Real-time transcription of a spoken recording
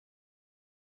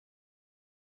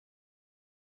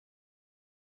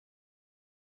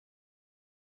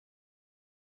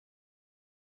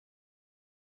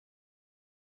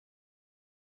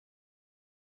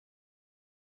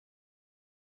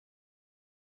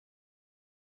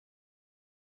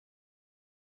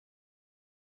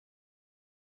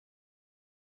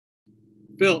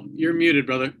Bill, you're muted,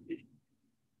 brother.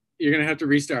 You're gonna have to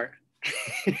restart.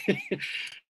 Hey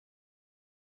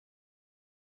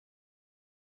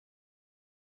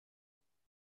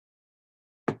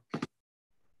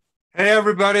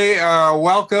everybody,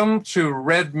 welcome to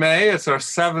Red May. It's our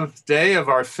 7th day of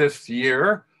our 5th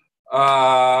year.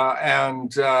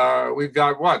 We've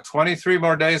got, what, 23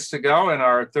 more days to go in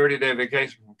our 30-day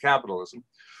vacation from capitalism.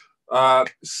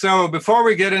 So before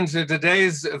we get into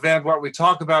today's event, what we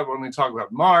talk about when we talk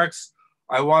about Marx,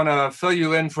 I want to fill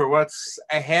you in for what's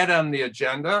ahead on the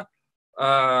agenda.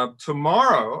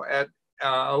 Tomorrow at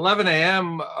 11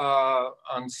 a.m.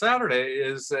 On Saturday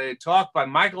is a talk by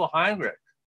Michael Heinrich,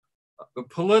 The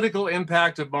Political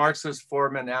Impact of Marxist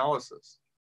Form Analysis.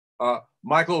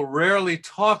 Michael rarely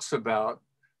talks about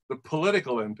the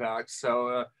political impact,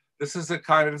 so this is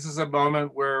a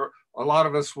moment where a lot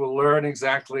of us will learn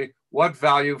exactly what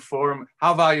value form,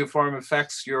 how value form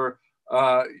affects your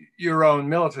own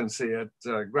militancy at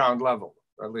ground level.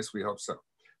 Or at least we hope so.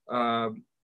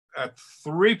 At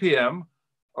 3 p.m.,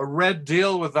 a Red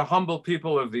Deal with the Humble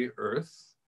People of the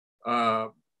Earth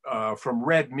from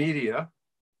Red Media.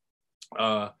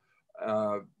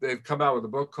 They've come out with a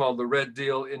book called The Red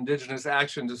Deal, Indigenous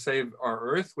Action to Save Our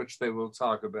Earth, which they will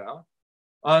talk about.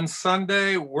 On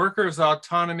Sunday, Workers'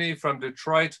 Autonomy from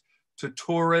Detroit to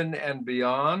Turin and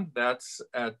Beyond. That's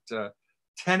at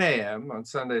 10 a.m. on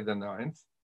Sunday the 9th.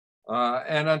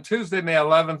 And on Tuesday, May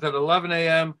 11th at 11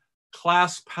 a.m.,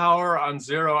 Class Power on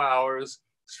 0 Hours,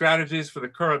 Strategies for the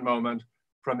Current Moment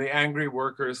from the Angry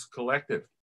Workers Collective.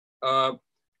 You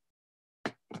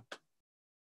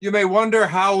may wonder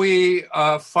how we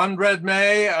fund Red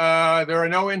May. There are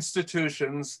no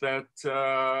institutions that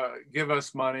give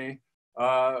us money.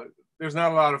 There's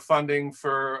not a lot of funding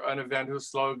for an event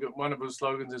one of whose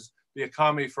slogans is the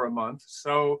economy for a month.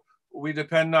 So we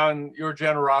depend on your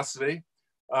generosity.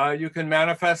 You can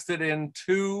manifest it in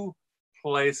 2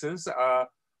 places.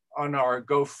 On our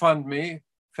GoFundMe,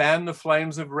 Fan the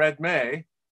Flames of Red May,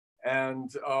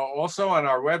 and also on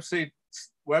our website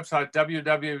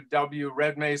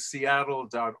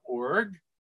www.redmayseattle.org.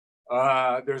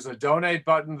 There's a donate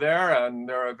button there, and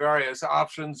there are various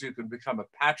options. You can become a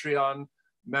Patreon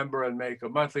member and make a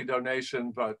monthly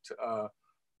donation, but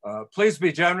please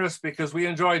be generous because we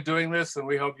enjoy doing this and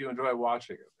we hope you enjoy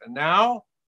watching it. And now,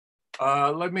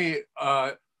 let me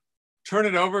turn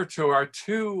it over to our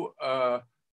 2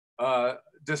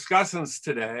 discussants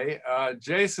today,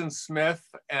 Jason Smith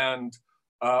and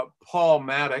Paul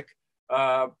Mattick.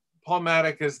 Paul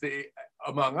Mattick is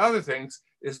among other things,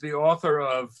 is the author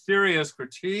of Theory as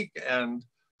Critique and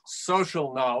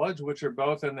Social Knowledge, which are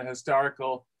both in the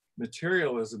Historical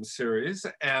Materialism series,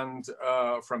 and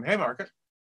from Haymarket,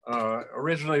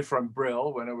 originally from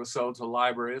Brill when it was sold to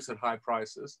libraries at high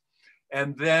prices.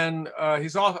 And then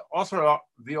he's also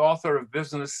the author of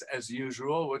Business as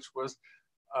Usual, which was,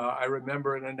 I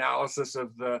remember, an analysis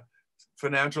of the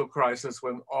financial crisis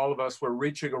when all of us were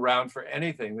reaching around for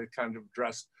anything that kind of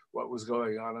addressed what was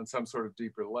going on some sort of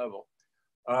deeper level.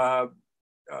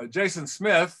 Jason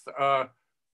Smith,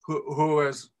 who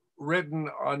has written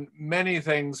on many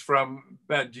things from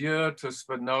Badiou to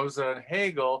Spinoza and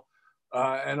Hegel,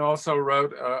 and also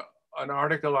wrote an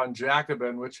article on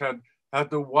Jacobin, which had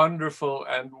the wonderful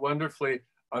and wonderfully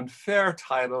unfair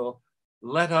title,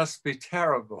 Let Us Be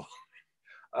Terrible.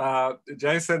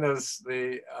 Jason is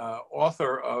the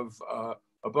author of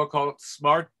a book called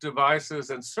Smart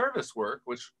Devices and Service Work,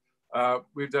 which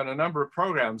we've done a number of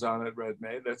programs on at Red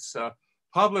May, that's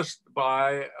published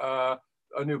by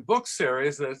a new book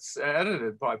series that's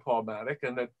edited by Paul Mattick,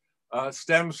 and that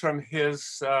stems from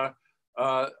his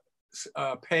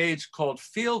page called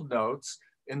Field Notes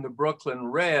in the Brooklyn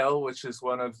Rail, which is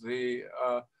one of the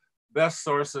best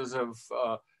sources of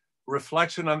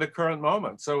reflection on the current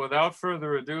moment. So without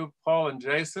further ado, Paul and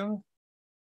Jason,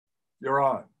 you're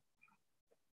on.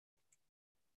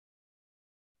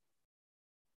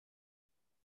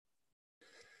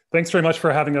 Thanks very much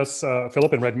for having us,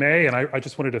 Philip and Red May. And I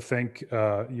just wanted to thank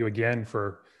you again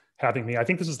for having me. I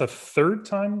think this is the 3rd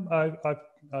time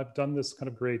I've done this kind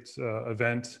of great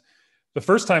event. The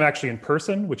first time actually in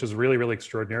person, which is really, really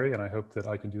extraordinary. And I hope that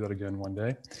I can do that again one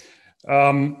day.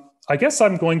 I guess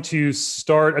I'm going to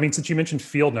start, since you mentioned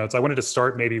Field Notes, I wanted to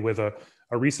start maybe with a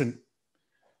recent,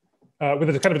 with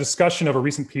a kind of a discussion of a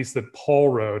recent piece that Paul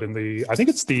wrote in I think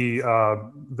it's the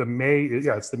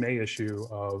May issue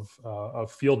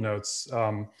of Field Notes,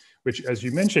 which, as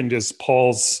you mentioned, is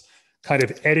Paul's kind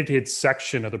of edited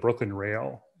section of the Brooklyn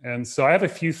Rail. And so I have a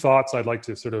few thoughts I'd like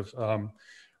to sort of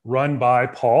run by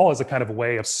Paul as a kind of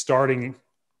way of starting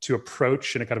to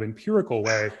approach in a kind of empirical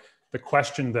way the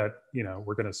question that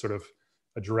we're going to sort of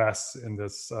address in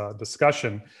this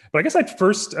discussion. But I guess I'd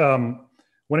first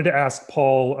wanted to ask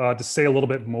Paul to say a little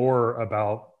bit more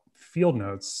about Field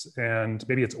Notes and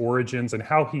maybe its origins and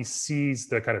how he sees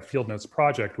the kind of Field Notes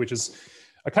project, which is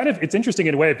a kind of, it's interesting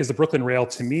in a way because the Brooklyn Rail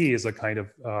to me is a kind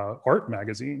of art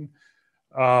magazine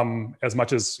as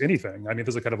much as anything. I mean,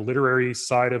 there's a kind of literary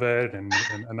side of it and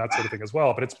that sort of thing as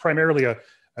well, but it's primarily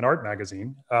an art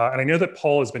magazine. And I know that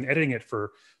Paul has been editing it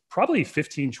for probably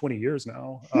 15, 20 years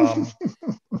now.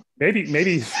 Maybe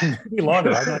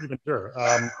longer, I'm not even sure.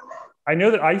 I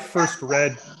know that I first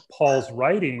read Paul's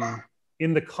writing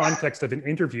in the context of an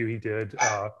interview he did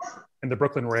in the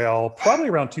Brooklyn Rail, probably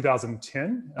around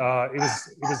 2010. It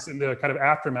was in the kind of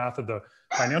aftermath of the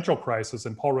financial crisis,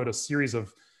 and Paul wrote a series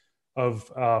of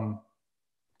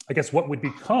I guess what would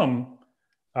become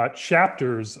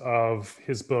chapters of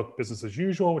his book, Business as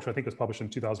Usual, which I think was published in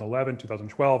 2011,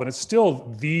 2012, and it's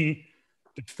still the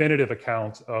definitive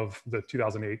account of the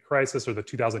 2008 crisis, or the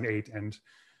 2008 and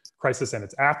crisis and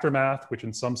its aftermath, which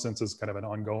in some sense is kind of an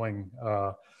ongoing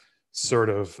sort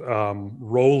of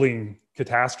rolling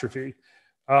catastrophe.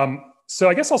 So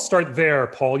I guess I'll start there,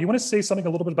 Paul. You want to say something a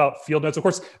little bit about Field Notes? Of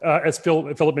course, as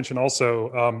Philip mentioned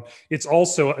also, it's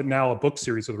also now a book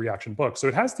series with reaction books. So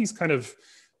it has these kind of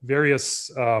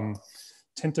various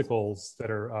tentacles that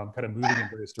are kind of moving in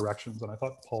various directions. And I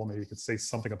thought Paul maybe could say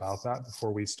something about that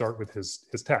before we start with his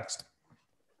text.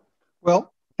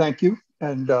 Well, thank you.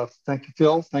 And thank you,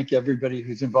 Phil. Thank you, everybody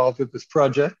who's involved with this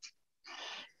project.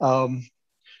 The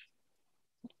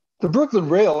Brooklyn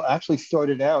Rail actually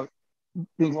started out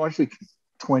being largely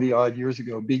 20 odd years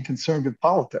ago, being concerned with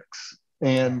politics,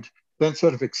 and then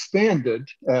sort of expanded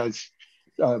as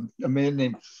a man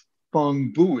named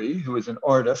Fong Bui, who is an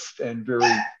artist and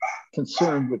very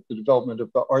concerned with the development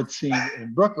of the art scene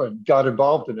in Brooklyn, got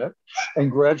involved in it and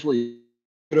gradually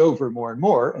took it over more and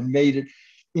more and made it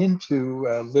into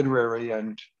a literary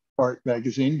and art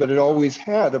magazine, but it always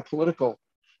had a political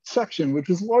section which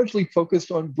was largely focused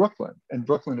on Brooklyn and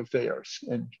Brooklyn affairs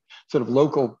and sort of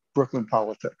local Brooklyn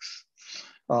politics,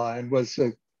 and was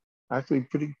actually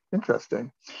pretty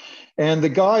interesting. And the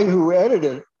guy who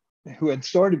edited it, who had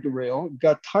started the Rail,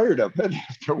 got tired of it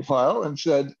after a while and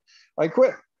said, I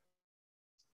quit.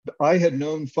 I had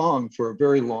known Fong for a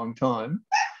very long time,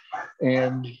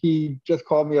 and he just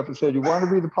called me up and said, you want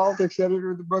to be the politics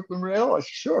editor of the Brooklyn Rail? I said,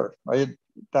 sure.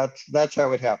 That's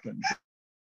how it happened.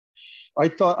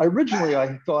 Originally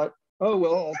I thought, oh,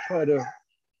 well, I'll try to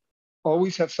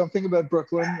always have something about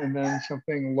Brooklyn and then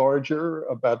something larger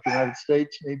about the United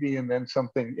States maybe, and then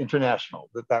something international,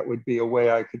 that would be a way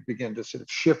I could begin to sort of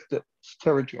shift its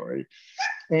territory.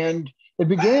 And it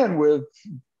began with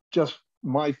just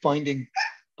my finding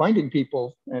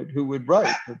people who would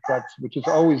write, which is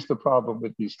always the problem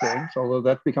with these things, although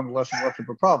that's become less and less of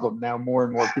a problem. Now more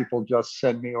and more people just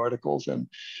send me articles, and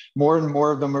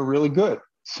more of them are really good.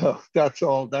 So that's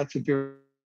a very,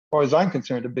 as far as I'm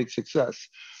concerned, a big success.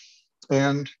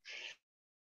 And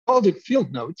I called it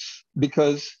Field Notes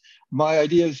because my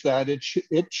idea is that it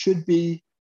should be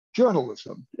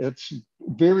journalism. It's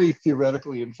very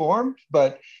theoretically informed,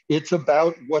 but it's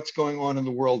about what's going on in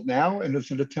the world now, and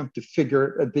it's an attempt to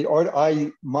figure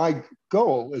my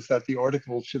goal is that the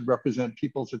article should represent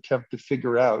people's attempt to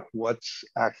figure out what's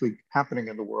actually happening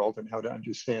in the world and how to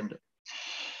understand it.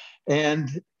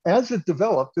 And as it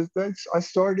developed, I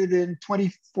started in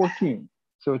 2014.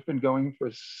 So it's been going for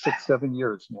 6-7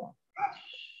 years now.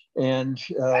 And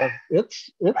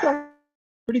it's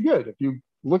pretty good. If you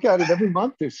look at it every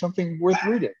month, there's something worth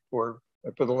reading for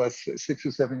the last 6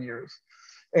 or 7 years.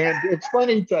 And it's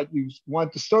funny that you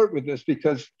want to start with this,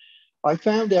 because I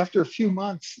found after a few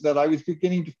months that I was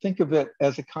beginning to think of it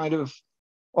as a kind of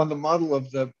on the model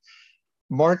of the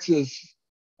Marx's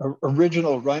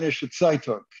original Rheinische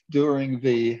Zeitung during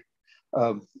the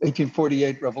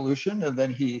 1848 revolution, and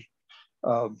then he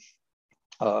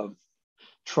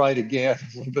tried again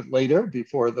a little bit later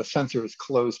before the censors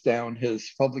closed down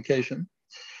his publication,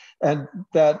 and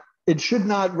that it should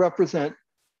not represent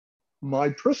my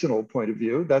personal point of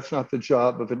view. That's not the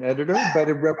job of an editor, but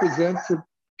it represents it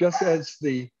just as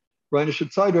the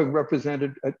Rheinische Zeitung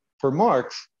represented for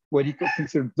Marx what he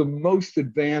considered the most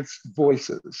advanced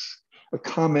voices,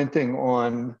 commenting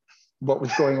on what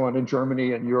was going on in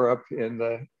Germany and Europe in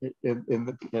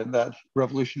that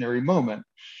revolutionary moment.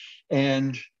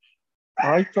 And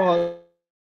I thought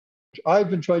I've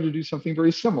been trying to do something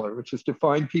very similar, which is to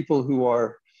find people who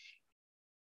are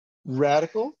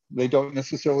radical. They don't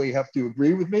necessarily have to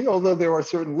agree with me, although there are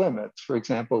certain limits. For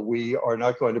example, we are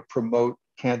not going to promote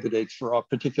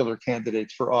particular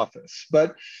candidates for office.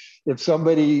 But if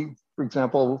somebody, for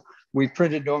example, we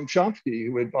printed Noam Chomsky,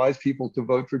 who advised people to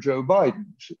vote for Joe Biden.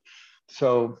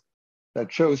 So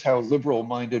that shows how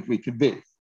liberal-minded we could be.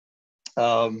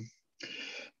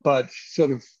 But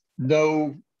sort of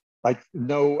no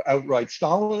outright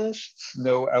Stalinists,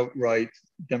 no outright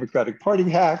Democratic Party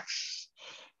hacks,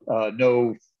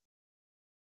 no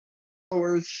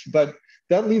followers, but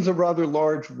that leaves a rather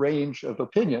large range of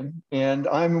opinion. And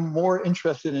I'm more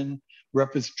interested in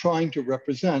trying to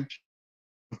represent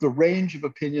the range of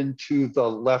opinion to the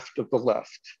left of the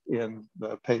left in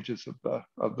the pages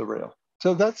of the rail.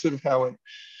 So that's sort of how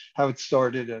it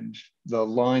started and the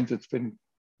lines that's been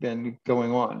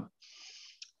going on.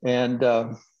 And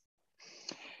I'm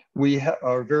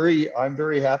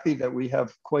very happy that we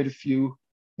have quite a few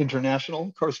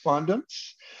international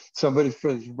correspondents. Somebody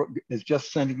is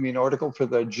just sending me an article for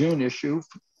the June issue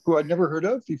who I'd never heard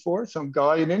of before, some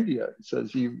guy in India. He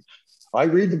says, I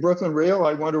read the Brooklyn Rail,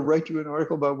 I want to write you an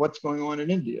article about what's going on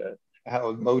in India,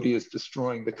 how Modi is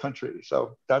destroying the country.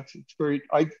 So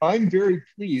I'm very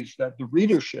pleased that the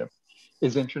readership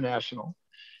is international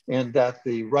and that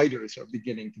the writers are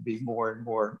beginning to be more and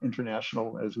more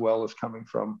international, as well as coming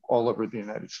from all over the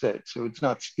United States. So it's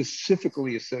not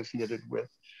specifically associated with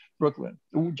Brooklyn.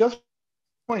 Just a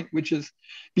point, which is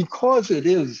because it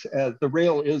is, as the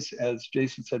Rail is, as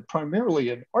Jason said, primarily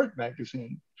an art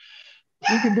magazine,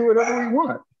 we can do whatever we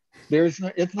want.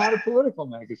 It's not a political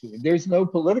magazine. There's no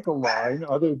political line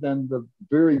other than the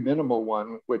very minimal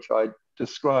one, which I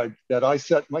described, that I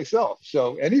set myself.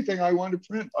 So anything I want to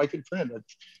print, I can print.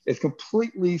 It's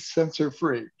completely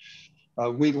censor-free.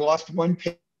 We lost one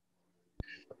page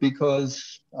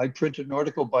because I printed an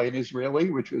article by an Israeli,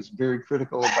 which was very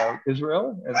critical about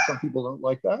Israel, and some people don't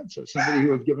like that. So somebody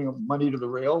who was giving money to the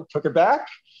Rail took it back,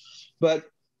 but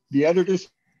the editors,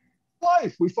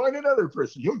 life, we find another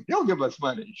person, he'll give us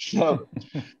money. So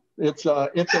it's a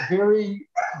very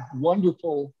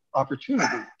wonderful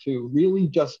opportunity to really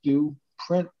just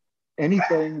print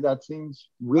anything that seems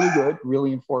really good,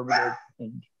 really informative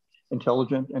and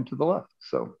intelligent, and to the left.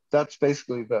 So that's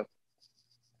basically the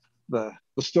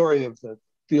story of the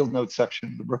field notes section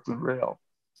of the Brooklyn Rail.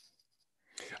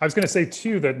 I was going to say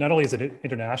too that not only is it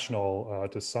international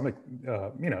to some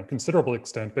considerable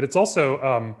extent, but it's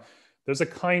also there's a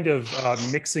kind of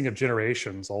mixing of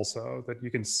generations also that you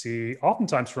can see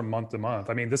oftentimes from month to month.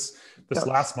 I mean, this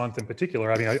last month in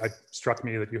particular, I mean, it struck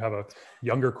me that you have a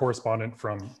younger correspondent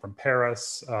from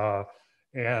Paris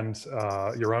and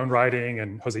your own writing,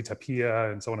 and Jose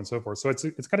Tapia and so on and so forth. So it's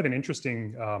kind of an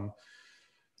interesting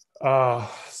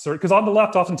because on the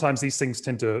left, oftentimes these things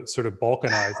tend to sort of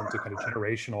balkanize into kind of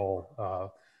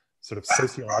generational sort of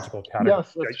sociological categories.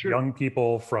 Yes, that's true. Young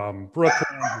people from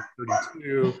Brooklyn who are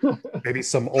 32, maybe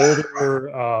some older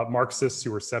Marxists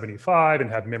who are 75 and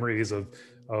have memories of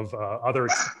other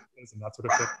experiences and that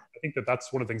sort of thing. I think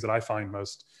that's one of the things that I find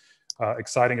most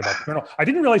exciting about the journal. I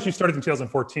didn't realize you started in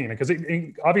 2014, because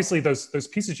obviously those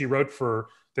pieces you wrote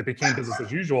that became business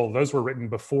as usual, those were written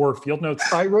before Field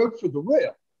Notes. I wrote for the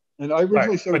Rail. And I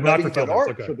originally started writing about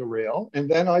art for the Rail, and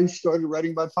then I started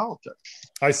writing about politics.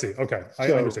 I see. Okay,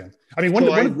 I understand. I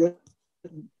mean,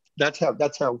 that's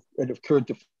how it occurred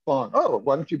to Fong. Oh,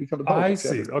 why don't you become a politics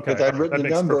editor? I see. Okay, because I'd written a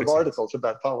number of articles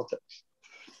about politics.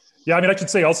 Yeah, I mean, I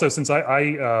should say also, since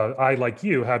I like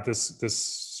you have this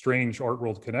strange art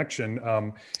world connection.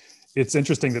 It's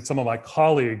interesting that some of my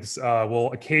colleagues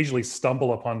will occasionally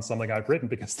stumble upon something I've written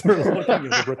because they're looking at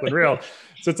the Brooklyn Rail.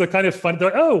 So it's a kind of fun, they're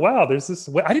like, oh, wow, there's this,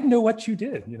 I didn't know what you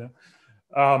did, you know?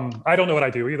 I don't know what I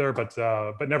do either, but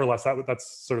nevertheless,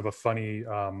 that's sort of a funny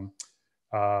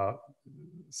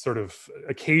sort of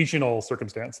occasional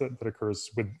circumstance that occurs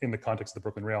in the context of the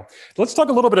Brooklyn Rail. Let's talk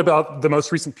a little bit about the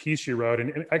most recent piece you wrote.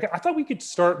 And I thought we could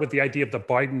start with the idea of the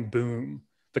Biden boom,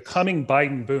 the coming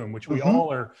Biden boom, which we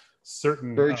all are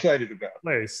certain very excited about.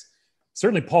 Place.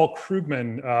 Certainly Paul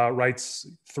Krugman writes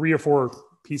 3 or 4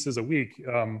 pieces a week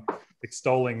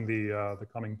extolling the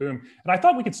coming boom. And I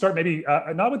thought we could start maybe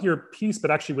not with your piece,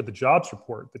 but actually with the jobs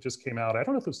report that just came out. I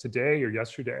don't know if it was today or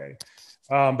yesterday,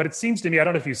 but it seems to me, I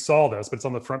don't know if you saw this, but it's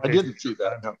on the front page. I didn't see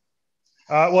that, no.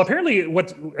 Well, apparently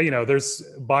there's,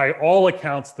 by all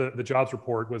accounts, the jobs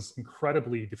report was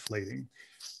incredibly deflating.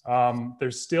 There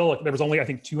was only, I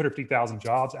think, 250,000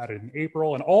 jobs added in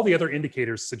April, and all the other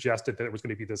indicators suggested that it was going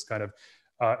to be this kind of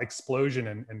explosion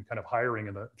and kind of hiring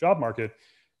in the job market.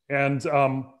 And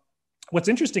what's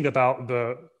interesting about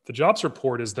the jobs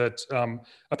report is that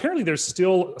apparently there's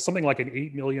still something like an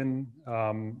 8 million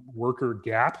worker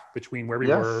gap between where we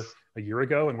were a year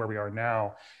ago and where we are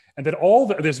now. And that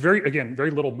there's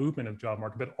very little movement in the job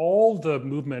market, but all the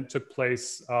movement took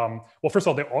place. Well, first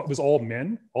of all, it was all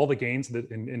men. All the gains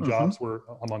in jobs were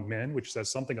among men, which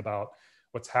says something about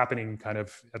what's happening kind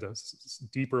of at a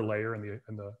deeper layer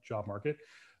in the job market.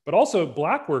 But also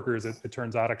Black workers, it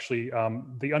turns out actually,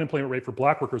 the unemployment rate for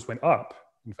Black workers went up,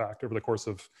 in fact, over the course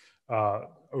of, I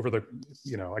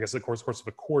guess the course of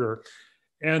a quarter.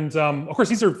 And of course,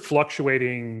 these are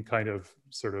fluctuating kind of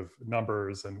sort of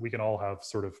numbers, and we can all have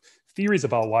sort of theories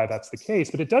about why that's the case.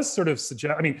 But it does sort of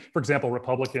suggest, I mean, for example,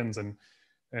 Republicans and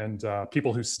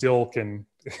people who still can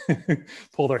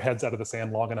pull their heads out of the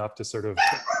sand long enough to sort of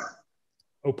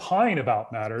opine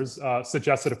about matters,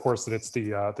 suggested, of course, that it's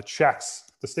the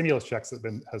checks, the stimulus checks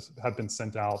that have been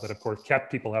sent out that, of course,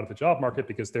 kept people out of the job market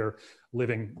because they're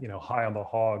living, high on the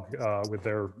hog with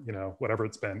their, whatever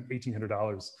it's been,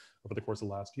 $1,800 over the course of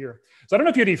last year. So I don't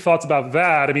know if you had any thoughts about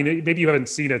that. I mean, maybe you haven't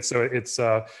seen it, so it's,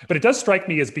 but it does strike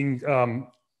me as being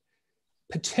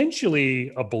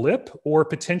potentially a blip or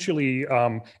potentially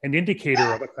an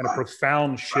indicator of a kind of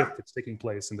profound shift that's taking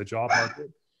place in the job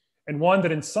market. And one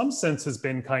that in some sense has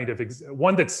been kind of,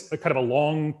 one that's a kind of a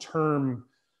long-term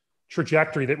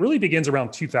trajectory that really begins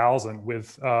around 2000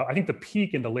 with, I think the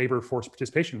peak in the labor force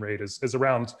participation rate is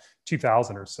around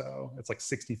 2000 or so. It's like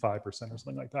 65% or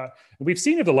something like that. And we've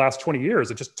seen over the last 20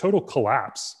 years, a just total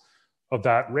collapse of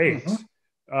that rate.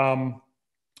 And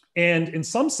in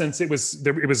some sense, it was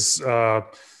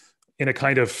in a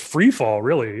kind of free fall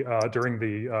really during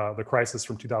the crisis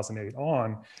from 2008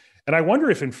 on. And I wonder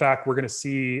if, in fact, we're going to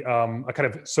see a kind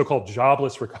of so-called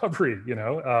jobless recovery,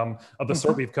 of the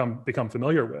sort we've become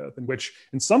familiar with, in which,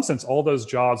 in some sense, all those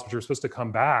jobs which are supposed to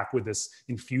come back with this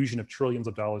infusion of trillions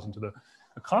of dollars into the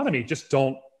economy just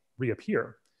don't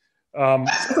reappear.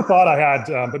 It's a thought I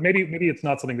had, but maybe it's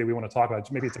not something that we want to talk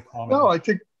about. Maybe it's a comment. No, I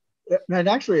think, and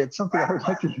actually, it's something I would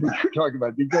like to hear you talk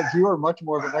about, because you are much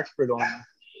more of an expert on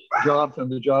jobs and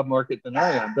the job market than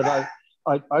I am. But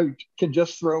I can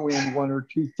just throw in one or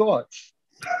two thoughts,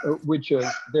 which is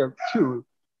there are two.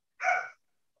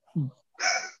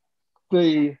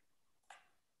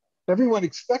 Everyone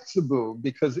expects a boom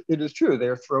because it is true.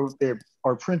 They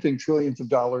are printing trillions of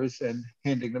dollars and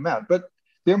handing them out, but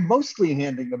they're mostly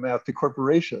handing them out to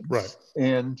corporations. Right.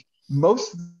 And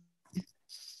most,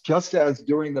 just as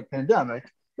during the pandemic,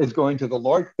 is going to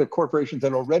the corporations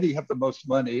that already have the most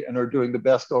money and are doing the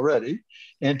best already,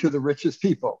 and to the richest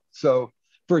people. So,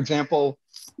 for example,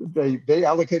 they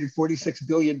allocated $46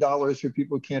 billion for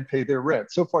people who can't pay their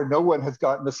rent. So far, no one has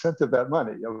gotten a cent of that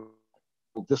money. It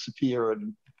will disappear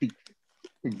and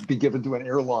be given to an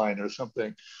airline or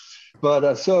something.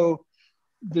 But so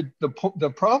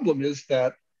the problem is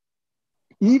that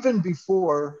even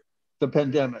before the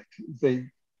pandemic, the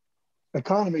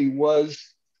economy was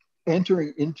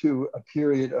entering into a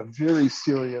period of very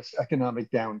serious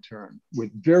economic downturn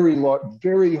with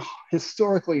very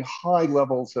historically high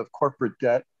levels of corporate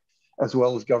debt, as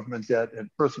well as government debt and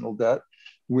personal debt,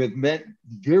 with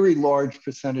very large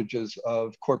percentages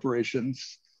of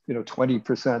corporations,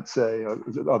 20% say,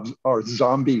 are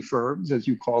zombie firms, as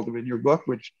you call them in your book,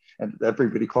 and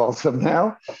everybody calls them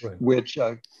now, right, which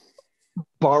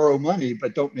borrow money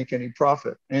but don't make any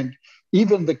profit. And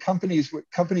even the companies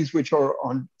which are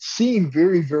seem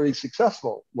very, very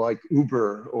successful, like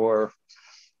Uber or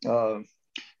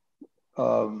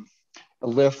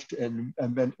Lyft and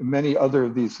many other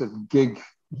of these gig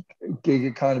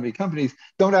economy companies,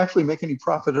 don't actually make any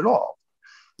profit at all.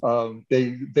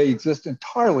 They exist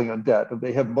entirely on debt, and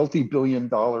they have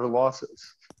multi-billion-dollar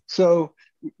losses. So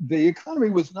the economy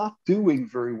was not doing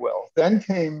very well. Then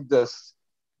came this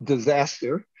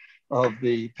disaster of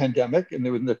the pandemic, and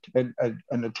there was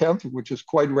an attempt, which is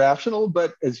quite rational,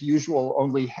 but as usual,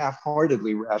 only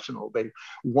half-heartedly rational. They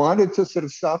wanted to sort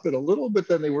of stop it a little, but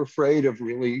then they were afraid of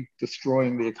really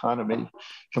destroying the economy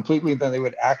completely. Then they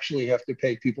would actually have to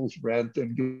pay people's rent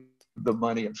and give the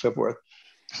money and so forth.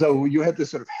 So you had this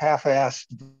sort of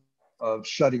half-assed of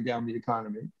shutting down the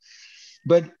economy.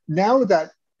 But now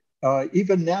that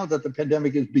even now that the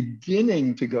pandemic is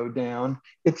beginning to go down,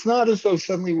 it's not as though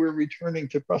suddenly we're returning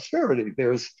to prosperity.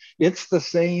 It's the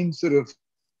same sort of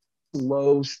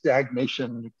slow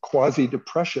stagnation,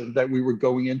 quasi-depression that we were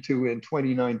going into in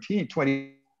 2018,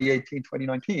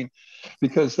 2019,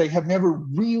 because they have never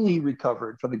really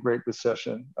recovered from the Great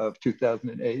Recession of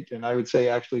 2008. And I would say,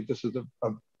 actually, this is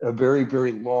a very,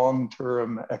 very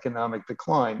long-term economic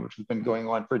decline, which has been going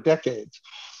on for decades.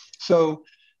 So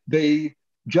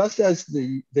just as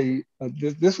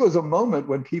this was a moment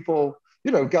when people,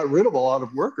 got rid of a lot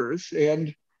of workers,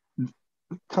 and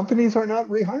companies are not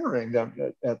rehiring them.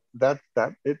 That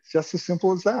it's just as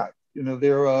simple as that.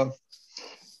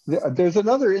 There's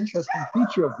another interesting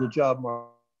feature of the job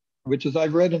market, which is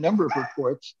I've read a number of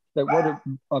reports that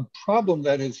a problem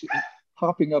that is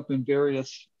popping up in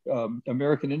various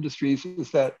American industries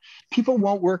is that people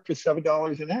won't work for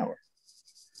 $7 an hour.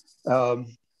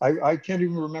 I can't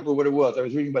even remember what it was. I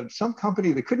was reading about some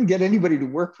company that couldn't get anybody to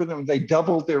work for them. They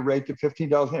doubled their rate to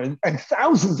 $15 an hour, and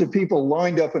thousands of people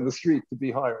lined up in the street to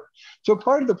be hired. So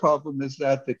part of the problem is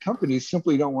that the companies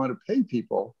simply don't want to pay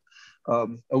people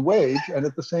a wage, and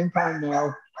at the same time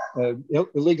now,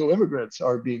 illegal immigrants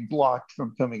are being blocked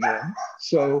from coming in.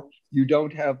 So you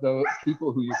don't have the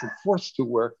people who you could force to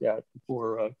work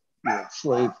for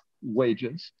slave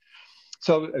wages.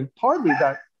 So partly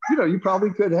that, you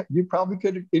probably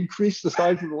could increase the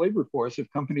size of the labor force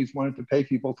if companies wanted to pay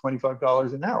people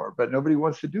 $25 an hour, but nobody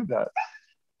wants to do that.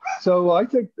 So I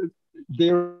think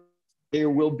there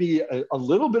will be a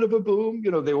little bit of a boom.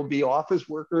 There will be office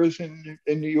workers in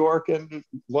New York and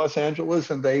Los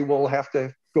Angeles, and they will have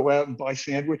to go out and buy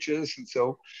sandwiches. And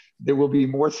so there will be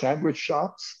more sandwich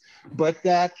shops. But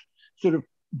that sort of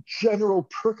general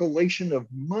percolation of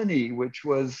money, which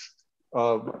was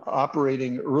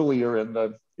operating earlier in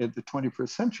the 21st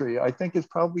century, I think is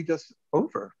probably just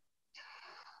over.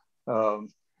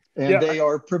 They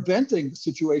are preventing the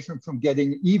situation from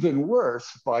getting even worse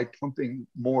by pumping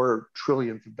more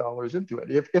trillions of dollars into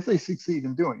it. If they succeed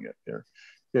in doing it,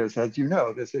 there's, as you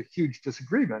know, there's a huge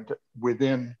disagreement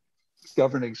within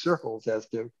governing circles as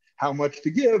to how much to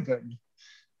give and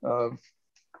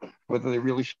whether they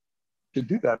really should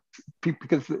do that.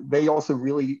 Because they also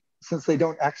really, since they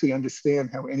don't actually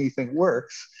understand how anything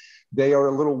works, they are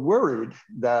a little worried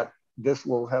that this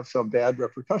will have some bad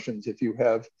repercussions if you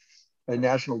have a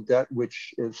national debt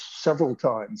which is several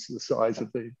times the size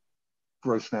of the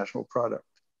gross national product.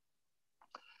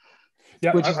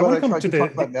 Yeah, which is what I tried to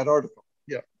talk about in that article.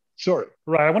 Yeah, sorry.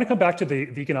 Right, I want to come back to the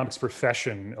economics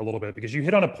profession a little bit, because you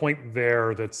hit on a point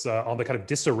there that's on the kind of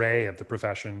disarray of the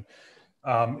profession,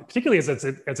 particularly as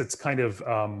it's kind of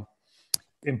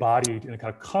embodied in a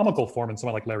kind of comical form in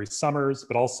someone like Larry Summers,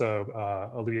 but also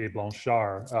Olivier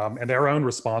Blanchard, and their own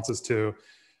responses to,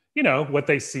 what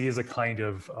they see as a kind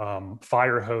of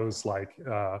fire hose like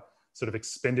sort of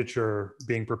expenditure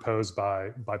being proposed by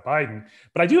Biden.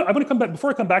 But I want to come back,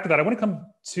 before I come back to that, I want to come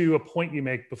to a point you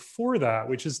make before that,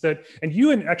 which is that, and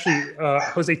you and actually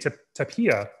Jose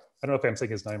Tapia, I don't know if I'm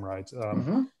saying his name right,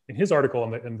 in his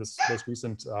article in this most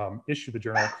recent issue of the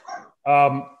journal,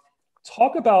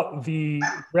 talk about the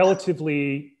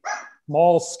relatively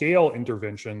small scale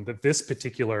intervention that this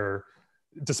particular,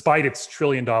 despite its $1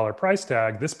 trillion price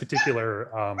tag, this particular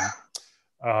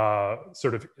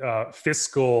sort of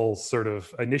fiscal sort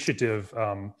of initiative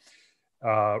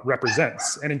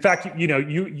represents. And in fact,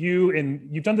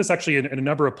 you've done this actually in a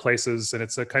number of places, and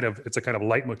it's a kind of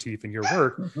leitmotif in your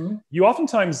work. You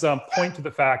oftentimes point to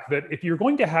the fact that if you're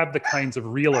going to have the kinds of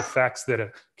real effects that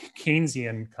a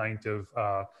Keynesian kind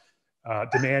of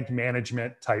demand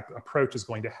management type approach is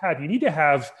going to have, you need to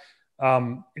have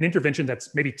an intervention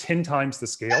that's maybe 10 times the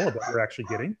scale of what we're actually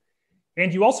getting.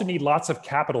 And you also need lots of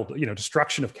capital,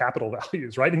 destruction of capital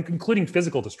values, right? Including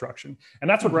physical destruction. And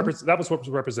that's what that was what was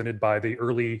represented by the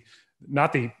early,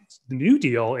 not the New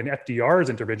Deal and FDR's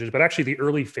interventions, but actually the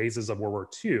early phases of World War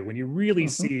II, when you really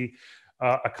see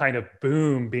a kind of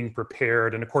boom being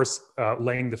prepared, and of course,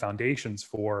 laying the foundations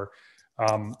for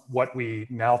what we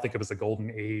now think of as the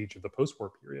golden age of the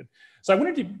post-war period. So I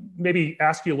wanted to maybe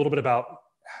ask you a little bit about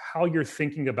how you're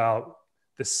thinking about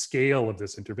the scale of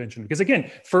this intervention, because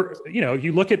again,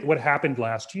 you look at what happened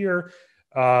last year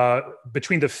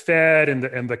between the Fed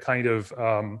and the kind of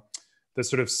the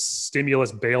sort of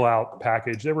stimulus bailout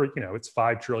package. There were, it's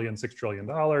 $5 trillion, $6 trillion.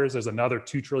 There's another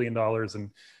 $2 trillion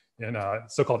in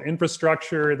so-called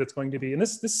infrastructure that's going to be, and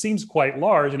this seems quite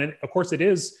large, and of course it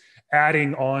is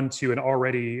adding on to an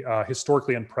already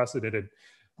historically unprecedented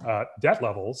debt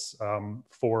levels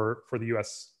for the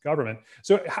U.S. government.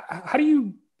 So how do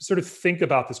you sort of think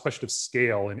about this question of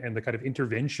scale and the kind of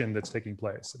intervention that's taking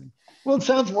place? Well, it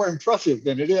sounds more impressive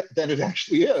than it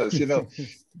actually is.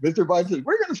 Mr. Biden says,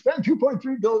 we're going to spend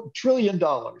 $2.3 trillion.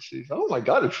 Says, oh my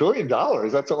God, $1 trillion.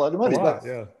 That's a lot of money.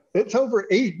 Yeah. It's over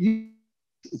 8 years.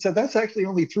 So that's actually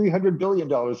only $300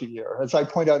 billion a year. As I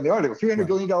point out in the article, $300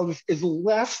 billion is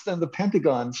less than the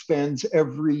Pentagon spends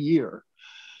every year.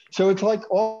 So it's like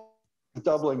all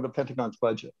doubling the Pentagon's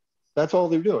budget. That's all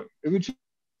they're doing. It would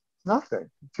nothing.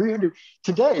 300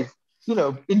 today,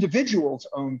 individuals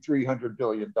own $300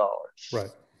 billion. Right.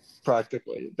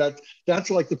 Practically. That's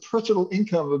like the personal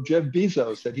income of Jeff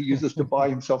Bezos that he uses to buy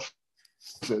himself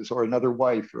or another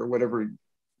wife or whatever he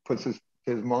puts his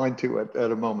his mind to it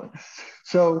at a moment.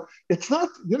 So it's not,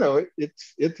 you know,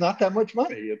 it's not that much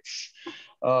money.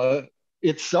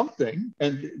 It's something,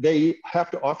 and they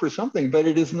have to offer something, but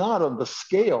it is not on the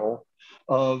scale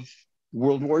of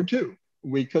World War II.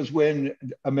 Because when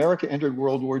America entered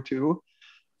World War II,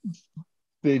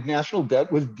 the national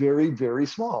debt was very, very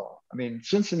small. I mean,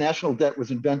 since the national debt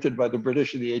was invented by the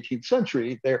British in the 18th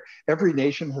century, every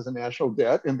nation has a national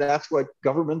debt, and that's what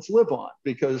governments live on,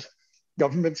 because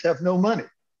governments have no money.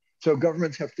 So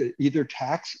governments have to either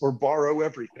tax or borrow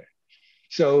everything.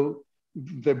 So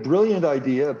the brilliant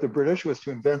idea of the British was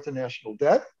to invent the national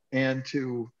debt and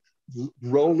to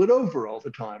roll it over all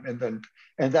the time.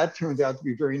 And that turned out to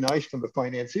be very nice for the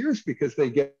financiers, because they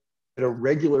get a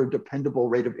regular, dependable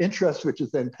rate of interest, which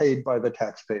is then paid by the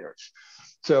taxpayers.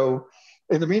 So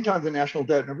in the meantime, the national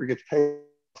debt never gets paid,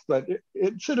 but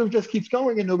it sort of just keeps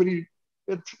going, and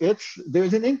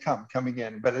there's an income coming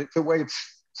in, but it's a way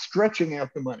it's stretching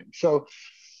out the money. So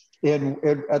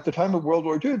at the time of World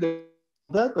War II,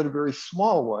 that, but a very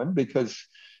small one, because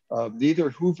neither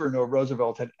Hoover nor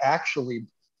Roosevelt had actually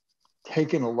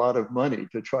taken a lot of money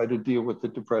to try to deal with the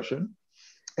Depression.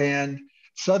 And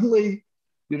suddenly,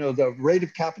 you know, the rate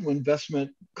of capital investment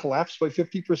collapsed by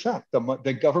 50%.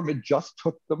 The government just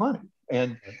took the money.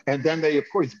 And then they, of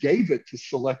course, gave it to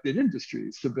selected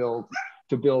industries to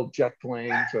build jet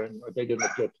planes, and they didn't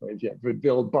have jet planes yet, but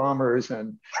build bombers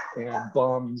and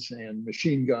bombs and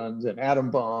machine guns and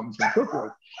atom bombs and so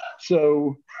forth.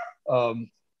 So,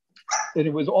 and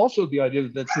it was also the idea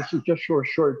that this was just for a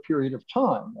short period of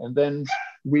time. And then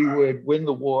we would win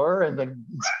the war, and then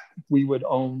we would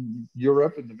own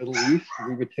Europe and the Middle East.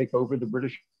 We would take over the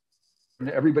British, and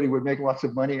everybody would make lots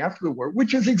of money after the war,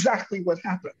 which is exactly what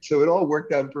happened. So it all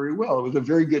worked out very well. It was a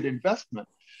very good investment.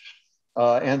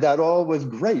 And that all was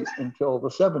great until the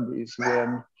 70s,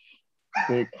 when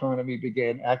the economy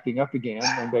began acting up again,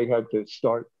 and the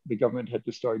government had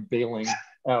to start bailing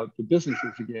out the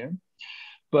businesses again.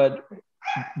 But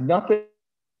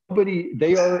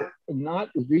they are not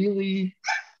really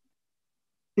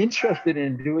interested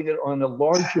in doing it on a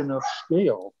large enough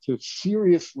scale to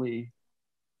seriously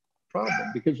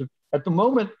problem, because at the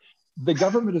moment, the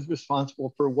government is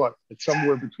responsible for what? It's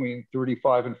somewhere between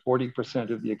 35 and 40%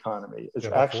 of the economy. It's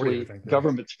actually 40,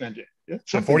 government spending. Yeah,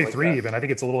 43 like even. I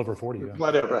think it's a little over 40. Yeah.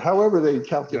 Whatever. However they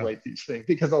calculate these things,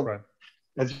 because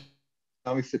as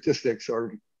economic statistics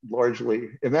are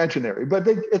largely imaginary, but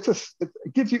it's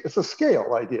a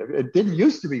scale idea. It didn't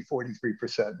used to be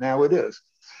 43%. Now it is.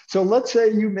 So let's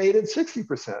say you made it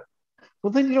 60%.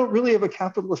 Well, then you don't really have a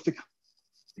capitalist economy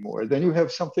anymore. Then you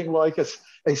have something like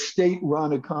a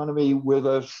state-run economy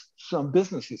with some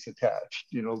businesses attached,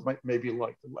 you know, maybe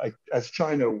like as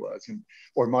China was,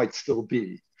 or might still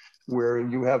be, where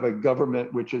you have a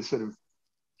government which is sort of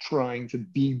trying to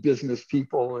be business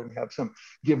people and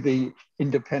give the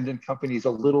independent companies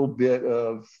a little bit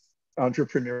of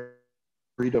entrepreneurial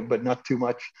freedom, but not too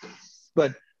much.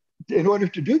 But in order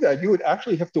to do that, you would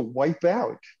actually have to wipe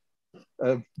out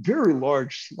a very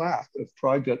large swath of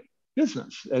private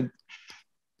business. And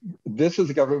this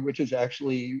is a government which is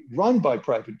actually run by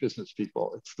private business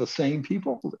people. It's the same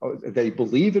people. They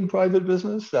believe in private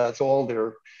business. That's all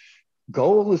their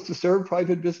goal is, to serve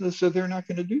private business. So they're not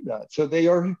going to do that. So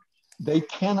they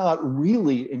cannot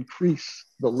really increase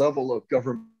the level of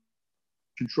government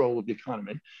control of the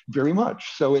economy very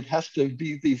much. So it has to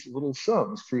be these little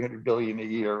sums, 300 billion a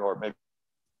year, or maybe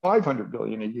 500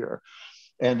 billion a year.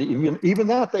 And even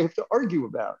that they have to argue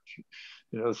about.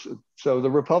 You know, so the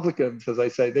Republicans, as I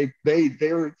say,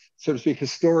 their, so to speak,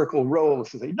 historical role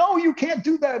is to say, no, you can't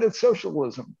do that, it's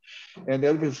socialism. And the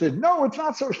other people said, no, it's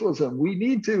not socialism. We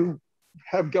need to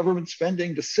have government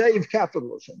spending to save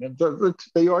capitalism. And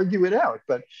they argue it out.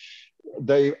 But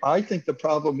I think the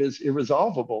problem is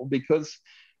irresolvable, because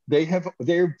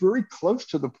they're very close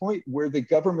to the point where the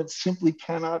government simply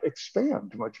cannot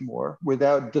expand much more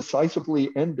without decisively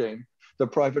ending the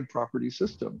private property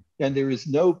system. And there is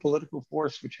no political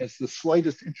force which has the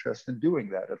slightest interest in doing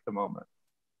that at the moment.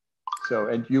 So,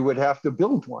 and you would have to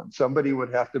build one. Somebody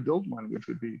would have to build one, which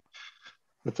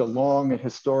it's a long and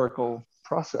historical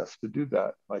process to do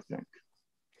that, I think.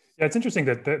 Yeah, it's interesting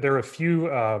that there are a few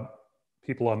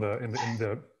people in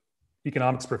the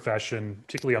economics profession,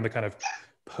 particularly on the kind of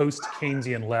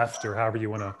post-Keynesian left, or however you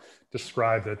want to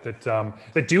describe it,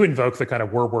 that do invoke the kind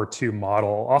of World War II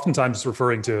model, oftentimes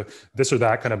referring to this or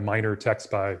that kind of minor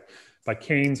text by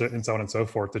Keynes and so on and so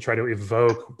forth, to try to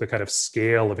evoke the kind of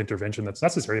scale of intervention that's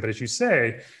necessary. But as you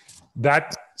say,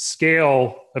 that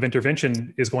scale of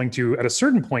intervention is going to, at a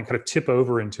certain point, kind of tip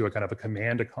over into a kind of a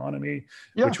command economy,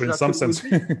 Yes, which would, in that's some what it sense,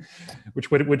 would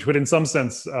be. which would, in some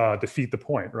sense, defeat the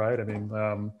point, right? I mean,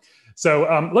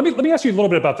 let me ask you a little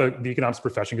bit about the economics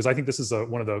profession, because I think this is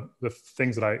one of the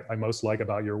things that I most like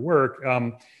about your work,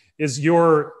 is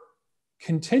your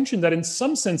contention that in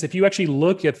some sense, if you actually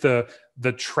look at the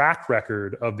track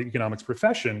record of the economics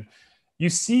profession, you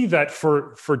see that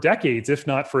for decades, if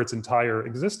not for its entire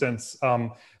existence,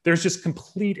 there's just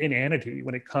complete inanity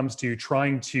when it comes to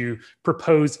trying to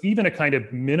propose even a kind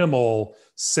of minimal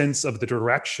sense of the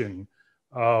direction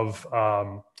of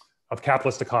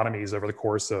capitalist economies over the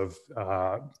course of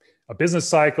a business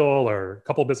cycle or a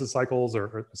couple of business cycles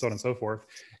or so on and so forth.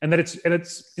 And that it's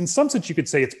in some sense, you could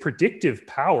say its predictive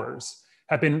powers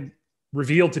have been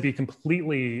revealed to be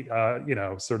completely,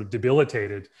 sort of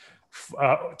debilitated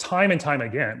time and time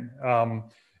again.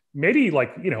 Maybe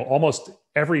like, almost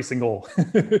every single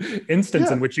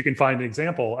instance in which you can find an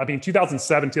example. I mean,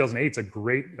 2007, 2008 is a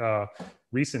great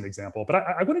recent example. But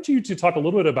I wanted you to talk a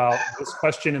little bit about this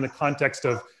question in the context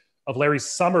of Larry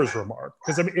Summers' remark.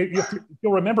 Because I mean,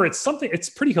 you'll remember it's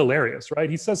pretty hilarious, right?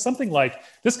 He says something like,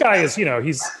 this guy is, I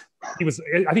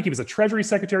think he was a Treasury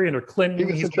Secretary under Clinton. He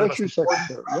was a Treasury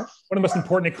Secretary, yes. One of the most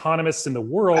important economists in the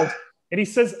world. And he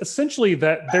says essentially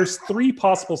that there's three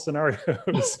possible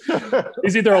scenarios.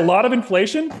 There's either a lot of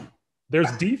inflation, there's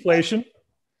deflation,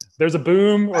 there's a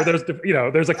boom, or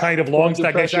there's a kind of long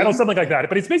stagnation. I don't know, something like that.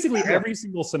 But it's basically every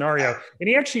single scenario. And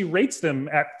he actually rates them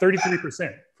at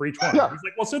 33% for each one. Yeah. He's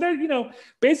like, well, so there,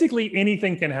 basically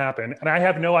anything can happen. And I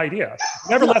have no idea.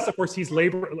 Nevertheless, of course, he spent a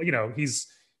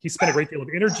great deal of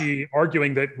energy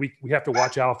arguing that we have to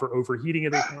watch out for overheating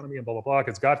of the economy and blah, blah, blah,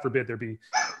 because God forbid there be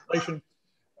inflation.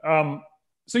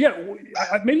 So yeah,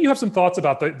 maybe you have some thoughts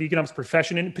about the economics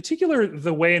profession, and in particular,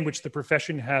 the way in which the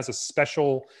profession has a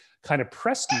special kind of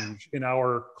prestige in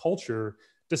our culture,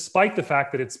 despite the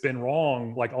fact that it's been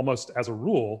wrong, like almost as a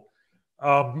rule.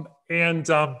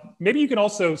 Maybe you can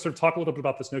also sort of talk a little bit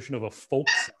about this notion of a folk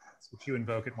science, which you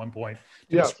invoke at one point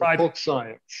to describe folk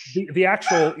science, the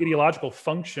actual ideological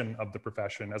function of the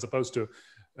profession, as opposed to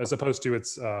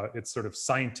its sort of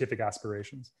scientific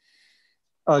aspirations.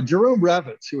 Jerome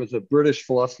Ravitz, who was a British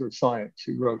philosopher of science,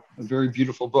 who wrote a very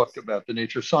beautiful book about the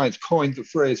nature of science, coined the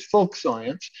phrase folk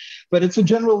science, but it's a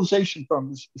generalization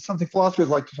from something philosophers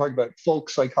like to talk about. Folk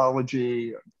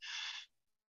psychology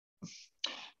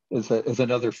is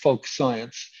another folk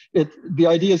science. The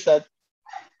idea is that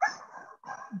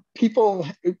people,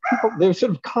 there's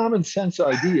sort of common sense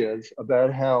ideas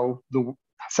about how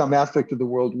some aspect of the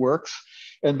world works,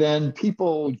 and then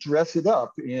people dress it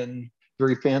up in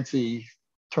very fancy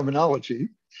terminology,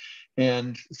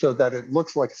 and so that it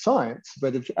looks like science,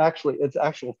 but its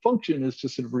actual function is to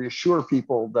sort of reassure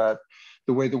people that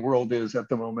the way the world is at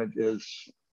the moment is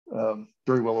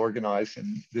very well organized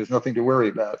and there's nothing to worry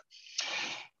about.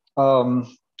 To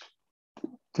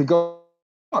go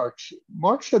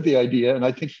Marx had the idea, and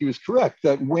I think he was correct,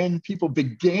 that when people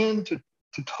began to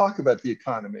talk about the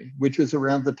economy, which was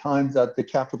around the time that the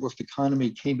capitalist economy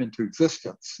came into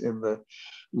existence in the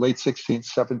late 16th,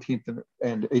 17th,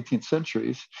 and 18th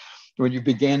centuries, when you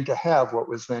began to have what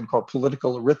was then called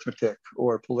political arithmetic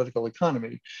or political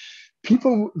economy,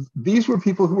 these were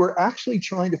people who were actually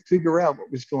trying to figure out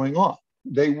what was going on.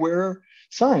 They were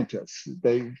scientists.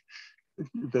 And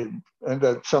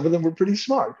some of them were pretty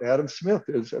smart. Adam Smith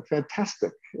is a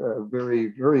fantastic,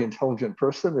 very, very intelligent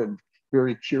person and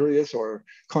very curious, or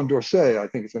Condorcet, I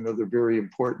think, is another very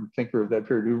important thinker of that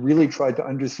period, who really tried to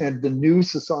understand the new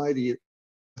society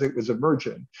that was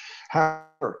emerging, how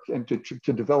it worked, and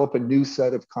to develop a new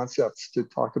set of concepts to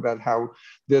talk about how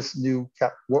this new,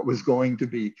 what was going to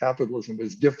be capitalism,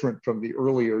 was different from the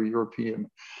earlier European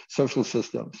social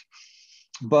systems.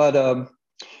 But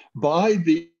by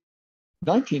the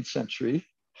 19th century,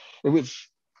 it was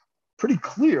pretty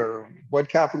clear what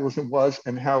capitalism was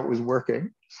and how it was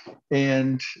working.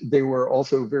 And they were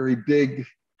also very big,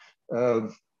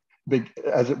 because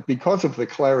of the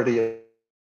clarity of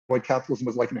what capitalism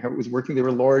was like and how it was working. There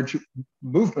were large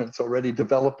movements already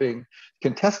developing,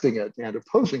 contesting it and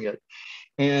opposing it.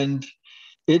 And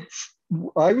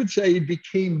I would say it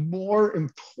became more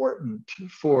important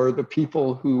for the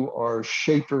people who are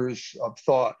shapers of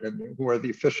thought and who are the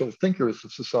official thinkers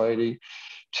of society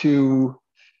to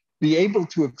be able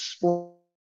to explore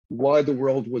why the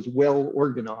world was well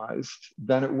organized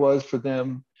than it was for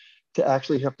them to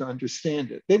actually have to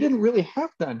understand it. They didn't really have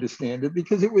to understand it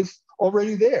because it was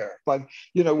already there. But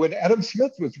when Adam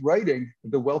Smith was writing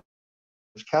The Wealth,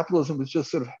 capitalism was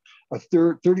just sort of a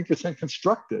 30%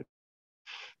 constructed.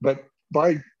 But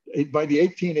by by the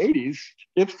 1880s,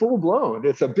 it's full blown.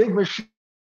 It's a big machine,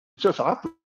 just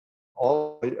operating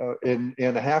all in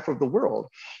half of the world.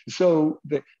 So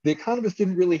the economists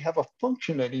didn't really have a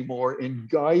function anymore in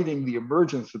guiding the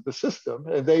emergence of the system.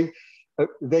 And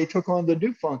they took on the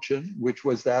new function, which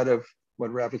was that of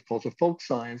what Rabbit calls a folk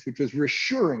science, which is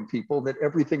reassuring people that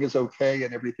everything is okay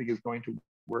and everything is going to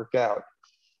work out.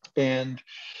 And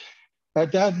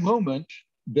at that moment,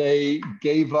 they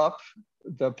gave up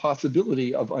the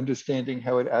possibility of understanding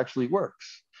how it actually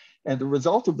works. And the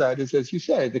result of that is, as you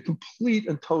say, the complete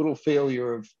and total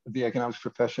failure of the economics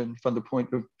profession from the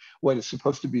point of what is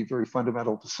supposed to be very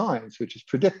fundamental to science, which is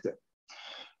predicting.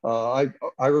 I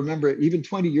remember even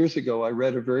 20 years ago, I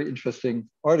read a very interesting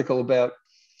article about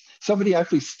somebody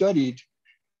actually studied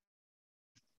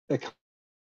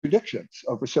predictions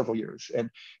over several years. And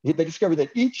they discovered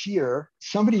that each year,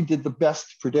 somebody did the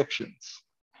best predictions,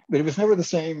 but it was never the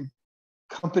same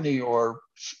company or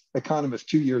economist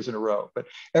 2 years in a row. But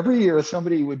every year,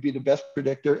 somebody would be the best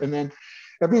predictor, and then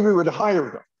everybody would hire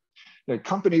them. The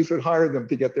companies would hire them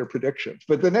to get their predictions.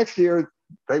 But the next year,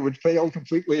 they would fail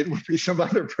completely. It would be some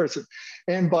other person.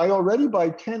 And by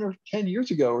 10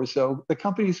 years ago or so, the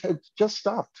companies had just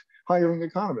stopped hiring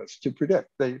economists to predict.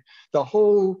 The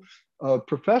whole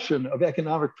profession of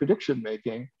economic prediction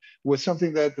making was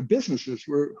something that the businesses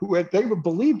they were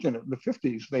believed in it in the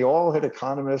 50s. They all had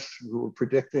economists who were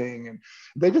predicting, and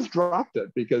they just dropped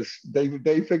it because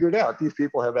they figured out these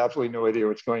people have absolutely no idea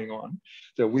what's going on.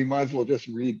 So we might as well just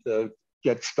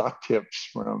get stock tips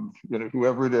from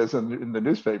whoever it is in the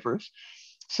newspapers.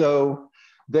 So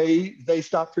they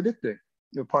stopped predicting.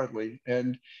 Partly.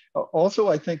 And also,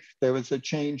 I think there was a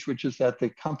change, which is that the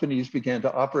companies began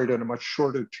to operate on a much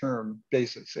shorter term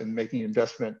basis and making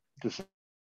investment decisions.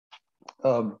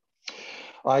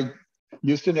 I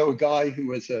used to know a guy who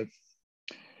was a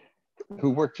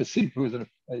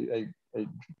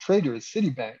trader at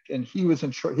Citibank, and he was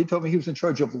in charge. He told me he was in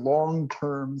charge of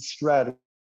long-term strategy,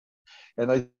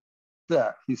 and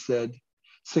he said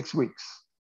 6 weeks.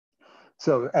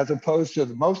 So as opposed to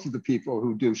most of the people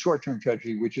who do short-term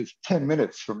strategy, which is 10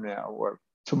 minutes from now or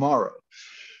tomorrow.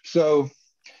 So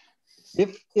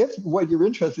if what you're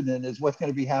interested in is what's going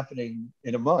to be happening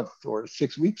in a month or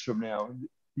 6 weeks from now,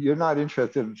 you're not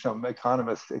interested in some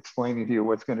economist explaining to you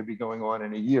what's going to be going on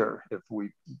in a year if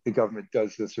the government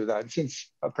does this or that,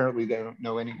 since apparently they don't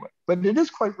know anyway. But it is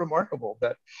quite remarkable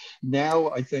that now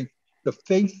I think the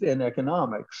faith in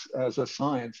economics as a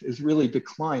science is really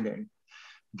declining.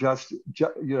 There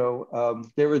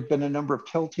had been a number of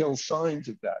telltale signs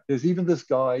of that. There's even this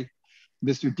guy,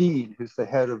 Mr. Dean, who's the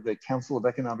head of the Council of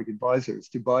Economic Advisors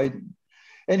to Biden.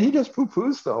 And he just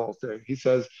poo-poos the whole thing. He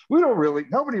says,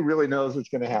 nobody really knows what's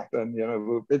going to happen.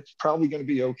 It's probably going to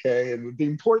be okay. And the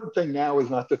important thing now is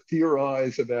not to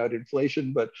theorize about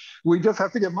inflation, but we just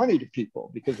have to get money to people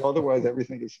because otherwise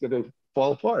everything is going to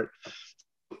fall apart.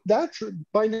 That's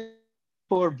by now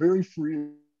people are very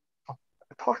free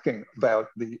talking about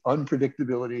the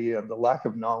unpredictability and the lack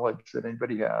of knowledge that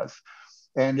anybody has.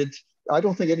 And I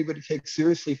don't think anybody takes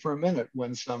seriously for a minute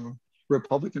when some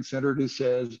Republican senator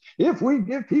says, if we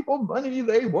give people money,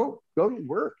 they won't go to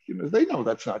work. They know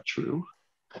that's not true.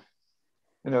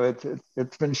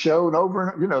 It's been shown over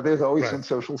and there's always some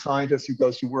social scientist who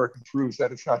goes to work and proves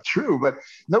that it's not true, but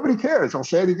nobody cares. I'll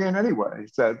say it again anyway.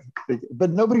 But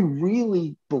nobody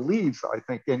really believes, I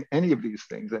think, in any of these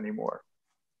things anymore.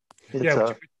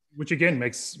 Which again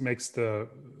makes the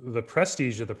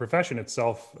prestige of the profession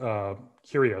itself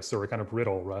curious or a kind of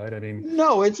riddle, right? I mean,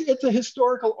 no, it's a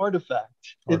historical artifact.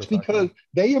 It's because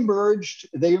they emerged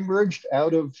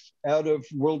out of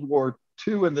World War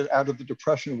II and out of the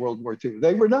Depression of World War II.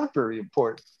 They were not very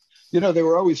important. There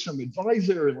were always some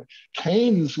advisor.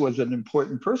 Keynes was an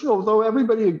important person, although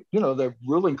everybody, the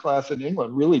ruling class in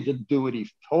England really didn't do what he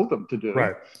told them to do.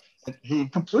 Right. He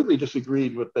completely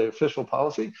disagreed with the official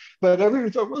policy, but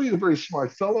everyone thought, well, he's a very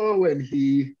smart fellow and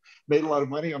he made a lot of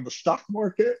money on the stock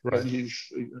market and he's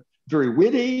very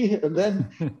witty. And then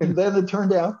it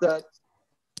turned out that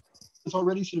he was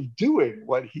already sort of doing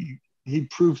what he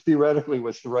proved theoretically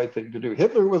was the right thing to do.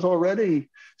 Hitler was already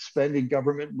spending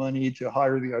government money to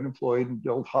hire the unemployed and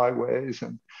build highways.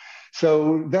 And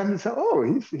so then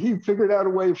it's, he figured out a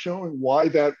way of showing why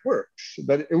that works,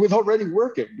 but it was already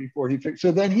working before he figured.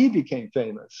 So then he became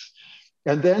famous.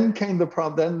 And then came the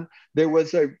problem. Then there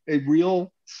was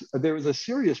a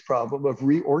serious problem of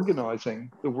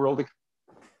reorganizing the world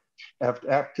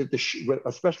after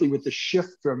especially with the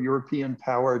shift from European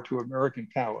power to American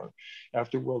power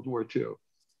after World War II.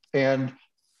 And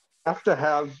have to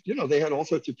have, they had all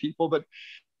sorts of people, but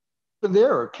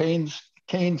there, Keynes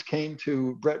Keynes came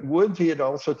to Bretton Woods, he had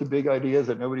all sorts of big ideas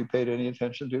that nobody paid any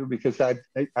attention to because that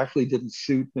actually didn't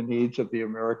suit the needs of the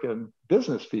American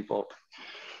business people.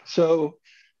 So,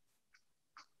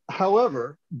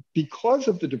 however, because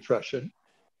of the Depression,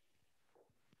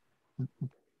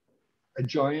 a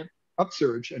giant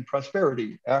upsurge in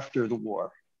prosperity after the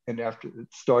war and after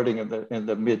starting in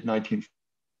the mid 1940s.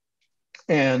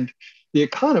 And the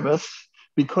economists,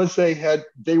 because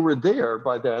they were there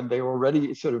by then, they were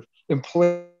already sort of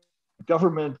employing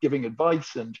government, giving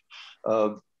advice and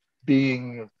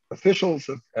being officials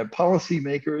and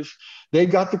policymakers, they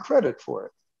got the credit for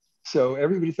it. So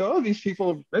everybody thought, oh, these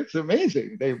people, it's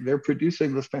amazing. They're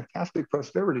producing this fantastic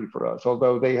prosperity for us,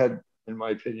 although they had, in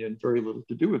my opinion, very little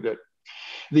to do with it.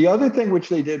 The other thing which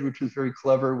they did, which was very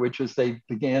clever, which is they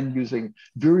began using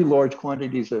very large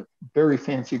quantities of very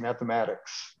fancy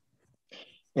mathematics.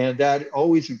 And that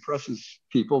always impresses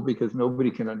people because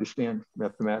nobody can understand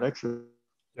mathematics.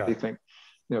 Yeah. They think,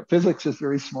 physics is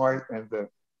very smart. And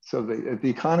so the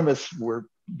economists were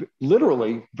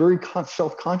literally very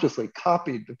self-consciously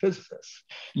copied the physicists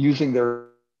using their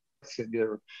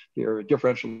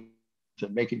differential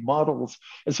and making models.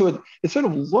 And so it sort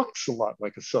of looks a lot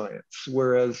like a science,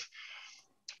 whereas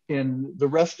in the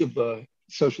rest of the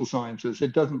social sciences,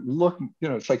 it doesn't look,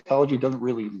 psychology didn't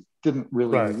really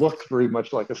right. look very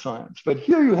much like a science. But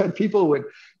here you had people with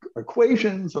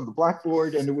equations on the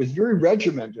blackboard, and it was very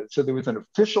regimented. So there was an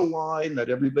official line that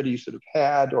everybody sort of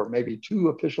had, or maybe two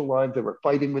official lines that were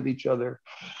fighting with each other.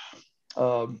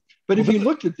 But if you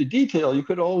looked at the detail, you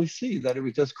could always see that it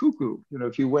was just cuckoo.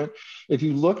 If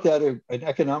you looked at an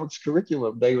economics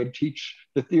curriculum, they would teach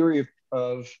the theory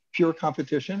of pure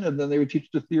competition, and then they would teach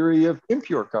the theory of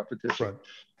impure competition. Right.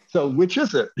 So which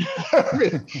is it? I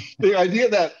mean, the idea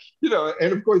that,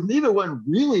 and of course, neither one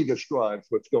really describes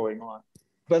what's going on.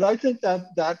 But I think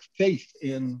that faith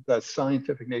in the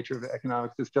scientific nature of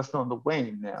economics is just on the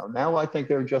wane now. Now I think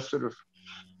they're just sort of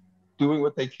doing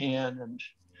what they can, and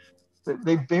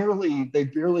they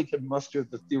barely can muster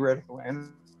the theoretical energy.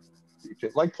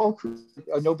 Like Paul Krugman,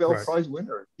 a Nobel right. Prize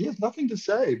winner, he has nothing to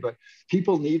say, but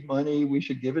people need money. We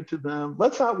should give it to them.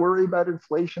 Let's not worry about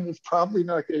inflation. It's probably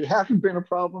not. It hasn't been a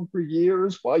problem for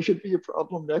years. Why should it be a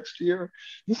problem next year?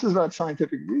 This is not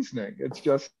scientific reasoning. It's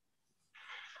just,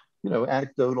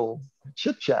 anecdotal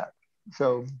chit chat.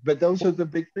 So, but those are the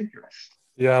big figures.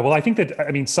 Yeah, well, I think that,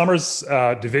 Summer's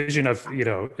division of,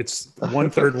 it's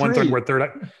one third,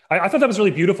 1/3. I thought that was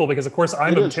really beautiful because, of course,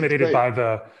 I'm intimidated by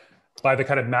the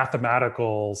kind of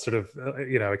mathematical sort of,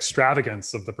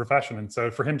 extravagance of the profession. And so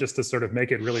for him just to sort of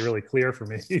make it really, really clear for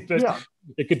me that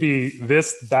it could be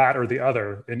this, that, or the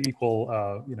other in equal,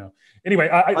 Anyway,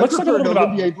 let's talk a little bit about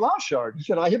Olivier Blanchard. He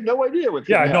said, I have no idea what.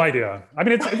 Yeah, I have no idea. I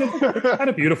mean, it's kind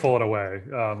of beautiful in a way.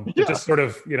 Just sort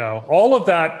of, all of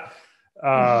that,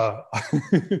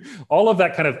 all of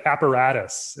that kind of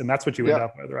apparatus, and that's what you end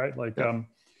up with, right? Like, maybe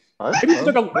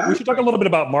we should talk a little bit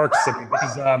about Marx,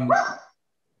 because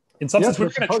in some sense, we're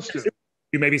going to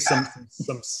do maybe some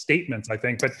statements, I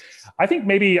think. But I think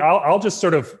maybe I'll just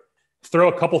sort of throw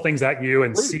a couple things at you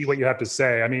and see what you have to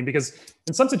say. I mean, because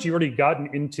in some sense, you've already gotten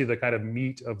into the kind of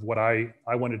meat of what I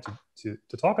wanted to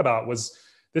talk about, was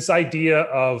this idea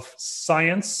of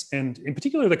science, and in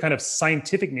particular, the kind of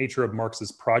scientific nature of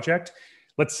Marx's project.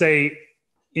 Let's say,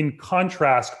 in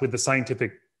contrast with the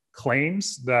scientific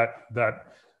claims that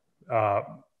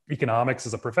economics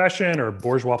is a profession, or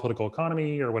bourgeois political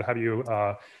economy, or what have you,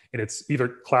 in its either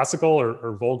classical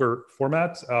or vulgar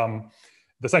format,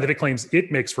 the scientific claims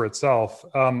it makes for itself.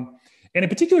 And in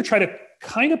particular, try to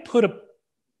kind of put a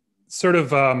sort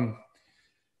of a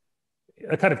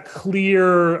kind of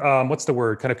clear,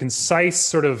 kind of concise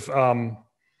sort of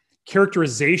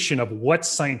characterization of what's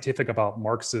scientific about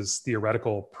Marx's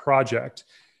theoretical project.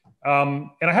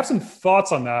 And I have some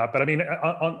thoughts on that, but I mean,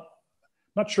 I'm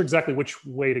not sure exactly which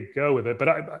way to go with it. But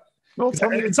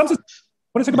in some sense,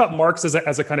 when I think about Marx as a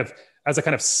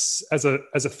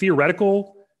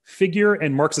theoretical figure,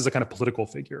 and Marx as a kind of political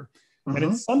figure, and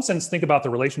in some sense, think about the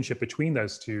relationship between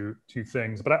those two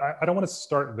things. But I don't want to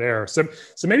start there. So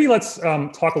maybe let's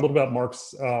talk a little about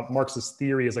Marx's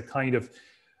theory as a kind of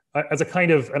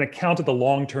an account of the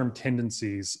long-term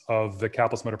tendencies of the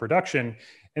capitalist mode of production,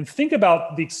 and think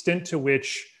about the extent to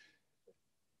which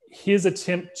his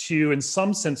attempt to, in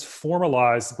some sense,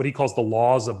 formalize what he calls the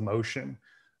laws of motion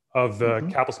of the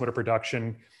capitalist mode of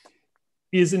production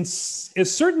is, in a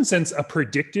certain sense, a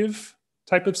predictive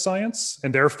type of science,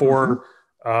 and therefore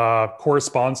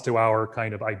corresponds to our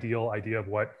kind of ideal idea of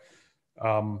what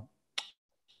a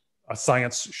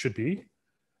science should be.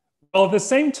 Well, at the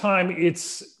same time,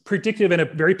 it's predictive in a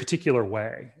very particular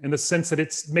way, in the sense that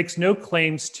it makes no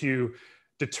claims to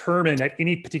determine at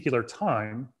any particular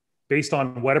time, based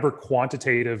on whatever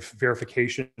quantitative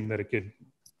verification that it could,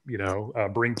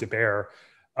 bring to bear.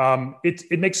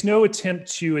 It makes no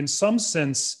attempt to, in some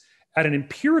sense, at an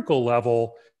empirical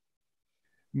level,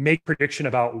 make prediction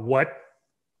about what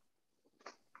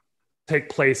take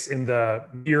place in the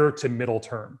near to middle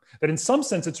term. That in some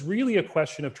sense, it's really a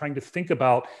question of trying to think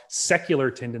about secular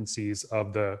tendencies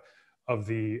of the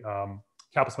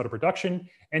capitalist mode of production,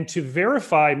 and to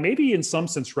verify, maybe in some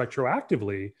sense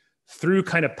retroactively, through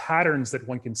kind of patterns that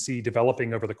one can see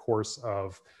developing over the course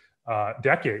of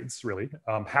decades, really,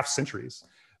 half centuries,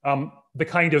 the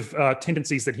kind of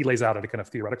tendencies that he lays out at a kind of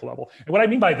theoretical level. And what I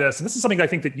mean by this, and this is something I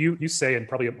think that you say in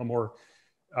probably a more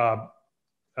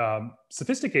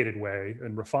sophisticated way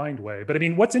and refined way. But I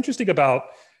mean, what's interesting about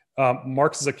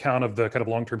Marx's account of the kind of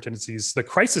long-term tendencies, the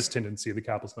crisis tendency of the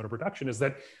capitalist mode of production, is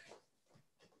that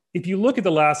if you look at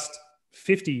the last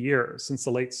 50 years, since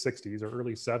the late 60s or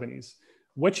early 70s,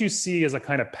 what you see is a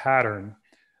kind of pattern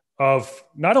of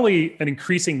not only an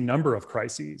increasing number of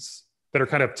crises that are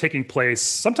kind of taking place,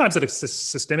 sometimes at a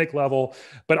systemic level,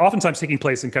 but oftentimes taking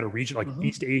place in kind of region, like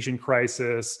East Asian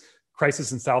crisis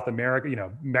in South America,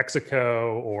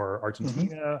 Mexico or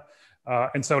Argentina,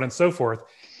 and so on and so forth.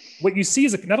 What you see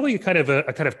is not only a kind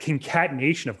of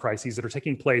concatenation of crises that are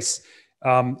taking place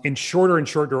in shorter and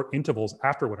shorter intervals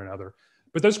after one another,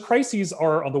 but those crises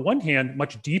are, on the one hand,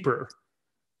 much deeper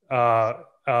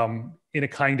in a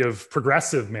kind of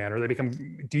progressive manner. They become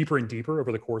deeper and deeper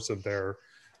over the course of their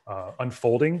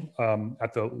unfolding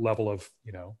at the level of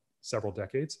several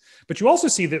decades. But you also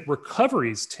see that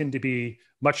recoveries tend to be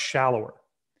much shallower.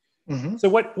 So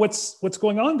what's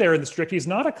going on there in the trajectory is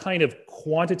not a kind of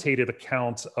quantitative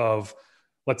account of,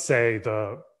 let's say,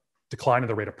 the decline in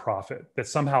the rate of profit that's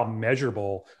somehow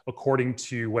measurable according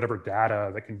to whatever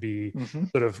data that can be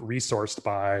sort of resourced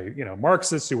by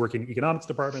Marxists who work in economics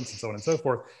departments and so on and so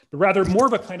forth, but rather more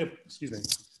of a kind of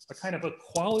a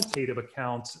qualitative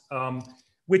account,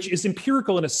 which is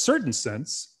empirical in a certain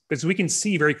sense, because we can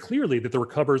see very clearly that the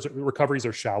recoveries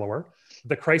are shallower,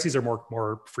 the crises are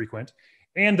more frequent,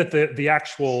 and that the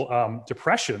actual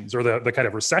depressions or the kind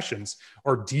of recessions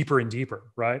are deeper and deeper,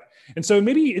 right? And so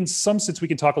maybe in some sense, we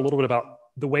can talk a little bit about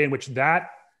the way in which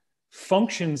that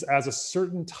functions as a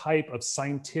certain type of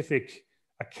scientific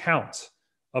account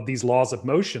of these laws of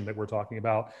motion that we're talking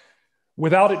about,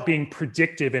 without it being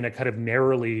predictive in a kind of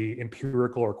narrowly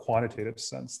empirical or quantitative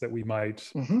sense that we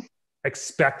might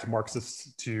expect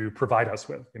Marxists to provide us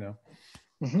with,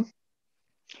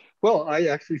 Well, I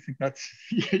actually think that's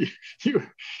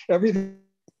everything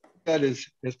that is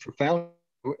profound,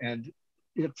 and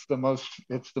it's the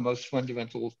most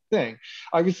fundamental thing.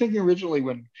 I was thinking originally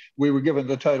when we were given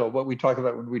the title, what we talk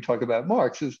about when we talk about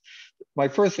Marx is, my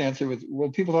first answer was, well,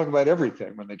 people talk about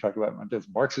everything when they talk about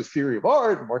Marxist theory of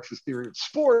art, Marxist theory of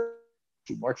sport,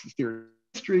 Marxist theory of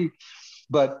history,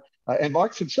 but and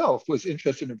Marx himself was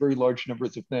interested in very large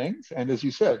numbers of things, and as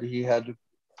you said, he had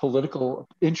political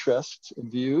interests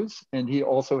and views, and he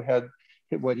also had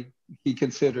what he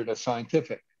considered a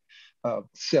scientific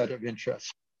set of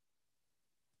interests.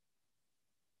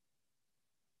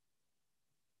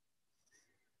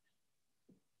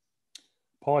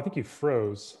 Paul, I think you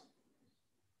froze.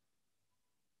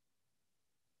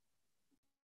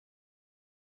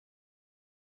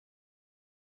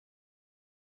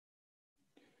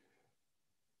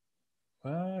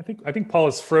 I think Paul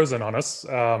is frozen on us.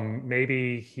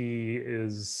 Maybe he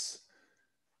is.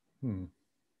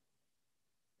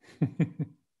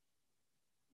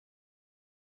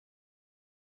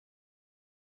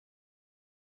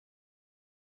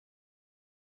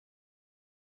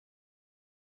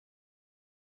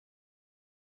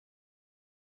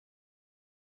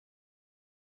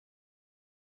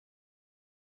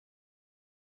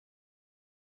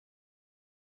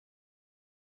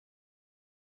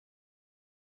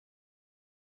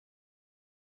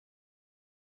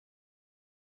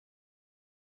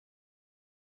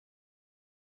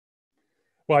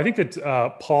 Well, I think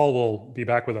that Paul will be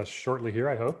back with us shortly here,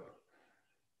 I hope.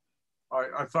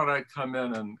 I thought I'd come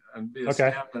in and be a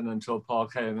stand-in until Paul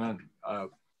came in.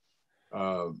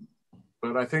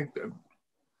 But I think,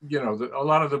 a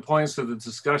lot of the points of the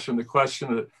discussion, the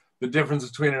question, the difference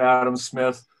between an Adam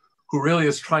Smith, who really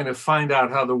is trying to find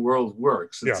out how the world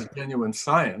works, it's a genuine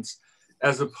science,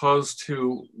 as opposed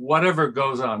to whatever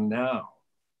goes on now,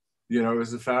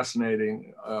 is a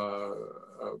fascinating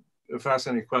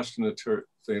question to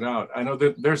figure out. I know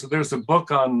that there's a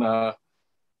book on the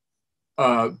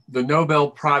Nobel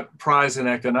Prize in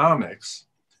Economics,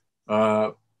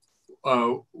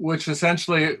 which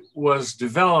essentially was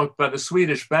developed by the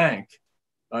Swedish bank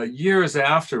years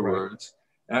afterwards.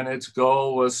 and its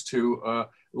goal was to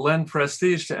lend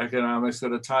prestige to economics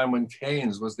at a time when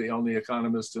Keynes was the only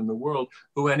economist in the world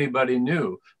who anybody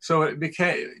knew. So it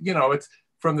became, it's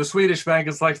from the Swedish bank,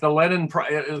 it's like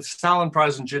the Stalin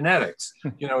Prize in genetics.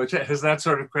 It has that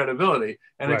sort of credibility.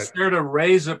 And Right. it's there to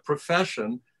raise a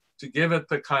profession to give it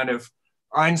the kind of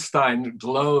Einstein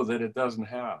glow that it doesn't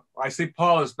have. I see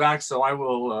Paul is back, so I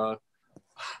will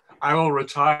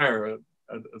retire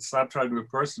and stop trying to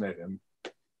impersonate him.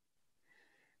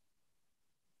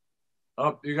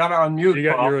 Oh, you got to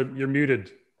unmute, Paul. You're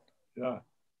muted. Yeah.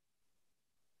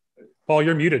 Paul,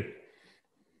 you're muted.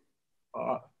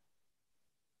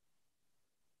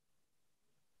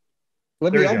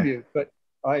 Let me unmute, but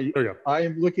I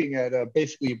am looking at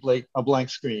basically a blank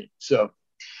screen. So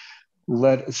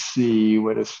let us see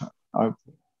what is. I'm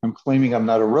claiming I'm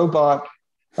not a robot.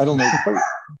 I don't know.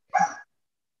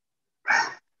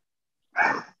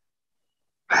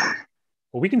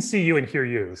 Well, we can see you and hear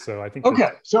you, so I think. Okay,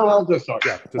 so I'll just start.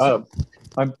 Yeah,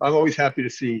 I'm always happy to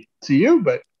see you,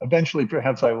 but eventually,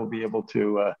 perhaps I will be able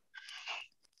to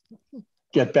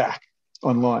get back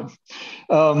online.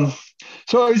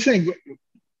 So I was saying,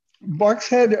 Marx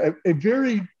had a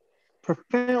very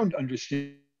profound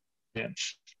understanding,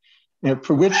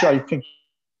 for which I think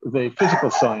the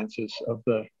physical sciences of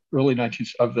the early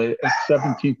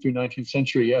 17th through 19th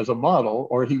century as a model,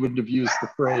 or he wouldn't have used the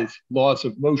phrase laws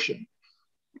of motion.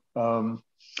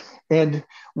 And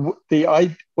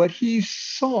what he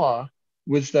saw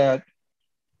was that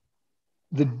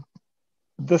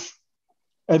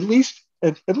at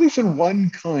least in one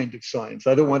kind of science,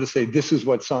 I don't want to say this is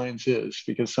what science is,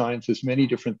 because science is many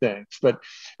different things, but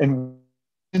in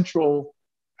central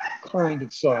kind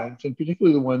of science, and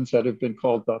particularly the ones that have been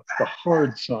called the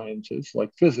hard sciences,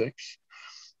 like physics,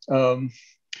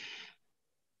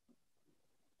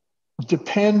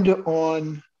 depend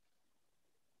on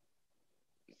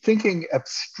thinking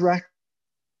abstract,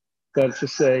 that is to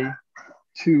say,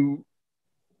 to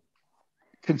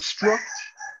construct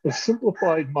a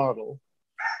simplified model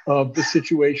of the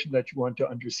situation that you want to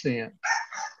understand,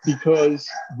 because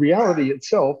reality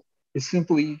itself is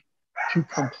simply too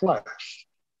complex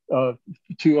to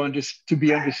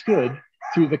be understood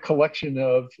through the collection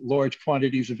of large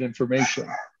quantities of information.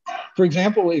 For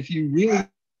example, if you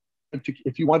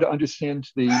want to understand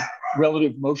the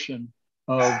relative motion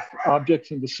of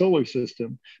objects in the solar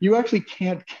system, you actually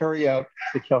can't carry out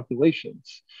the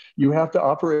calculations. You have to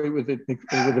operate with a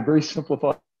very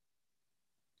simplified.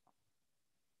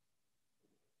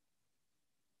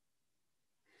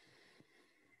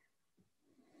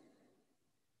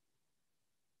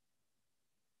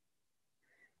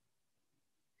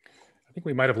 I think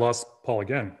we might have lost Paul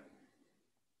again.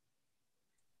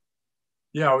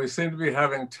 Yeah, we seem to be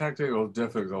having technical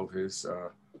difficulties.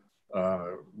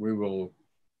 We will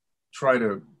try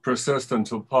to persist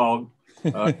until Paul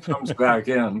comes back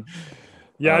in.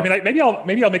 Yeah, I mean, maybe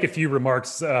I'll make a few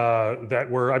remarks I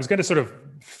was going to sort of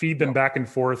feed them back and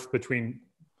forth between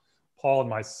Paul and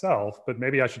myself, but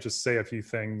maybe I should just say a few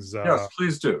things. Yes,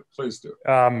 please do.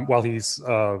 While he's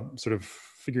sort of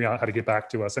figuring out how to get back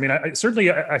to us. I mean,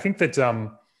 I think that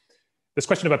this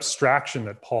question of abstraction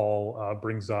that Paul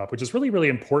brings up, which is really, really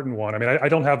important one. I mean, I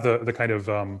don't have the kind of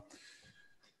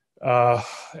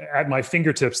at my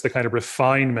fingertips, the kind of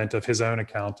refinement of his own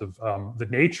account of the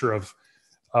nature of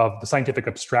the scientific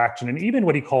abstraction and even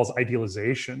what he calls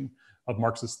idealization of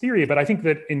Marx's theory. But I think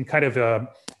that in kind of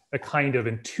a kind of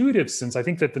intuitive sense, I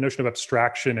think that the notion of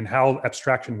abstraction and how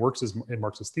abstraction works in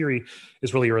Marx's theory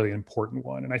is really, really important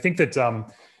one. And I think that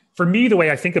for me, the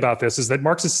way I think about this is that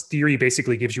Marx's theory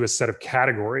basically gives you a set of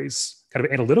categories, kind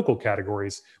of analytical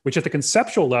categories, which at the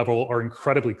conceptual level are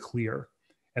incredibly clear.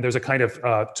 And there's a kind of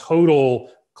total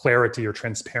clarity or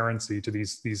transparency to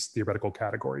these theoretical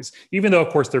categories, even though, of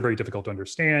course, they're very difficult to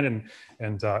understand.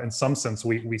 And in some sense,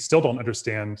 we still don't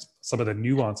understand some of the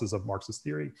nuances of Marx's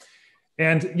theory.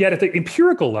 And yet at the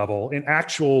empirical level, in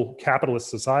actual capitalist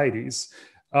societies,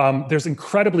 there's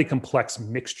incredibly complex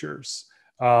mixtures.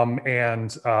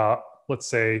 Let's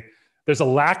say there's a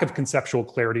lack of conceptual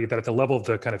clarity that at the level of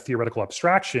the kind of theoretical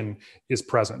abstraction is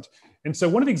present. And so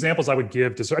one of the examples I would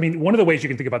give one of the ways you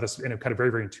can think about this in a kind of very,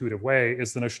 very intuitive way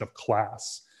is the notion of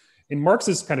class. In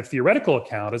Marx's kind of theoretical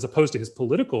account, as opposed to his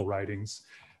political writings,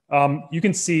 you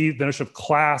can see the notion of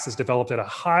class is developed at a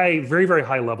very, very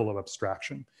high level of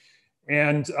abstraction.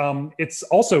 And it's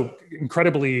also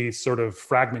incredibly sort of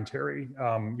fragmentary.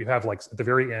 You have, like, at the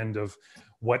very end of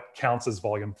what counts as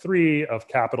volume 3 of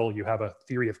Capital, you have a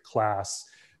theory of class,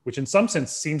 which in some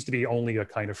sense seems to be only a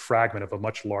kind of fragment of a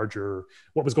much larger,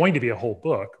 what was going to be a whole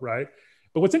book, right?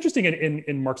 But what's interesting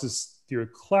in Marx's theory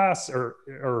of class,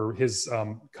 or his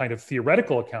kind of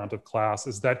theoretical account of class,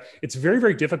 is that it's very,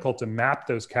 very difficult to map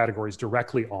those categories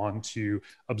directly onto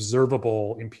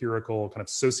observable, empirical, kind of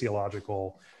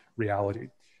sociological reality.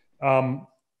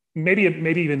 Maybe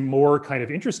even more kind of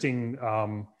interesting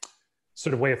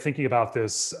sort of way of thinking about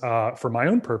this for my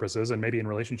own purposes, and maybe in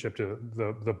relationship to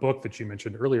the book that you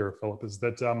mentioned earlier, Philip, is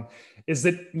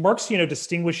that Marx,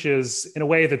 distinguishes in a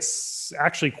way that's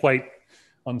actually quite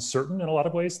uncertain in a lot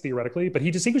of ways theoretically, but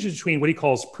he distinguishes between what he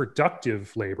calls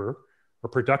productive labor or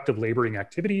productive laboring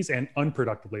activities and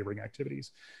unproductive laboring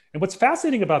activities. And what's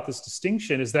fascinating about this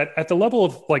distinction is that at the level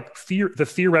of the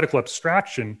theoretical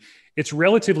abstraction, it's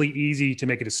relatively easy to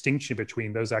make a distinction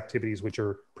between those activities which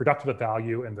are productive of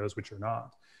value and those which are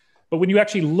not. But when you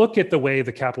actually look at the way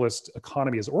the capitalist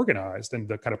economy is organized and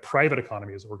the kind of private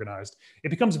economy is organized, it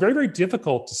becomes very, very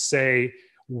difficult to say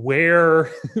where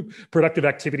productive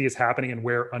activity is happening and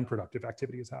where unproductive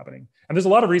activity is happening. And there's a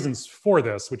lot of reasons for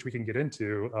this, which we can get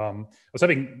into. I was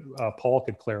hoping Paul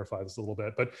could clarify this a little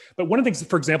bit. But one of the things,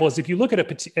 for example, is if you look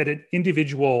at an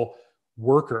individual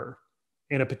worker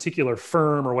in a particular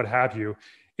firm or what have you,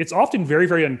 it's often very,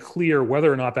 very unclear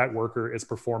whether or not that worker is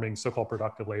performing so-called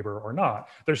productive labor or not.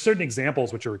 There's certain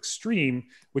examples which are extreme,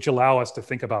 which allow us to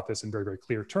think about this in very, very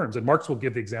clear terms. And Marx will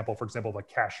give the example, for example, of a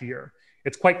cashier.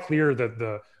 It's quite clear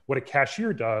that what a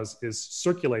cashier does is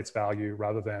circulates value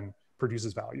rather than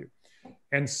produces value.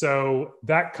 And so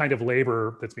that kind of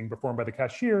labor that's being performed by the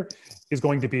cashier is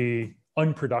going to be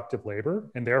unproductive labor,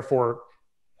 and therefore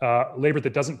labor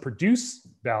that doesn't produce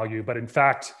value, but in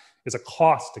fact is a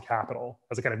cost to capital,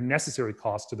 as a kind of necessary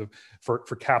cost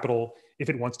for capital if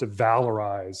it wants to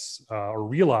valorize or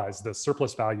realize the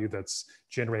surplus value that's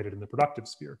generated in the productive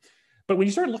sphere. But when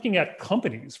you start looking at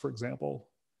companies, for example,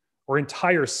 or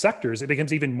entire sectors, it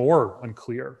becomes even more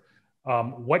unclear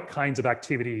what kinds of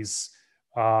activities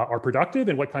are productive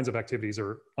and what kinds of activities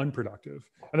are unproductive.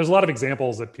 And there's a lot of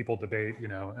examples that people debate,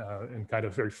 in kind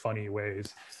of very funny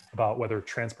ways about whether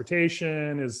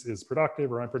transportation is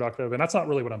productive or unproductive. And that's not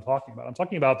really what I'm talking about. I'm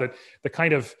talking about that the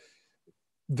kind of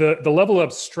the level of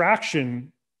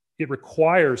abstraction it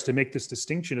requires to make this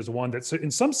distinction is one that, in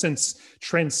some sense,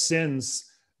 transcends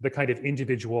the kind of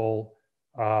individual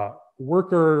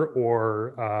worker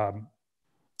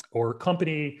or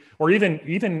company, or even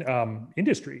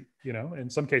industry. In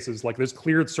some cases, like there's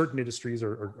clear certain industries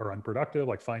are unproductive,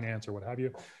 like finance or what have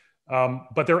you.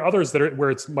 But there are others that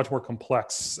where it's much more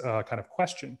complex kind of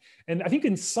question. And I think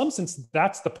in some sense,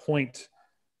 that's the point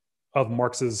of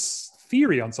Marx's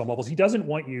theory on some levels. He doesn't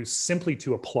want you simply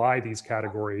to apply these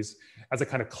categories as a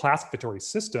kind of classificatory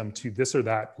system to this or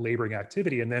that laboring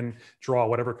activity and then draw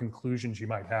whatever conclusions you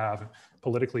might have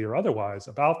politically or otherwise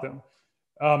about them.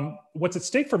 What's at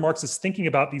stake for Marx is thinking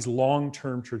about these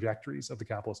long-term trajectories of the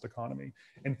capitalist economy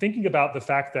and thinking about the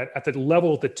fact that at the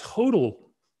level of the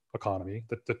total economy,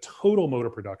 the total mode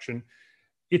of production,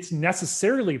 it's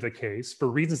necessarily the case, for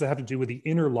reasons that have to do with the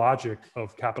inner logic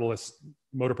of capitalist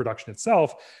mode of production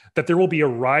itself, that there will be a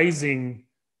rising,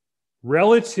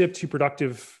 relative to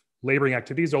productive laboring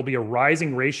activities, there'll be a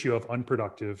rising ratio of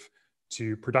unproductive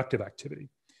to productive activity.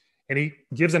 And he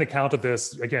gives an account of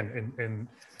this, again, in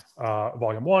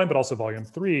volume 1, but also volume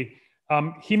 3.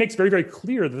 He makes very, very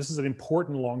clear that this is an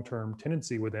important long-term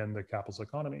tendency within the capitalist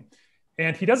economy.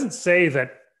 And he doesn't say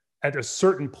that at a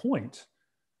certain point,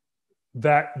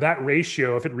 that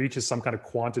ratio, if it reaches some kind of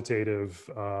quantitative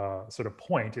sort of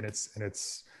point in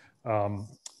its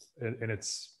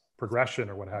progression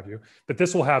or what have you, that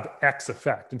this will have X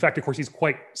effect. In fact, of course, he's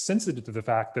quite sensitive to the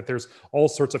fact that there's all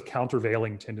sorts of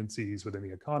countervailing tendencies within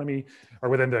the economy or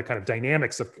within the kind of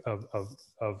dynamics of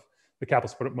the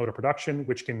capitalist mode of production,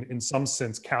 which can, in some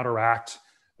sense, counteract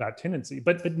that tendency.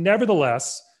 But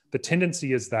nevertheless, the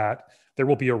tendency is that there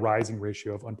will be a rising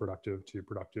ratio of unproductive to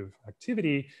productive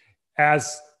activity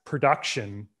as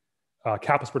production,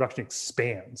 capitalist production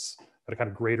expands at a kind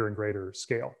of greater and greater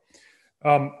scale.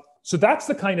 So that's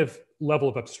the kind of level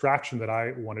of abstraction that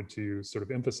I wanted to sort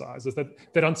of emphasize, is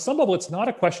that on some level, it's not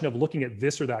a question of looking at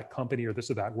this or that company or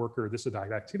this or that worker or this or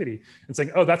that activity and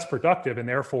saying, oh, that's productive and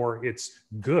therefore it's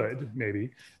good, maybe,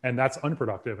 and that's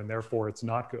unproductive and therefore it's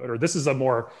not good. Or this is a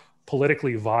more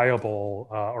politically viable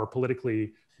or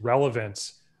politically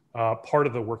relevant part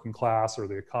of the working class or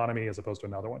the economy as opposed to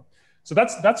another one. So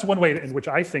that's one way in which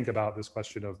I think about this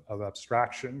question of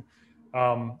abstraction.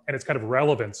 And its kind of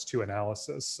relevance to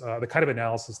analysis, the kind of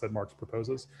analysis that Marx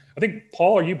proposes. I think,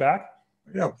 Paul, are you back?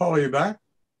 Yeah, Paul, are you back?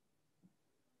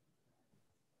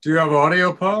 Do you have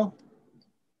audio, Paul?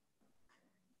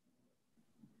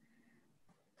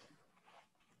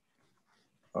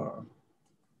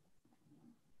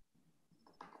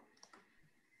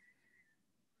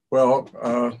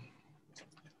 Well,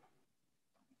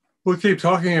 we'll keep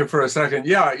talking here for a second.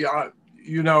 Yeah,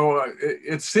 you know,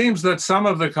 it seems that some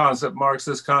of the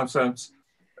Marxist concepts,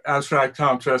 abstract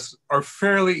concepts, are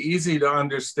fairly easy to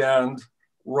understand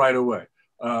right away.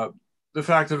 The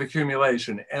fact of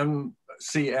accumulation,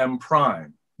 MCM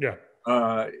prime. Yeah.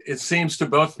 It seems to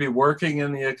both be working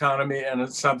in the economy, and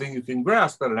it's something you can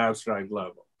grasp at an abstract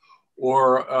level.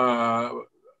 Or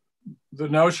the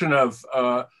notion of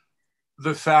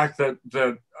the fact that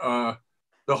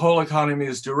the whole economy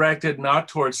is directed not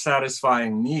towards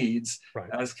satisfying needs, right,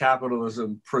 as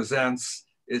capitalism presents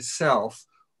itself.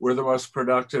 We're the most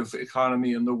productive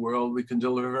economy in the world. We can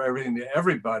deliver everything to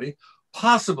everybody,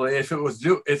 possibly if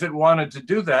it wanted to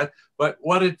do that. But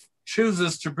what it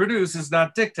chooses to produce is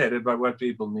not dictated by what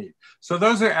people need. So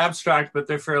those are abstract, but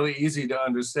they're fairly easy to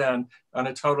understand on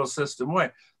a total system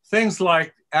way. Things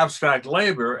like abstract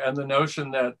labor and the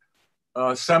notion that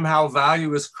somehow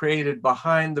value is created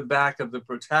behind the back of the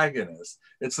protagonist.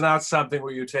 It's not something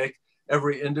where you take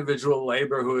every individual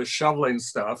labor who is shoveling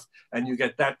stuff and you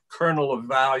get that kernel of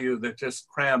value that just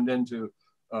crammed into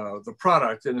the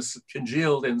product and is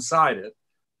congealed inside it.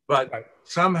 But right,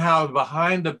 somehow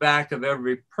behind the back of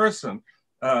every person,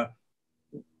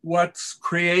 what's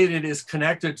created is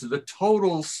connected to the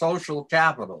total social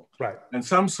capital. right. And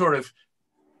some sort of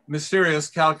mysterious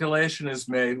calculation is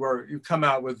made where you come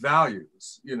out with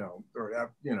values,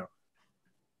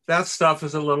 that stuff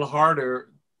is a little harder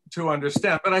to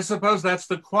understand. But I suppose that's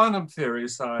the quantum theory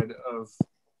side of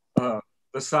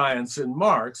the science in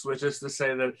Marx, which is to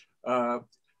say that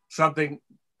something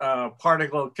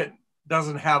particle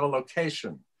doesn't have a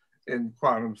location in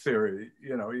quantum theory.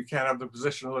 You can't have the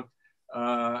position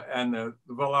and the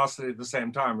velocity at the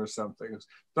same time or something.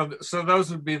 So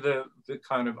those would be the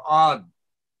kind of odd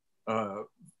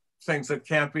things that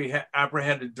can't be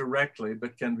apprehended directly,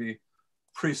 but can be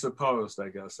presupposed, I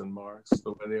guess, in Marx,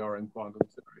 the way they are in quantum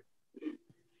theory.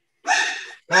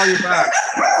 Paul, you're back.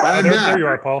 I'm back. There you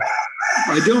are, Paul.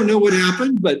 I don't know what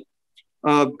happened, but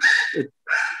I've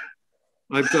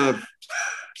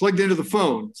plugged into the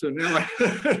phone, so now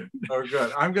Oh,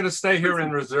 good. I'm going to stay here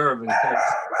in reserve in case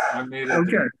I need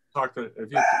to talk to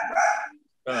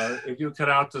if you cut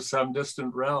out to some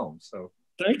distant realm. So.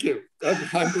 Thank you.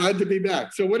 I'm glad to be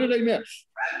back. So what did I miss?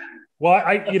 Well,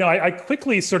 I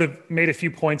quickly sort of made a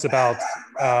few points about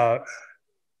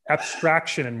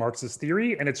abstraction in Marx's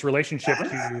theory and its relationship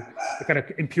to the kind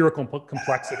of empirical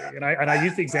complexity. And I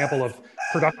used the example of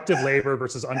productive labor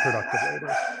versus unproductive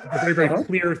labor. They're very, very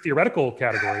clear theoretical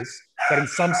categories that in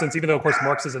some sense, even though of course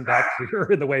Marx isn't that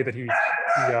clear in the way that he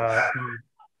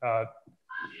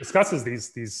discusses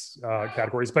these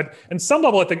categories, but in some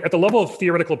level, at the level of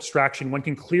theoretical abstraction, one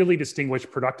can clearly distinguish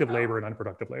productive labor and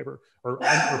unproductive labor, or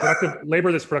productive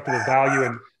labor that's productive of value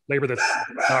and labor that's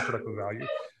not productive of value.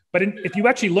 But if you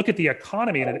actually look at the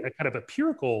economy in a kind of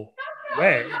empirical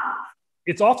way,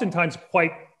 it's oftentimes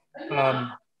quite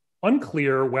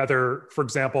unclear whether, for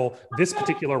example, this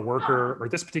particular worker or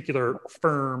this particular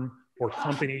firm or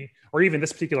company, or even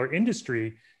this particular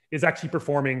industry is actually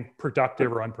performing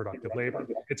productive or unproductive labor.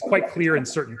 It's quite clear in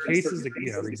certain cases. The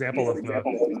example of the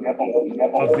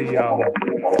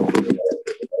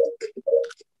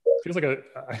feels like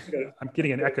I'm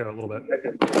getting an echo a little bit.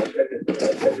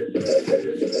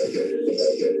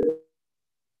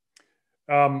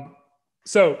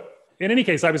 So in any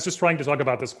case, I was just trying to talk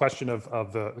about this question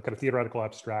of the kind of theoretical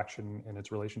abstraction and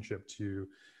its relationship to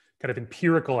kind of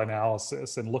empirical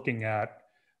analysis and looking at,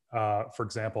 for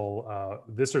example,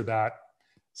 this or that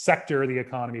sector of the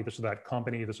economy, this or that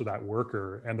company, this or that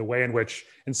worker, and the way in which,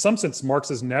 in some sense,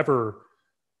 Marx is never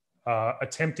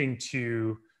attempting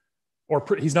to, or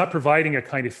he's not providing a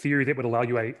kind of theory that would allow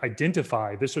you to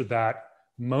identify this or that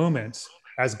moment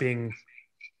as being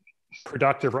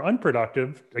productive or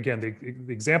unproductive. Again, the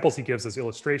examples he gives as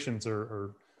illustrations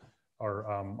are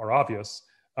obvious,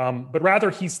 but rather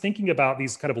he's thinking about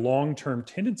these kind of long-term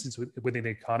tendencies within the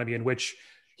economy in which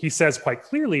he says quite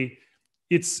clearly,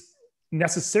 it's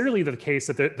necessarily the case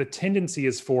that the tendency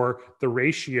is for the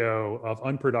ratio of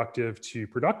unproductive to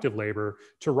productive labor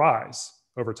to rise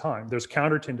over time. There's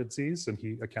counter tendencies, and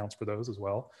he accounts for those as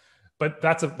well. But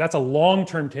that's a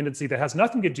long-term tendency that has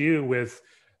nothing to do with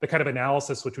the kind of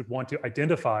analysis which would want to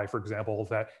identify, for example,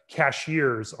 that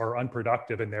cashiers are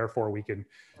unproductive, and therefore we can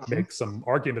make some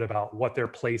argument about what their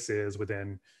place is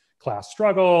within class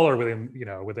struggle or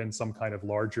within some kind of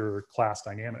larger class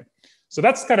dynamic. So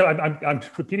that's kind of, I'm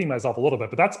repeating myself a little bit,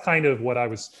 but that's kind of what I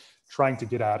was trying to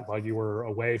get at while you were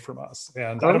away from us.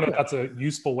 And I don't know if that's a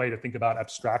useful way to think about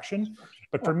abstraction,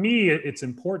 but for me, it's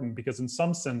important because in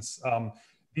some sense,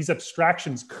 these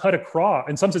abstractions cut across,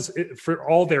 in some sense, for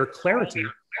all their clarity,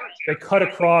 they cut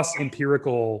across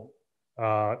empirical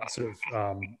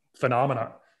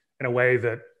phenomena in a way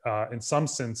that, in some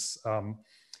sense,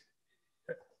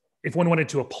 if one wanted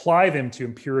to apply them to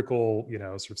empirical,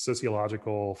 sort of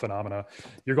sociological phenomena,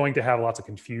 you're going to have lots of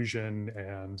confusion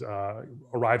and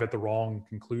arrive at the wrong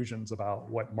conclusions about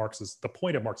what the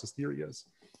point of Marxist theory is.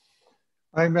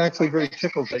 I'm actually very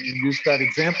tickled that you used that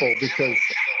example, because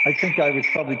I think I was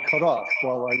probably cut off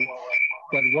while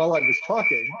I was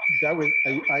talking.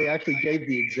 I actually gave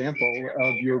the example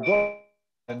of your book.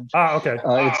 And okay.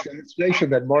 It's a demonstration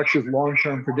that Marx's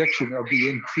long-term prediction of the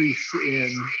increase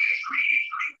in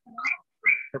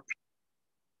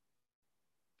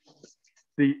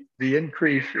the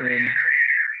increase in, is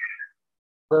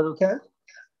that okay?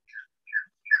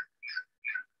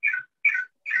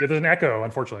 Yeah, there's an echo,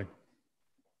 unfortunately.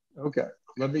 Okay,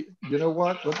 you know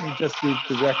what? Let me just do it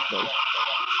directly.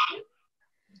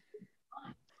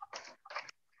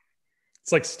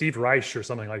 It's like Steve Reich or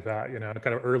something like that,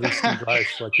 kind of early Steve Reich,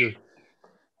 like you're.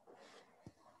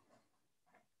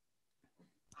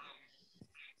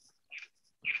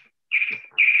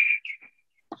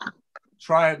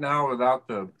 Try it now without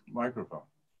the microphone.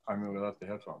 I mean, without the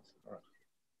headphones. All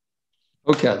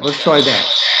right. Okay, let's try that.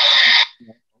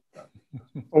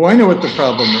 Oh, I know what the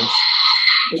problem is.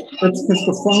 It's because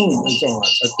the phone is on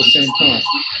at the same time.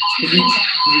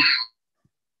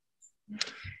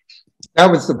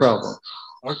 That was the problem.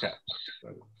 Okay.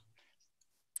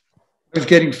 I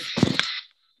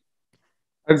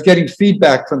was getting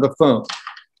feedback from the phone.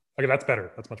 Okay, that's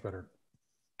better. That's much better.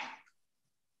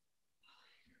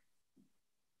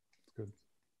 Good.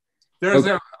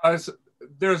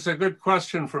 There's a good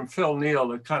question from Phil Neal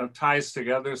that kind of ties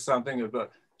together something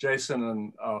about Jason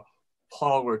and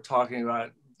Paul were talking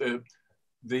about,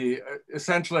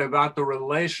 essentially about the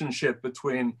relationship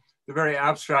between the very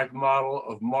abstract model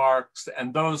of Marx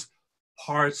and those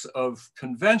parts of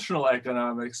conventional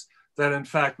economics that in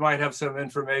fact might have some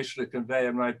information to convey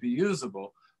and might be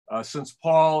usable. Since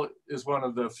Paul is one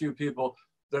of the few people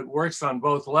that works on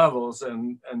both levels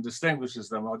and distinguishes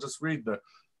them, I'll just read the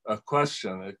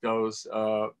question. It goes,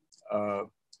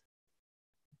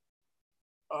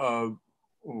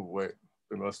 wait,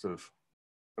 it must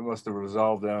have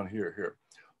resolved down here.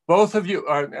 Both of you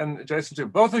are, and Jason too,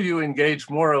 both of you engage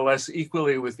more or less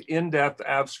equally with in-depth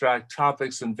abstract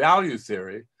topics in value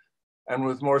theory and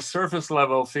with more surface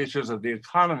level features of the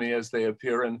economy as they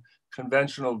appear in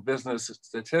conventional business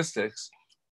statistics,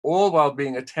 all while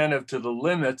being attentive to the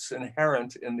limits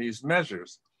inherent in these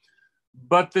measures.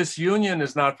 But this union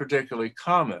is not particularly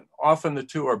common. Often the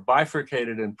two are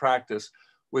bifurcated in practice,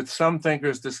 with some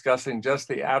thinkers discussing just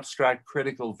the abstract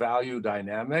critical value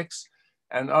dynamics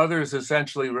and others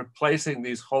essentially replacing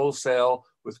these wholesale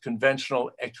with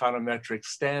conventional econometric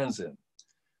stanza.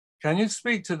 Can you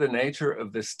speak to the nature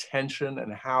of this tension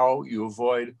and how you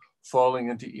avoid falling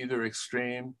into either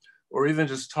extreme, or even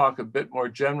just talk a bit more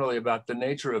generally about the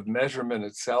nature of measurement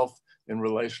itself in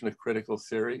relation to critical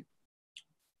theory?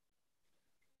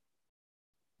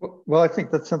 Well, I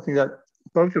think that's something that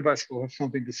both of us will have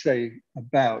something to say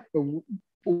about. The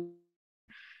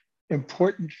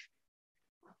important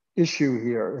issue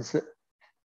here is that,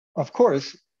 of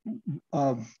course,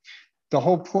 the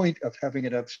whole point of having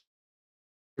an abstract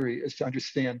theory is to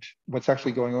understand what's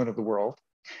actually going on in the world.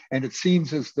 And it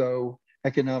seems as though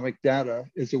economic data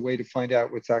is a way to find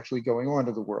out what's actually going on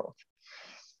in the world.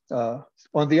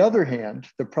 On the other hand,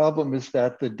 the problem is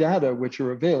that the data which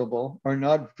are available are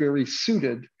not very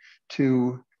suited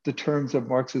to the terms of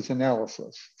Marx's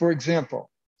analysis. For example,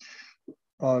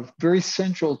 very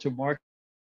central to Marx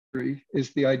theory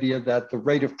is the idea that the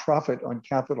rate of profit on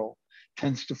capital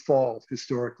tends to fall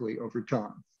historically over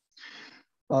time.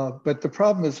 But the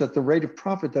problem is that the rate of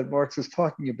profit that Marx is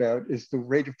talking about is the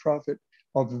rate of profit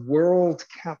of world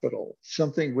capital,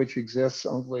 something which exists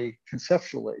only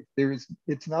conceptually.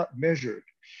 It's not measured.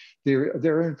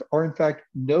 There are in fact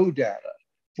no data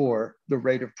for the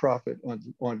rate of profit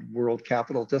on world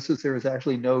capital, just as there is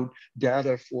actually no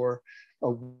data for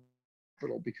a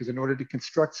capital, because in order to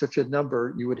construct such a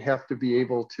number, you would have to be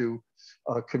able to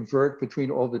convert between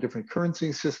all the different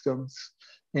currency systems,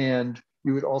 and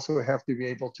you would also have to be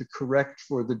able to correct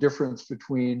for the difference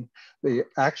between the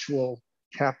actual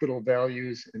capital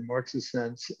values in Marx's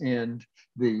sense and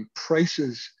the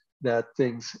prices that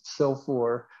things sell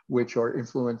for, which are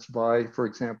influenced by, for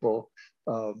example,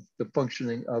 the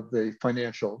functioning of the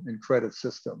financial and credit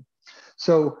system.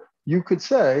 So you could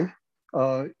say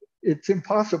it's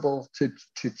impossible to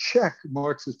check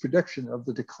Marx's prediction of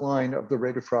the decline of the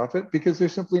rate of profit because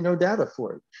there's simply no data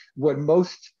for it. What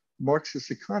most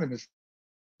Marxist economists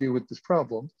deal with this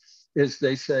problem is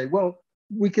they say, well,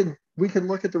 we can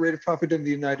look at the rate of profit in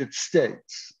the United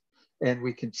States, and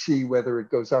we can see whether it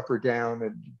goes up or down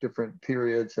at different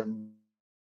periods and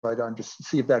try to just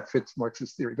see if that fits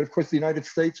Marx's theory. But of course, the United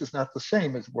States is not the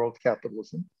same as world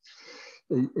capitalism.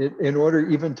 In order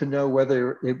even to know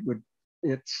whether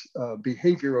its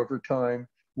behavior over time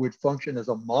would function as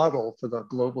a model for the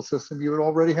global system, you would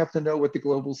already have to know what the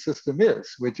global system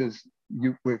is, which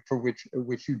you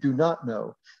do not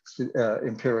know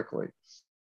empirically.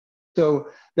 So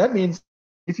that means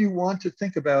if you want to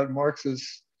think about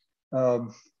Marx's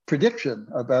prediction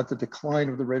about the decline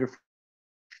of the rate of,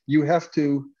 you have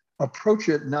to approach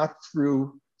it not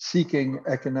through seeking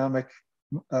economic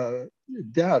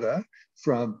data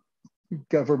from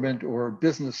government or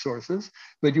business sources,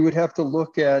 but you would have to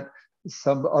look at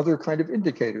some other kind of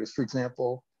indicators. For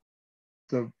example,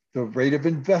 the rate of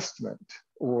investment,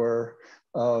 or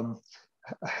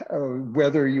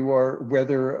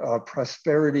whether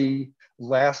prosperity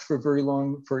lasts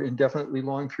for indefinitely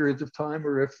long periods of time,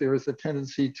 or if there is a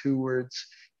tendency towards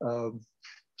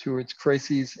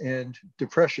crises and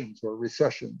depressions or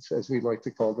recessions, as we like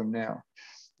to call them now.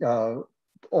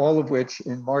 All of which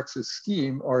in Marx's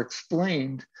scheme are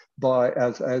explained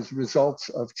as results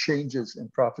of changes in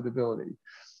profitability.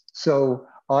 So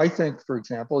I think, for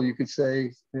example, you could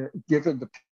say, given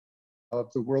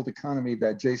the world economy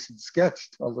that Jason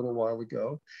sketched a little while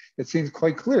ago, it seems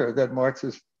quite clear that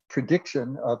Marx's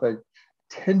prediction of a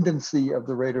tendency of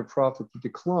the rate of profit to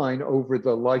decline over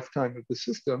the lifetime of the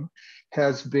system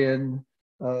has been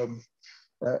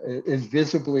is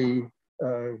visibly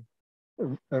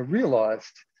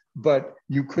realized. But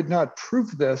you could not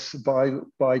prove this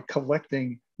by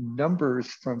collecting numbers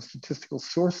from statistical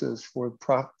sources for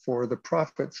the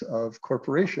profits of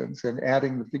corporations and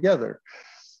adding them together.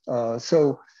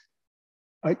 So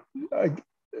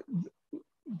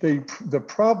the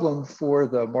problem for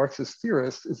the Marxist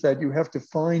theorist is that you have to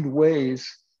find ways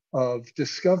of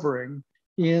discovering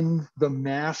in the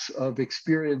mass of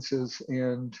experiences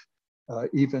and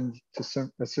even to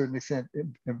a certain extent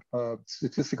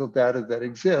statistical data that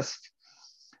exist,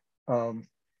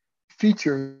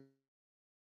 features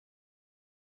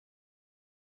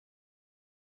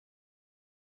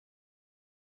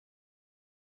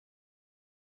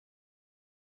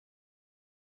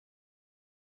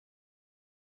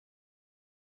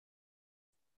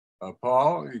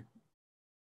Paul, it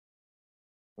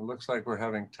looks like we're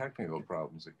having technical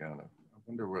problems again. I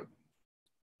wonder what.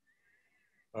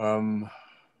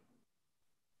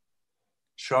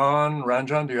 Sean,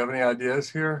 Ranjan, do you have any ideas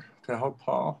here to help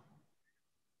Paul?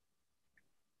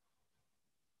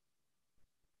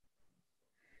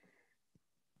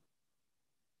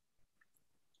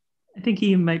 I think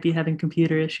he might be having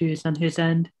computer issues on his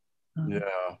end.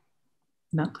 Yeah.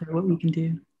 Not clear what we can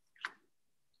do.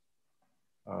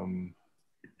 All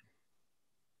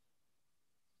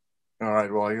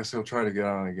right, well, I guess he'll try to get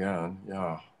on again,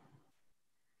 yeah.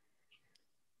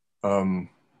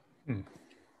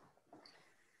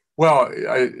 Well,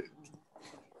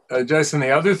 Jason,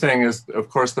 the other thing is, of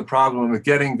course, the problem with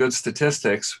getting good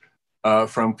statistics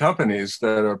from companies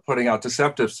that are putting out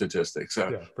deceptive statistics.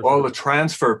 All the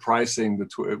transfer pricing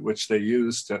which they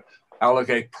use to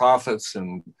allocate profits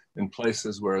in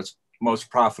places where it's most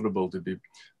profitable to be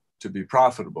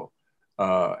profitable.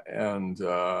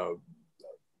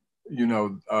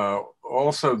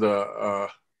 Also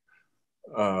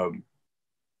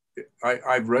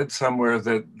I've read somewhere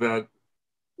that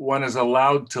one is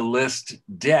allowed to list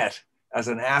debt as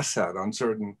an asset on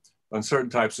certain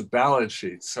types of balance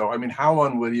sheets. So, I mean, how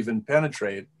one would even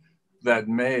penetrate that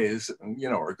maze,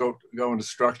 or go into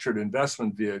structured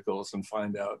investment vehicles and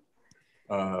find out,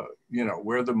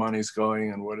 where the money's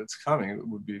going and what it's coming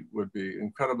would be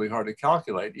incredibly hard to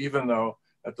calculate, even though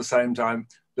at the same time,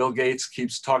 Bill Gates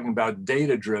keeps talking about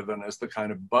data-driven as the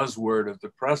kind of buzzword of the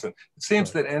present. It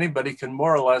seems that anybody can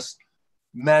more or less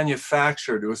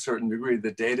manufacture to a certain degree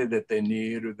the data that they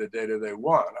need or the data they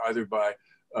want, either by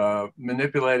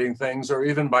manipulating things or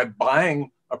even by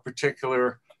buying a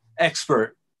particular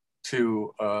expert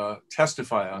to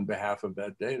testify on behalf of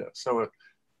that data. So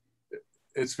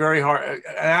it's very hard.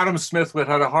 Adam Smith would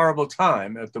have a horrible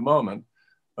time at the moment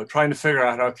trying to figure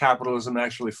out how capitalism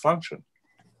actually functions.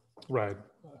 Right.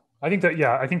 I think that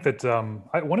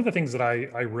one of the things that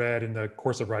I read in the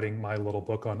course of writing my little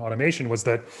book on automation is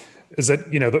that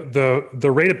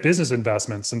the rate of business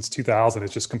investment since 2000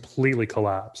 has just completely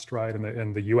collapsed, right,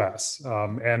 in the U.S.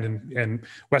 And in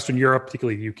Western Europe,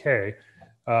 particularly the UK.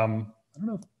 I don't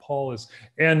know if Paul is,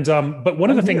 but one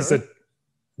of the things that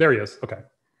there he is. Okay.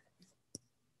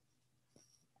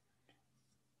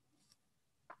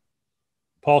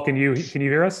 Paul, can you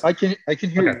hear us? I can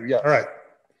hear Okay. you. Yes. All right.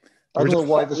 I don't know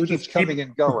why this keeps coming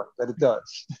and going, but it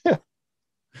does.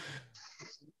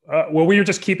 Well, we were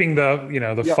just keeping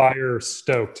the Yeah. fire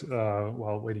stoked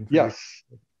while waiting for Yes.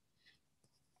 you.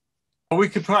 Well, we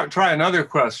could try another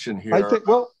question here. I think.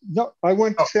 Well, no. I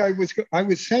want to say I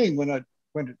was saying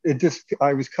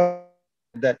I was covered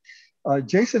that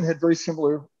Jason had very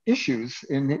similar issues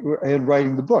in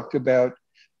writing the book about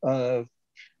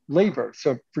labor.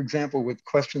 So, for example, with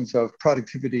questions of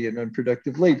productivity and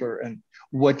unproductive labor, and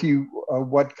what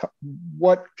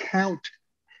count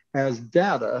as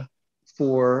data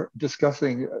for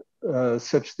discussing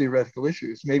such theoretical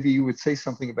issues. Maybe you would say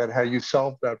something about how you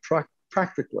solve that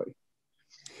practically.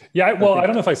 Yeah, well, I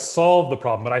don't know if I solved the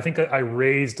problem, but I think I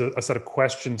raised a set of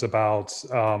questions about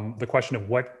the question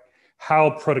of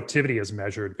how productivity is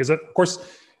measured. Because of course,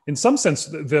 in some sense,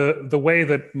 the way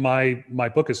that my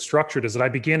book is structured is that I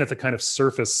begin at the kind of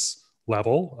surface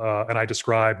level, and I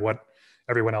describe what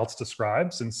everyone else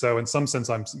describes. And so in some sense,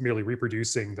 I'm merely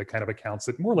reproducing the kind of accounts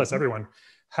that more or less everyone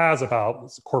has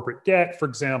about corporate debt, for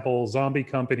example, zombie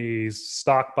companies,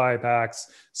 stock buybacks,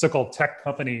 so-called tech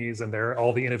companies, and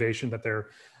all the innovation that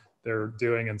they're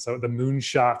doing. And so the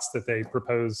moonshots that they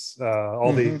propose,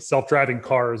 all the self-driving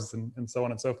cars and so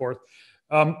on and so forth.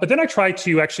 But then I try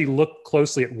to actually look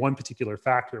closely at one particular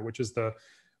factor, which is the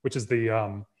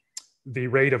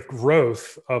rate of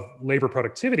growth of labor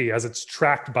productivity as it's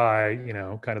tracked by,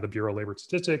 kind of the Bureau of Labor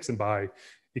Statistics and by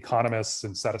economists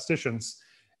and statisticians.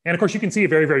 And of course, you can see a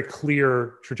very, very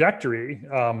clear trajectory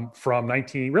from the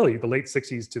late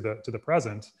 60s to the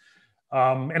present.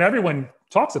 And everyone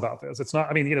talks about this. It's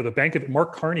not,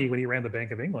 Mark Carney, when he ran the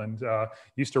Bank of England,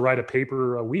 used to write a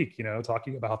paper a week,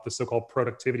 talking about the so-called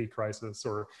productivity crisis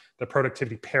or the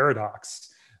productivity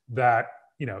paradox that,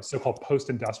 so-called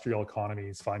post-industrial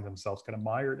economies find themselves kind of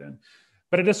mired in.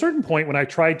 But at a certain point, when I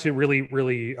tried to really,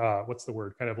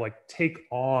 kind of like take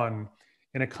on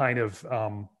in a kind of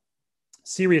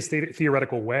serious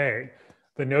theoretical way,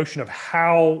 the notion of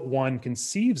how one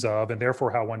conceives of, and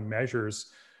therefore how one measures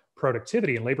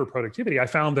productivity and labor productivity, I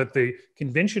found that the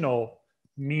conventional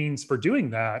means for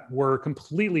doing that were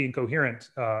completely incoherent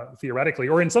theoretically,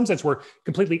 or in some sense were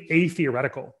completely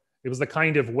atheoretical. It was the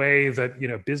kind of way that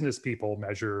business people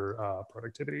measure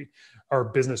productivity, or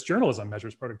business journalism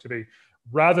measures productivity,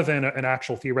 rather than an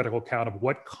actual theoretical account of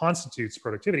what constitutes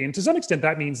productivity. And to some extent,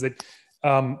 that means that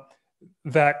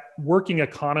that working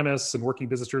economists and working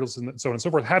business journalists and so on and so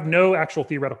forth have no actual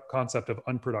theoretical concept of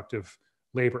unproductive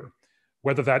labor,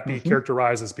 whether that be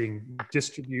characterized as being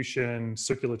distribution,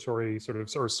 circulatory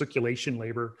or circulation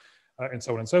labor, and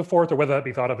so on and so forth, or whether that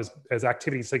be thought of as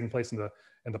activities taking place in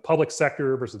the public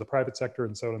sector versus the private sector,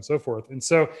 and so on and so forth. And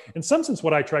so in some sense,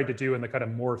 what I tried to do in the kind of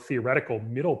more theoretical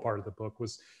middle part of the book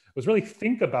was really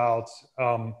think about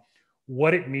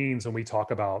what it means when we talk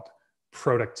about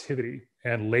productivity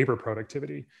and labor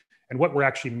productivity, and what we're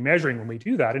actually measuring when we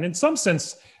do that. And in some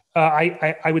sense,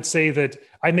 I would say that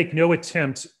I make no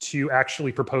attempt to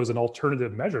actually propose an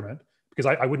alternative measurement, because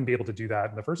I wouldn't be able to do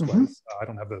that in the first place. I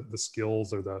don't have the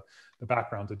skills or the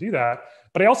background to do that.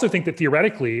 But I also think that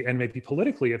theoretically and maybe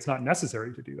politically, it's not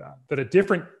necessary to do that. That a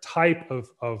different type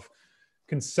of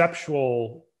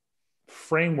conceptual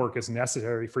framework is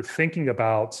necessary for thinking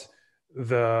about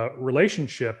the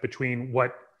relationship between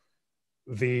what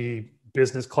the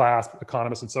business class,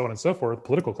 economists, and so on and so forth,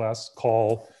 political class,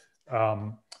 call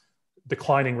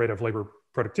declining rate of labor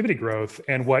productivity growth,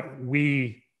 and what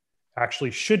we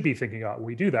actually should be thinking about when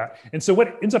we do that. And so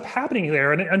what ends up happening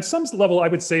there, and on some level, I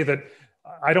would say that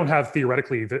I don't have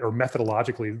theoretically or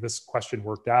methodologically this question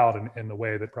worked out in the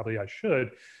way that probably I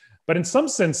should, but in some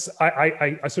sense,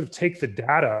 I sort of take the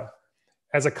data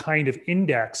as a kind of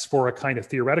index for a kind of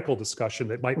theoretical discussion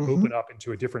that might open up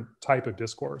into a different type of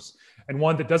discourse, and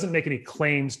one that doesn't make any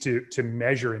claims to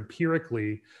measure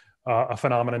empirically a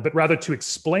phenomenon, but rather to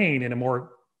explain in a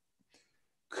more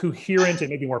coherent and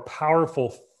maybe more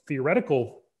powerful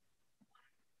theoretical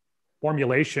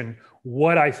formulation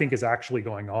what I think is actually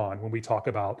going on when we talk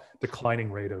about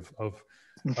declining rate of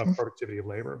productivity of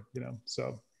labor.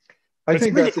 So I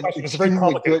think that's it's a very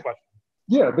complicated question.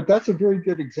 Yeah, but that's a very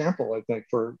good example, I think,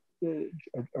 for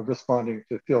responding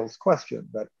to Phil's question.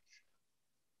 That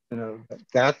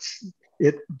that's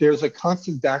it. There's a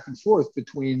constant back and forth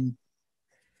between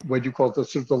what you call the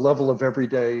sort of the level of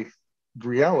everyday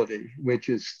reality, which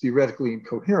is theoretically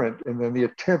incoherent, and then the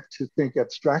attempt to think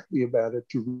abstractly about it,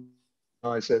 to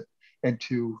realize it, and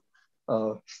to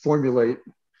formulate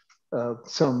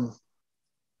some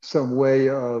way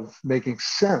of making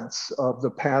sense of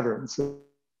the patterns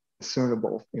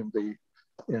discernible on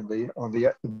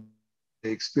the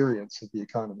experience of the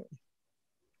economy.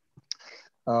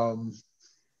 I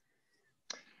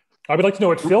would like to know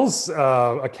what Phil's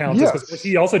account is, because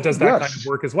he also does that kind of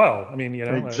work as well. I mean, you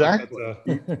know, exactly.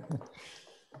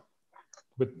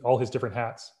 With all his different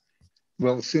hats.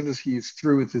 Well, as soon as he's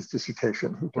through with his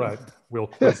dissertation, right, we'll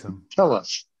quiz him. Tell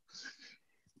us.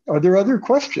 Are there other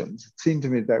questions? It seemed to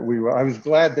me that I was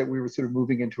glad that we were sort of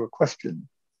moving into a question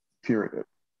period.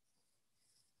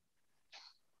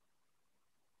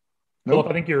 Philip,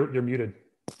 I think you're muted.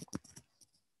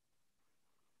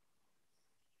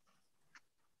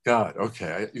 God,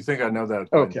 okay. You think I know that?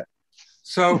 Okay.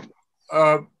 So,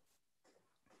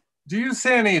 do you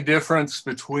see any difference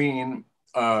between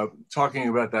talking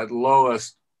about that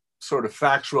lowest sort of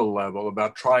factual level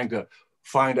about trying to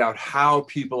find out how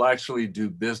people actually do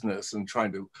business and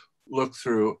trying to look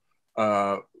through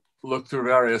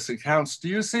various accounts? Do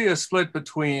you see a split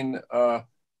between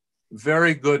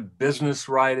very good business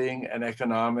writing and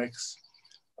economics?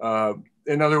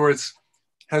 In other words,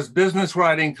 has business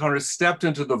writing kind of stepped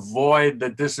into the void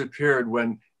that disappeared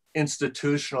when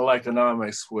institutional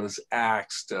economics was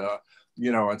axed?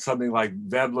 You know, and something like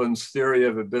Veblen's theory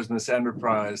of a business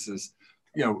enterprise is,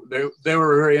 you know, they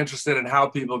were very interested in how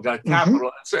people got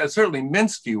capital. And certainly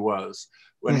Minsky was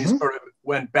when he sort of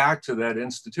went back to that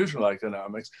institutional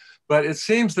economics. But it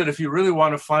seems that if you really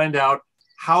want to find out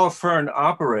how a firm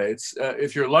operates,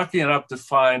 if you're lucky enough to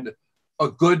find a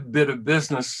good bit of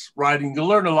business writing, you'll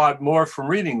learn a lot more from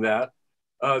reading that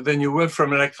than you would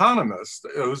from an economist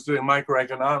who's doing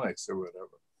microeconomics or whatever.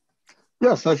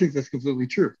 Yes, I think that's completely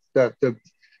true. That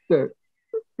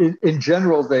in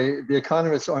general, the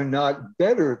economists are not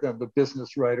better than the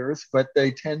business writers, but they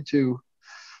tend to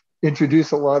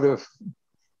introduce a lot of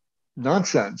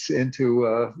nonsense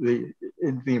into the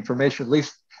information. At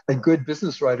least a good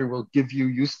business writer will give you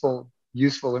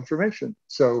useful information.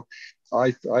 So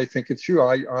I think it's true.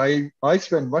 I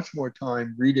spend much more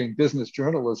time reading business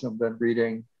journalism than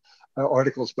reading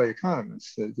articles by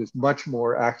economists. There's much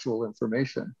more actual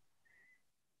information.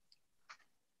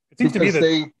 It seems to me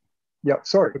that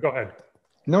sorry. Go ahead.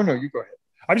 No, you go ahead.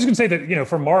 I'm just going to say that, you know,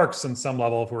 for Marx, on some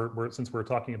level, since we're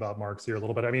talking about Marx here a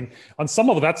little bit, I mean, on some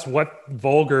level, that's what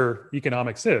vulgar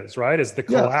economics is, right? Is the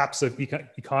collapse of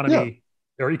economy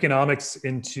or economics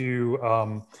into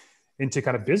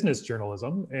kind of business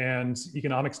journalism, and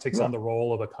economics takes on the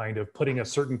role of a kind of putting a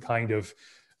certain kind of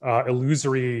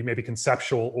illusory, maybe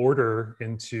conceptual order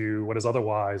into what is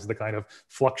otherwise the kind of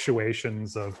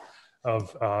fluctuations of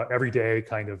everyday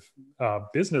kind of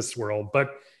business world.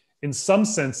 But in some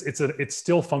sense, it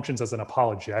still functions as an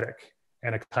apologetic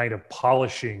and a kind of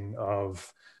polishing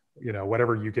of, you know,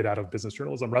 whatever you get out of business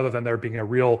journalism, rather than there being a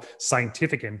real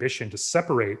scientific ambition to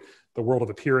separate the world of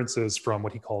appearances from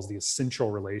what he calls the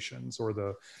essential relations, or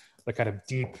the kind of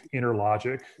deep inner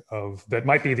logic of that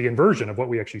might be the inversion of what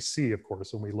we actually see, of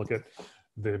course, when we look at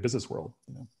the business world.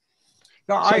 You know?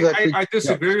 No, I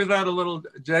disagree with that a little,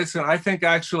 Jason. I think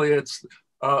actually it's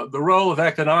the role of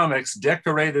economics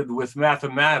decorated with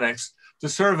mathematics to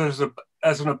serve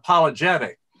as an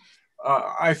apologetic.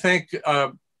 I think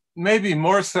maybe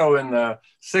more so in the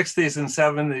 60s and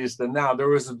 70s than now. There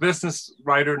was a business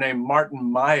writer named Martin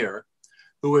Meyer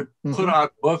who would put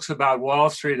out books about Wall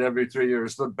Street every 3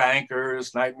 years, The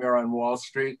Bankers, Nightmare on Wall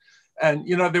Street. And,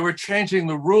 you know, they were changing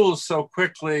the rules so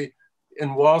quickly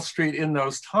in Wall Street in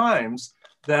those times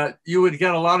that you would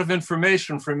get a lot of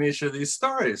information from each of these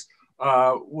stories,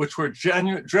 which were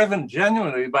driven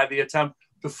genuinely by the attempt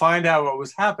to find out what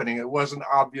was happening. It wasn't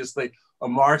obviously a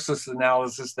Marxist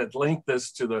analysis that linked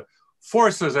this to the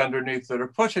forces underneath that are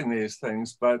pushing these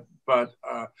things, but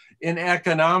in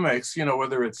economics, you know,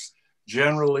 whether it's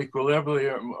general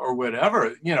equilibrium or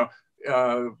whatever,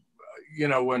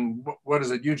 when, what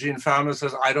is it, Eugene Fama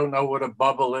says, I don't know what a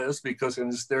bubble is, because in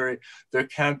his theory, there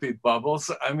can't be bubbles.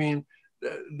 I mean,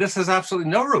 this has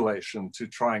absolutely no relation to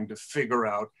trying to figure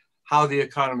out how the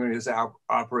economy is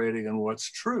operating and what's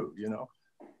true, you know?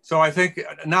 So I think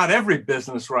not every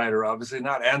business writer, obviously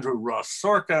not Andrew Ross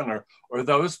Sorkin or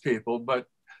those people, but,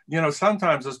 you know,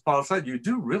 sometimes, as Paul said, you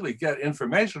do really get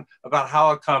information about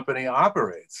how a company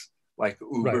operates, like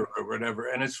Uber or whatever.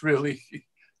 And it's really,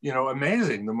 you know,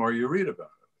 amazing the more you read about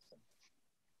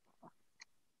it.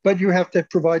 But you have to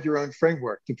provide your own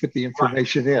framework to put the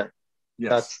information in. Yes.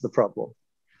 That's the problem.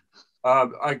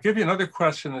 I'll give you another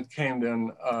question that came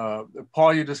in.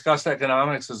 Paul, you discussed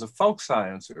economics as a folk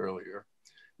science earlier.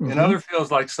 In other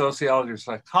fields like sociology or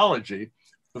psychology,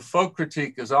 the folk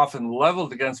critique is often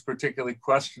leveled against particularly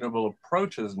questionable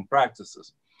approaches and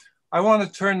practices. I want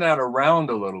to turn that around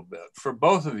a little bit. For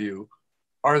both of you,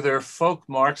 are there folk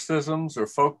Marxisms or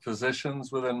folk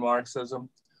positions within Marxism?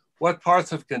 What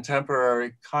parts of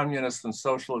contemporary communist and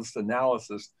socialist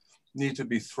analysis need to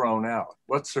be thrown out?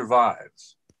 What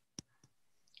survives?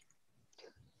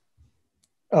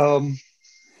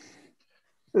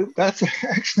 That's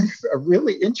actually a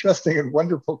really interesting and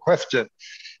wonderful question.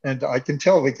 And I can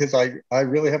tell because I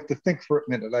really have to think for a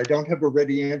minute. I don't have a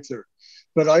ready answer.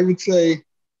 But I would say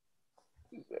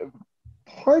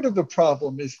part of the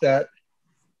problem is that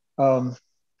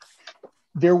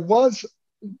there was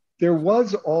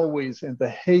always, in the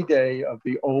heyday of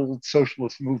the old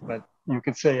socialist movement, you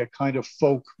could say a kind of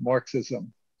folk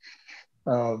Marxism.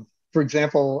 For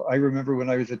example, I remember when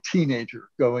I was a teenager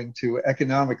going to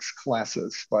economics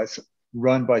classes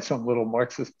run by some little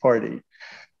Marxist party.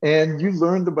 And you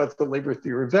learned about the labor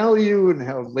theory of value and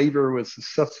how labor was the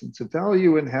substance of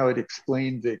value and how it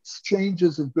explained the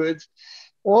exchanges of goods,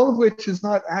 all of which is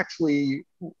not actually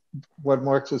what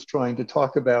Marx was trying to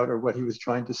talk about or what he was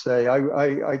trying to say.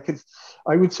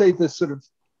 I would say this sort of,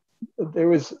 there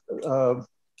was,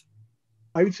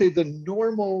 I would say the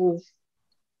normal,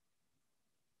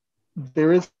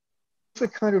 there is a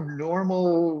kind of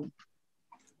normal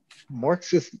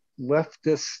Marxist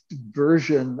leftist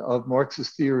version of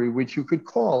Marxist theory, which you could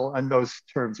call, on those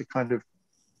terms, a kind of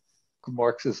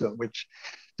Marxism, which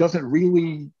doesn't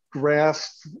really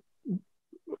grasp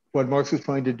what Marx was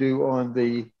trying to do on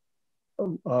the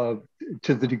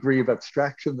to the degree of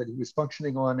abstraction that he was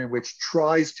functioning on, and which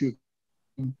tries to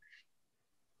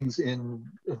things in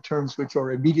terms which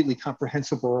are immediately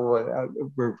comprehensible,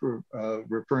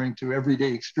 referring to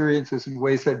everyday experiences in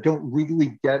ways that don't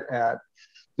really get at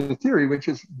the theory, which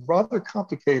is rather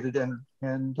complicated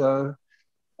and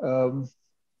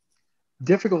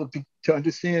difficult to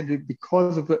understand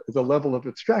because of the level of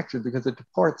abstraction, because it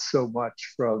departs so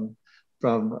much from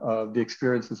the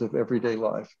experiences of everyday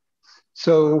life.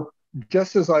 So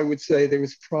just as I would say there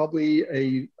was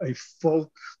probably a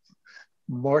folk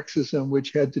Marxism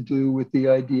which had to do with the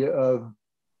idea of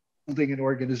building an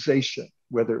organization,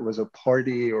 whether it was a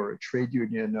party or a trade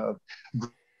union, of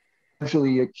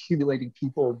gradually accumulating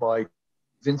people by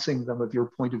convincing them of your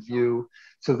point of view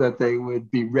so that they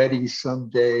would be ready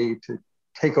someday to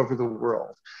take over the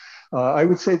world. I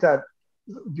would say that,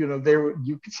 you know,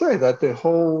 you could say that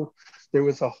there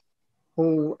was a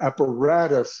whole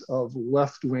apparatus of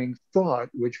left-wing thought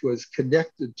which was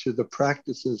connected to the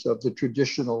practices of the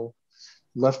traditional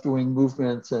left-wing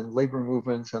movements and labor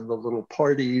movements and the little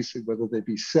parties, whether they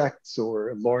be sects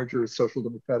or larger social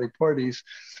democratic parties,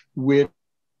 which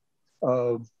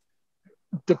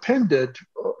depended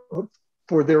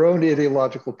for their own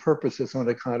ideological purposes on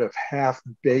a kind of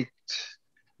half-baked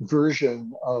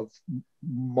version of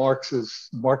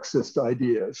Marxist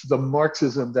ideas, the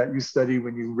Marxism that you study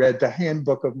when you read the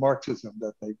Handbook of Marxism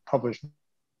that they published in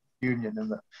the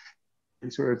Union,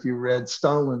 or if you read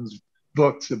Stalin's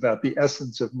books about the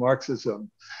essence of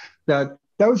Marxism, that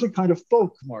was a kind of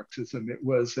folk Marxism. It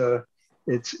was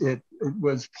it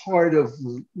was part of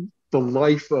the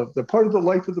life of the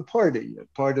party,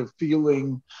 part of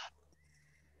feeling,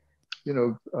 you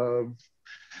know,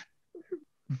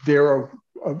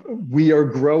 we are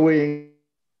growing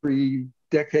every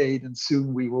decade, and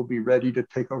soon we will be ready to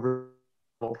take over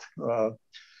the world.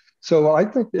 So I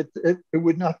think it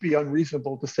would not be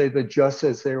unreasonable to say that just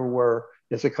as there were,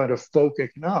 as a kind of folk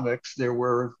economics, there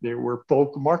were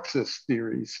folk Marxist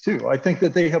theories too. I think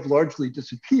that they have largely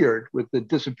disappeared with the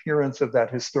disappearance of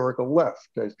that historical left.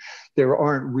 There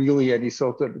aren't really any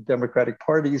social democratic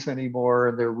parties anymore,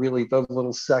 and they're really the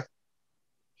little sect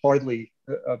hardly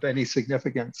of any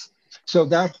significance. So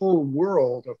that whole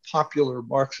world of popular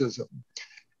Marxism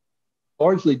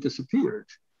largely disappeared.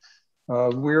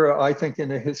 We're, I think,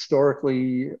 in a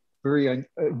historically very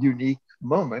unique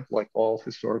moment, like all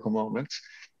historical moments,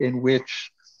 in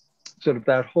which sort of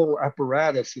that whole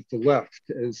apparatus at the left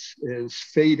is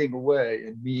fading away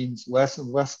and means less and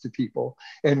less to people.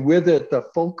 And with it, the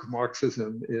folk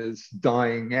Marxism is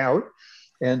dying out.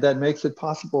 And that makes it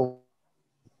possible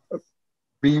to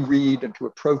reread and to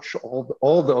approach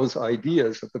all those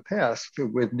ideas of the past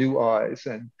with new eyes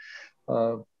and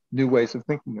new ways of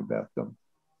thinking about them.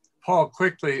 Paul,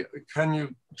 quickly, can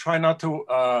you try not to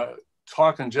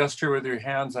talk and gesture with your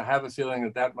hands? I have a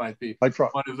feeling that might be one of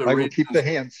the reasons. I will keep the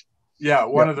hands. Yeah,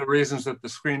 one of the reasons that the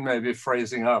screen may be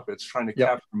phrasing up. It's trying to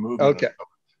capture movement. Okay.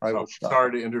 So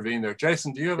sorry to intervene there.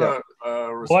 Jason, do you have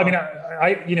a response? Well,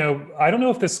 I mean, I don't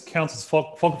know if this counts as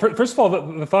folk. First of all,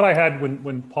 the thought I had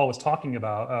when Paul was talking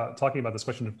about this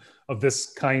question of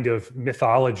this kind of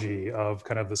mythology of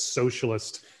kind of the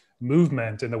socialist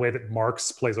movement and the way that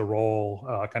Marx plays a role,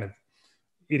 kind of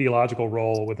ideological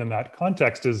role within that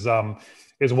context is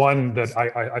one that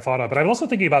I thought of. But I'm also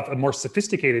thinking about a more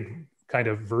sophisticated kind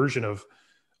of version of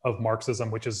Marxism,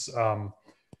 which is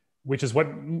which is what,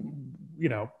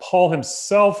 Paul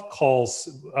himself calls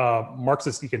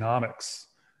Marxist economics,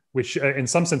 which in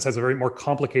some sense has a very more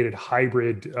complicated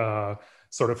hybrid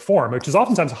sort of form, which is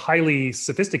oftentimes a highly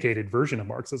sophisticated version of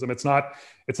Marxism. It's not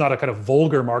a kind of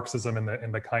vulgar Marxism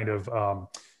in the kind of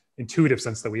intuitive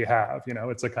sense that we have.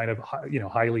 It's a kind of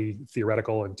highly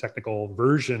theoretical and technical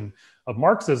version of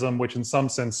Marxism, which in some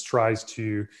sense tries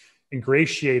to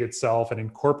ingratiate itself and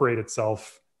incorporate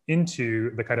itself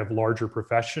into the kind of larger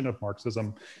profession of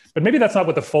Marxism. But maybe that's not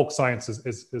what the folk science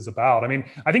is about. I mean,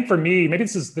 I think for me, maybe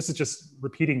this is just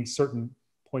repeating certain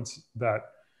points that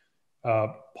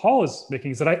Paul is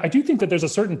making, is that I do think that there's a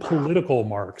certain political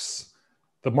Marx,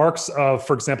 the Marx of,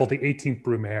 for example, the 18th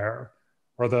Brumaire,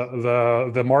 or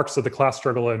the Marx of the class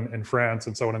struggle in France,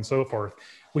 and so on and so forth,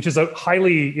 which is a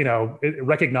highly,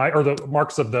 recognized, or the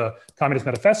Marx of the Communist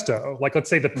Manifesto, like let's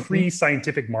say the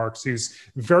pre-scientific Marx, who's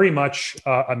very much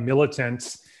a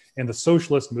militant in the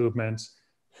socialist movement,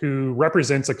 who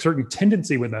represents a certain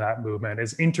tendency within that movement,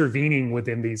 is intervening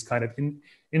within these kind of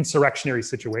insurrectionary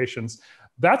situations.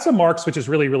 That's a Marx which is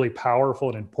really, really powerful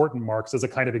and important Marx as a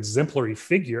kind of exemplary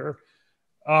figure.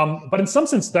 But in some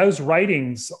sense, those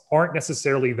writings aren't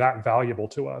necessarily that valuable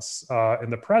to us in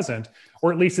the present,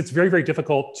 or at least it's very, very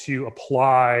difficult to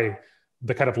apply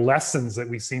the kind of lessons that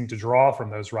we seem to draw from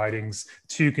those writings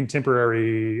to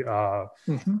contemporary,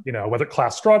 whether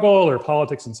class struggle or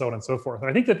politics and so on and so forth. And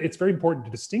I think that it's very important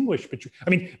to distinguish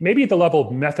between, maybe at the level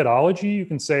of methodology, you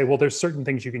can say, well, there's certain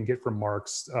things you can get from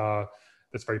Marx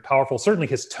that's very powerful. Certainly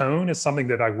his tone is something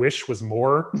that I wish was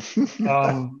more,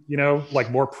 like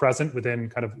more present within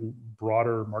kind of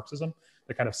broader Marxism,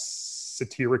 the kind of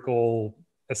satirical,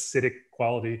 acidic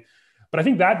quality. But I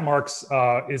think that Marx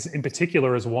is in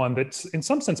particular is one that in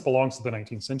some sense belongs to the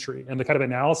 19th century. And the kind of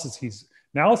analyses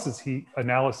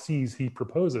he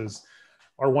proposes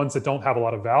are ones that don't have a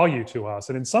lot of value to us.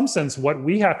 And in some sense, what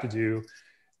we have to do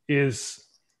is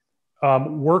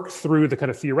work through the kind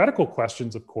of theoretical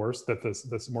questions, of course, that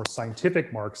this more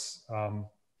scientific Marx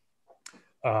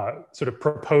sort of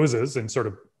proposes and sort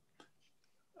of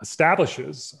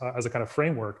establishes as a kind of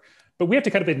framework. But we have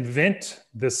to kind of invent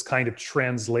this kind of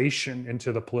translation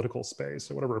into the political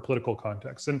space or whatever political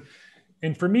context. And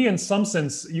for me, in some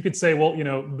sense, you could say, well,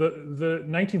 the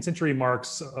 19th century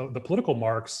Marx, the political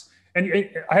Marx, and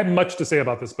I have much to say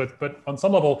about this, but on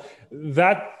some level,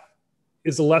 that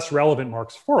is a less relevant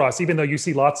Marx for us, even though you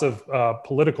see lots of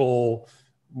political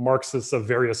Marxists of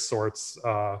various sorts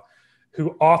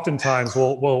who oftentimes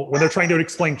will, when they're trying to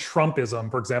explain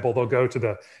Trumpism, for example, they'll go to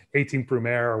the 18th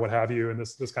Brumaire or what have you in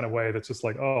this kind of way that's just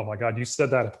like, oh my God, you said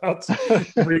that about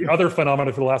every other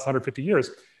phenomenon for the last 150 years.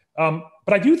 But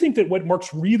I do think that what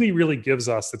Marx really, really gives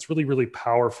us that's really, really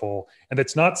powerful, and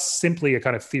that's not simply a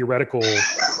kind of theoretical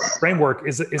framework,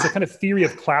 is a kind of theory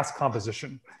of class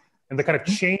composition and the kind of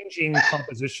changing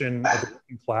composition of the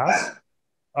working class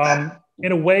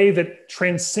in a way that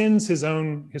transcends his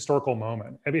own historical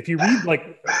moment. I mean, if you read,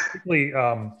 like, particularly,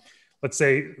 let's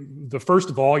say, the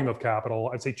first volume of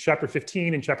Capital, I'd say chapter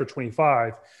 15 and chapter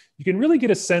 25, you can really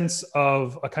get a sense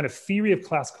of a kind of theory of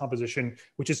class composition,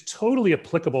 which is totally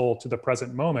applicable to the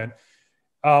present moment,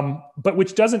 but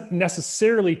which doesn't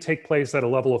necessarily take place at a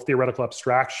level of theoretical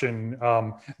abstraction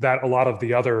that a lot of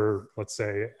the other, let's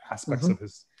say, aspects of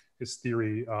his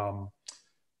theory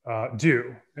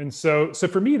do. And so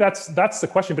for me, that's the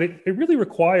question, but it really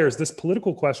requires, this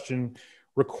political question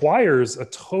requires a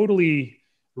totally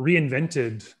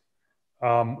reinvented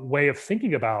way of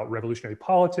thinking about revolutionary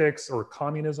politics or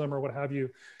communism or what have you,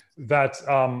 that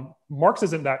Marx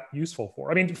isn't that useful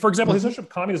for. I mean, for example, his conception of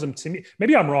communism, to me,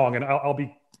 maybe I'm wrong, and I'll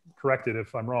be corrected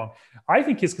if I'm wrong. I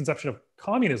think his conception of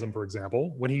communism, for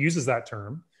example, when he uses that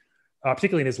term,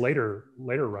 particularly in his later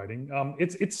writing,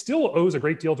 it still owes a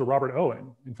great deal to Robert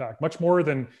Owen, in fact, much more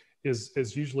than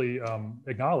is usually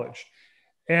acknowledged.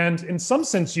 And in some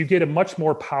sense, you get a much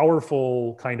more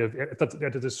powerful kind of, at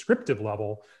the descriptive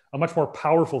level, a much more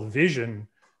powerful vision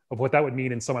of what that would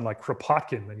mean in someone like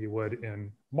Kropotkin than you would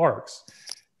in Marx.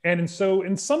 And so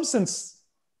in some sense,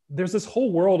 there's this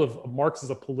whole world of Marx as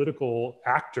a political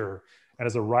actor and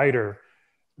as a writer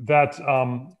that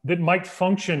might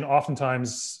function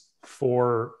oftentimes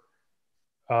for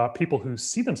people who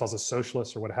see themselves as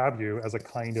socialists or what have you, as a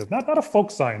kind of, not a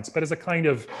folk science, but as a kind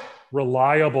of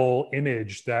reliable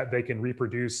image that they can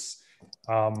reproduce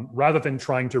rather than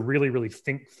trying to really, really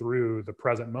think through the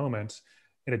present moment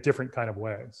in a different kind of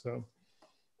way. So.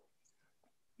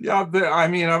 Yeah, I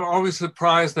mean, I'm always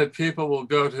surprised that people will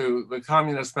go to the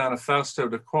Communist Manifesto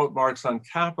to quote Marx on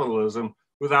capitalism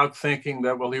without thinking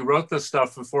that, well, he wrote this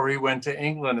stuff before he went to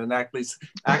England and actually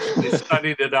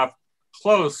studied it up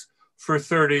close for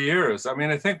 30 years. I mean,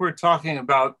 I think we're talking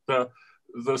about the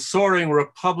soaring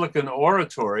Republican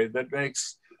oratory that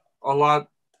makes a lot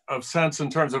of sense in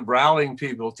terms of rallying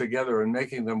people together and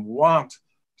making them want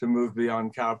to move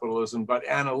beyond capitalism, but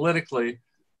analytically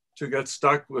to get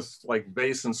stuck with like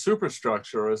base and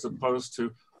superstructure, as opposed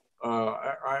to,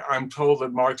 I'm told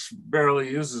that Marx barely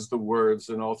uses the words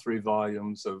in all 3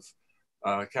 volumes of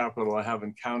Capital. I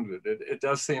haven't counted it. It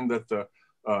does seem that the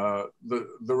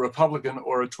Republican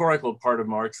oratorical part of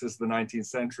Marx is the 19th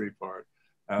century part.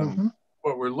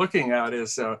 What we're looking at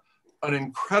is an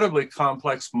incredibly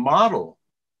complex model,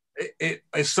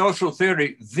 a social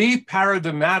theory. The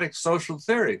paradigmatic social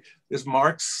theory is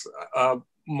Marx's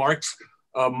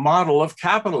model of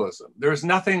capitalism. There's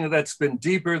nothing that's been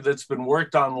deeper, that's been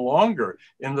worked on longer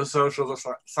in the social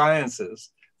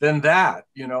sciences than that,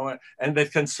 you know, and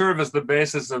that can serve as the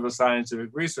basis of a scientific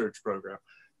research program,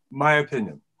 my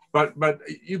opinion. But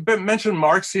you've mentioned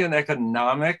Marxian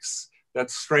economics, that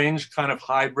strange kind of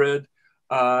hybrid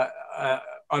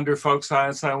under folk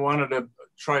science. I wanted to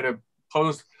try to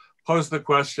pose the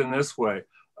question this way.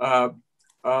 There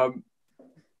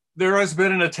has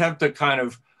been an attempt to kind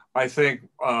of, I think,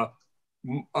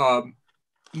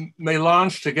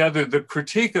 melange together the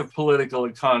critique of political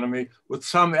economy with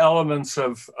some elements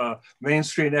of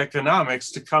mainstream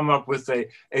economics to come up with a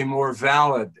more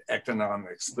valid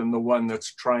economics than the one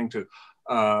that's trying to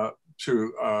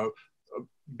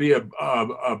be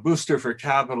a booster for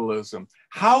capitalism.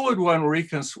 How would one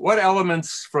what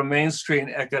elements from mainstream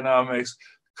economics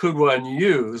could one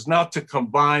use, not to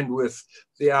combine with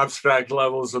the abstract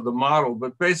levels of the model,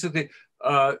 but basically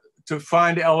to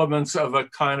find elements of a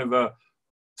kind of a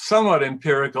somewhat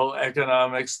empirical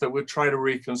economics that would try to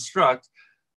reconstruct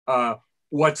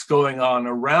what's going on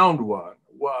around one?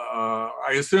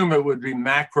 I assume it would be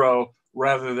macro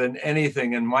rather than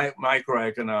anything in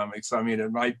microeconomics. I mean,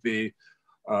 it might be,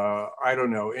 I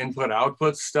don't know,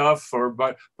 input-output stuff,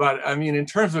 but I mean, in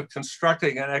terms of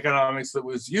constructing an economics that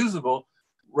was usable,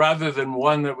 rather than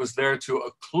one that was there to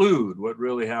occlude what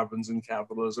really happens in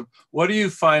capitalism, what do you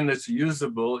find that's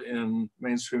usable in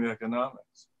mainstream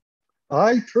economics?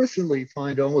 I personally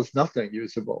find almost nothing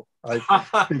usable. And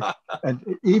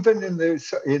even in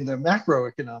the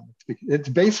macroeconomics, its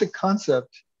basic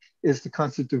concept is the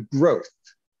concept of growth.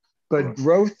 But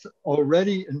growth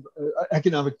already,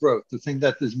 economic growth, the thing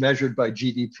that is measured by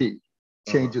GDP,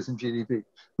 changes in GDP.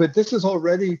 But this is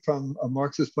already, from a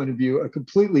Marxist point of view, a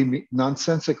completely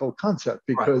nonsensical concept,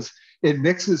 because it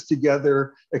mixes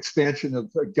together expansion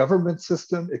of the government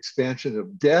system, expansion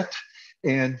of debt,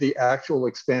 and the actual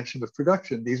expansion of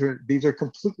production. These are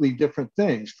completely different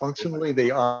things. Functionally,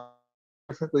 they are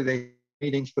differently. They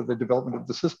meetings for the development of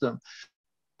the system.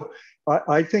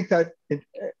 I think that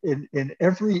in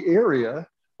every area,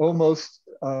 almost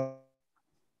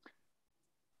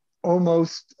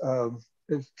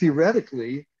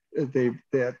theoretically,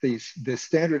 the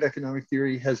standard economic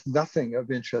theory has nothing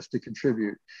of interest to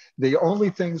contribute. The only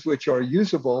things which are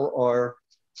usable are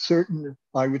certain,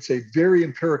 I would say, very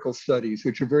empirical studies,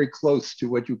 which are very close to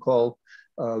what you call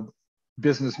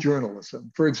business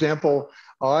journalism. For example,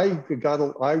 I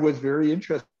was very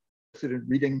interested in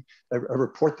reading a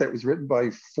report that was written by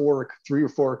 3 or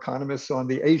 4 economists on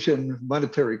the Asian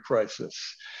monetary crisis.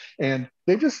 And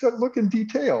they just look in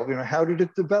detail, you know, how did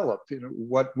it develop? You know,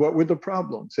 what were the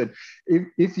problems? And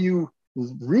if you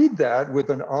read that with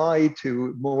an eye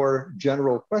to more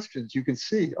general questions, you can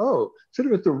see, oh, sort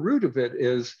of at the root of it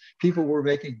is people were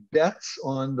making bets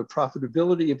on the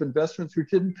profitability of investments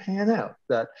which didn't pan out,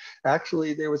 that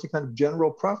actually there was a kind of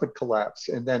general profit collapse.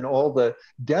 And then all the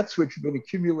debts which had been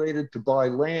accumulated to buy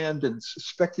land and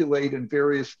speculate in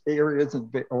various areas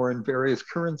or in various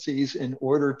currencies in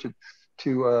order to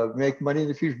make money in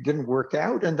the future didn't work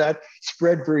out, and that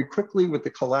spread very quickly with the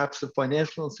collapse of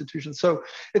financial institutions. So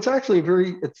it's actually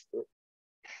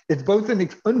it's both an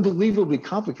unbelievably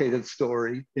complicated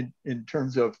story in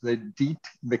terms of the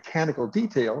mechanical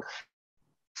detail,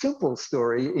 simple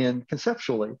story in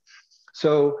conceptually.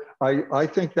 So I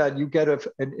think that you get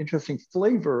an interesting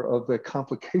flavor of the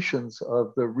complications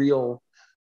of the real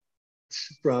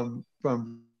from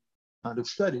kind of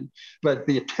study, but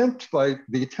the attempt by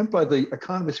the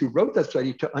economists who wrote that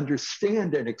study to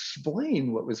understand and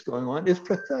explain what was going on is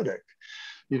pathetic.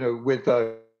 You know, with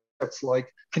it's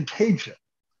like contagion.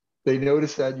 They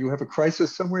notice that you have a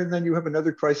crisis somewhere and then you have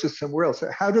another crisis somewhere else.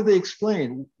 How do they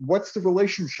explain what's the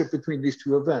relationship between these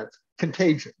 2 events?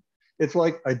 Contagion. It's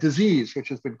like a disease which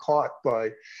has been caught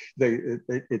by,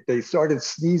 they started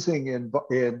sneezing in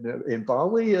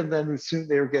Bali, and then soon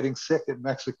they were getting sick in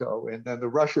Mexico. And then the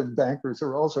Russian bankers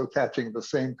are also catching the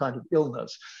same kind of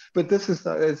illness. But this is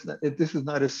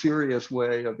not a serious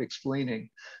way of explaining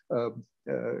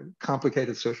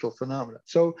complicated social phenomena.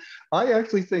 So I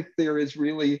actually think there is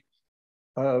really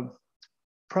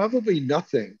probably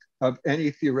nothing of any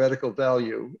theoretical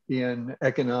value in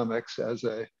economics as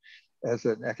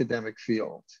an academic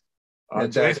field.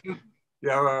 Jason, you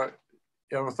have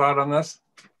a thought on this?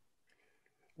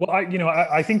 Well,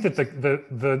 I think that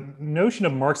the notion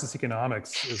of Marxist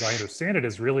economics, as I understand it,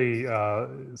 is really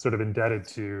sort of indebted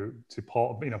to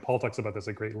Paul. Paul talks about this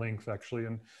at great length, actually,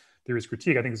 in Theory's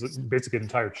Critique. I think it's basically an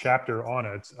entire chapter on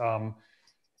it.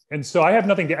 And so I have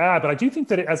nothing to add, but I do think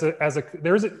that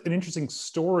there is an interesting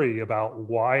story about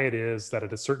why it is that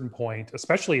at a certain point,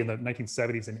 especially in the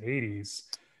 1970s and 80s,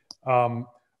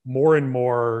 more and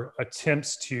more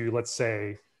attempts to, let's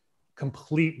say,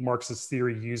 complete Marxist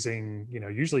theory using,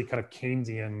 usually kind of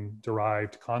Keynesian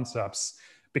derived concepts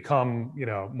become,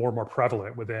 more and more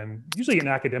prevalent within usually an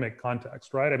academic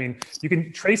context, right? I mean, you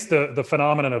can trace the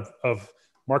phenomenon of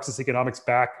Marxist economics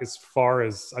back as far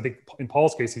as, I think in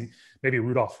Paul's case, maybe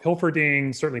Rudolf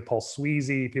Hilferding, certainly Paul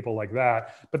Sweezy, people like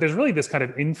that. But there's really this kind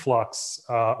of influx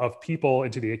of people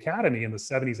into the academy in the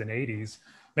 70s and 80s,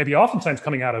 maybe oftentimes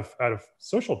coming out of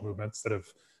social movements that have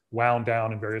wound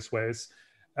down in various ways.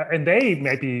 And they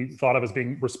may be thought of as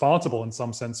being responsible in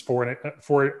some sense for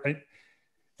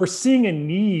seeing a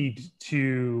need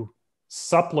to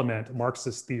supplement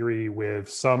Marxist theory with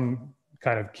some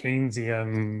kind of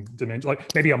Keynesian dimension,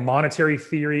 like maybe a monetary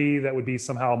theory that would be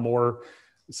somehow more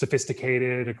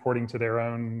sophisticated according to their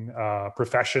own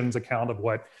profession's account of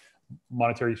what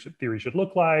monetary theory should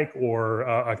look like, or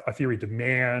a theory of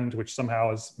demand, which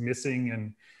somehow is missing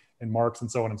in Marx,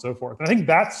 and so on and so forth. And I think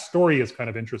that story is kind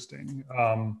of interesting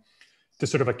to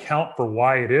sort of account for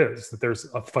why it is that there's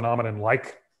a phenomenon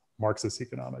like Marxist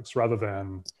economics rather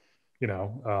than,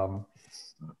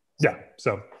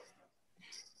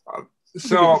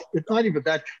 So it's not even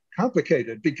that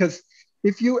complicated, because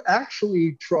if you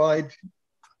actually tried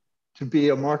to be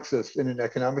a Marxist in an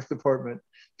economics department,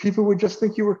 people would just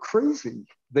think you were crazy.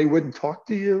 They wouldn't talk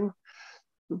to you.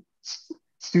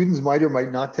 Students might or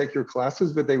might not take your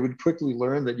classes, but they would quickly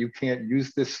learn that you can't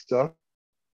use this stuff,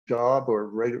 job, or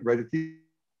write it.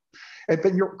 And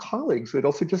then your colleagues would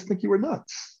also just think you were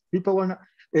nuts. People are not.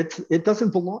 It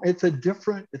doesn't belong. It's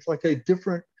like a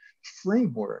different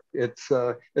framework. It's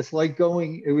like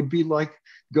it would be like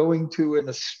going to an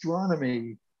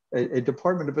astronomy, a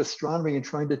department of astronomy, and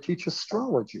trying to teach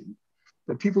astrology.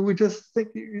 That people would just think,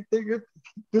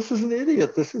 this is an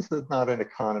idiot. This is not an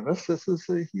economist.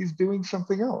 He's doing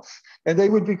something else. And they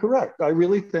would be correct. I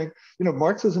really think,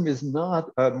 Marxism is not,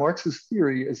 Marxist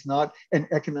theory is not an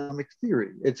economic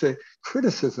theory. It's a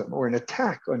criticism or an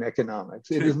attack on economics.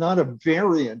 It is not a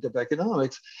variant of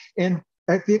economics. And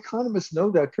the economists know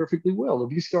that perfectly well.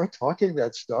 If you start talking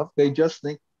that stuff, they just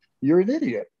think you're an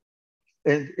idiot.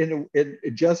 And in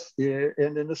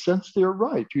a sense, they're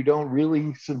right. You don't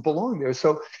really belong there.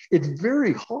 So it's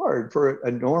very hard for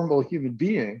a normal human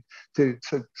being to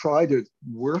try to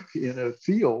work in a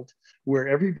field where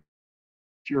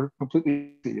you're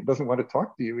completely, it doesn't want to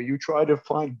talk to you. You try to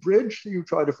find bridge, you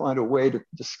try to find a way to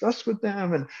discuss with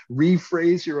them and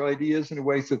rephrase your ideas in a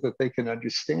way so that they can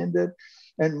understand it.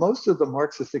 And most of the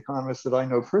Marxist economists that I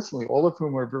know personally, all of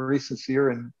whom are very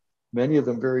sincere and many of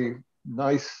them very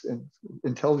nice and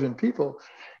intelligent people,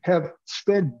 have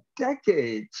spent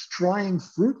decades trying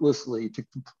fruitlessly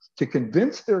to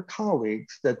convince their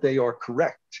colleagues that they are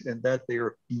correct and that they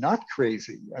are not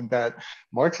crazy and that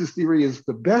Marxist theory is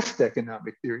the best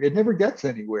economic theory. It never gets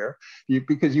anywhere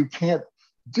because you can't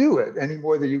do it any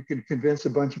more than you can convince a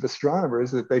bunch of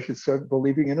astronomers that they should start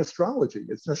believing in astrology.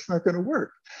 It's just not going to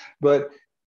work. But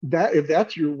if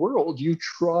that's your world, you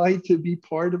try to be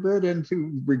part of it and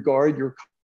to regard your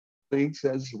colleagues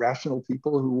as rational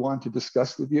people who want to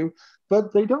discuss with you,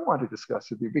 but they don't want to discuss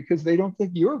with you because they don't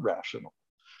think you're rational.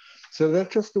 So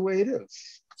that's just the way it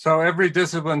is. So every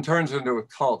discipline turns into a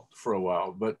cult for a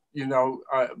while, but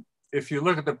if you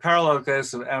look at the parallel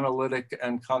case of analytic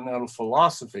and continental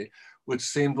philosophy, which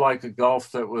seemed like a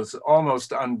gulf that was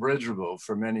almost unbridgeable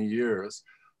for many years,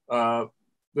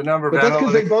 the number of that's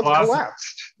because they both philosophy...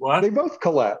 collapsed. What? They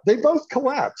both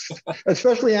collapsed.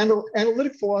 Especially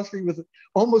analytic philosophy was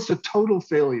almost a total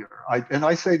failure.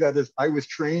 I say that as I was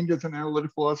trained as an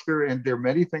analytic philosopher, and there are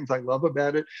many things I love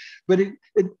about it. But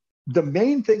the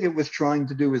main thing it was trying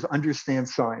to do is understand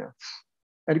science.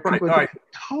 And it was a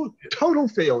total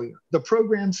failure. The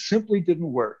program simply didn't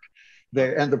work.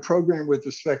 And the program with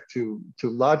respect to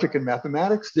logic and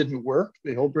mathematics didn't work.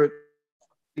 The Hilbert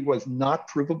was not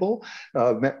provable.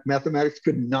 Mathematics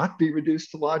could not be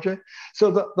reduced to logic.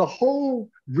 So the whole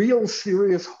real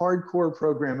serious hardcore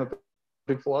program of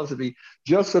philosophy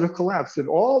just sort of collapsed. And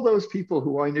all those people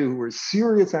who I knew who were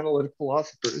serious analytic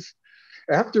philosophers,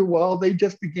 after a while, they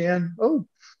just began, well,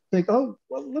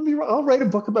 I'll write a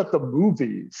book about the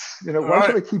movies. Why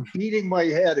should I keep beating my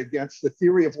head against the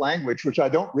theory of language, which I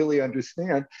don't really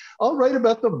understand? I'll write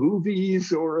about the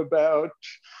movies or about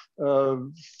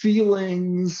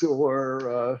feelings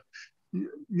or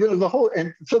the whole.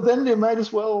 And so then you might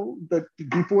as well, that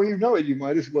before you know it, you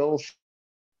might as well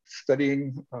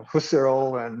studying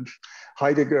Husserl and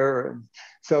Heidegger. And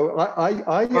so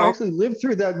I actually lived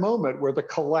through that moment where the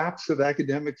collapse of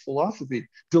academic philosophy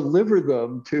delivered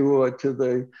them to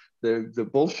the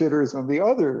bullshitters on the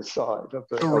other side of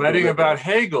the writing about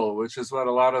Hegel, which is what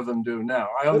a lot of them do now.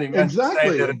 I only meant to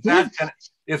say that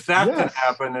if that can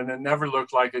happen, and it never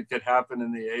looked like it could happen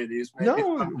in the 80s, maybe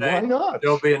someday why not?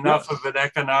 There'll be enough of an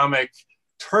economic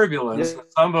turbulence that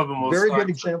some of them will Very good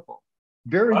example.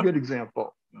 Very good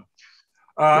example.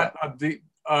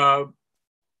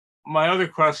 My other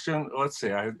question, let's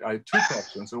see, I had two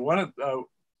questions. And one,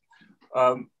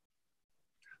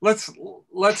 let's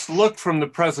look from the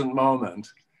present moment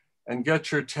and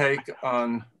get your take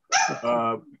on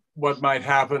what might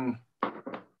happen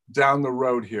down the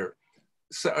road here.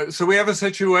 So we have a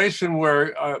situation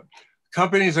where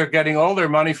companies are getting all their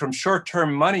money from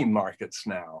short-term money markets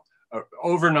now.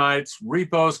 Overnights,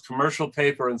 repos, commercial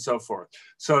paper, and so forth.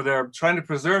 So they're trying to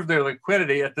preserve their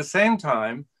liquidity. At the same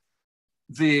time,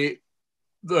 the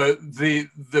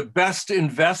best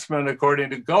investment,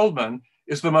 according to Goldman,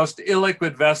 is the most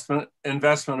illiquid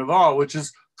investment of all, which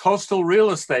is coastal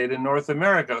real estate in North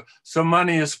America. So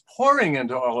money is pouring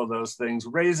into all of those things,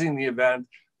 raising the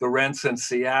rents in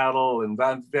Seattle and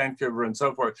Vancouver and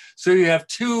so forth. So you have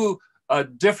two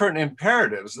different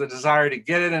imperatives: the desire to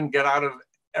get in and get out of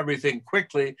everything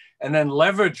quickly, and then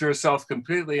leverage yourself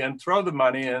completely and throw the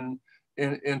money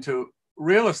into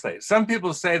real estate. Some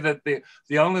people say that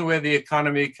the only way the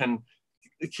economy can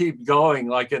keep going,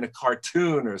 like in a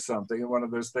cartoon or something, one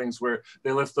of those things where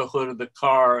they lift the hood of the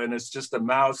car and it's just a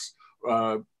mouse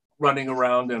running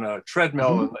around in a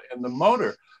treadmill in the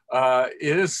motor,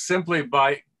 it is simply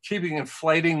by keeping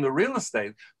inflating the real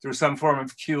estate through some form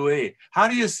of QE. How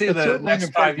do you see the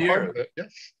next 5 years?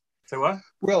 Yes. Say what?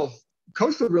 Well,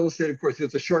 coastal real estate, of course,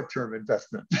 is a short-term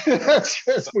investment,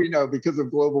 as we know, because of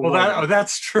global warming.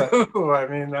 That's true. But, I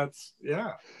mean, that's,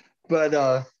 yeah. But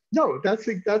no, that's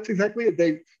exactly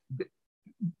it.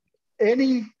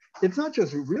 It's not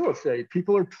just real estate.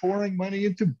 People are pouring money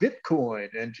into Bitcoin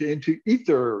and into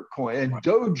Ethercoin and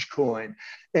Dogecoin.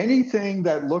 Anything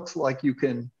that looks like you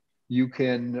can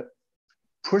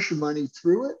push money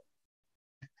through it,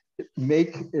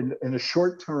 make in a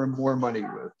short term more money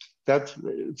with. I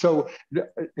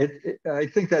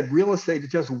think that real estate is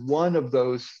just one of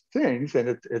those things, and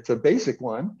it's a basic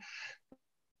one,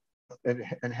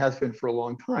 and has been for a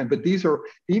long time. But these are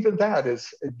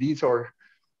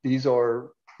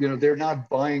they're not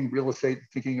buying real estate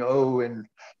thinking, in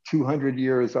 200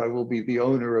 years I will be the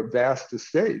owner of vast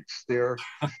estates. They're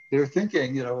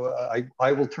thinking,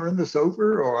 I will turn this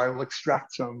over, or I will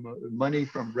extract some money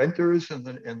from renters in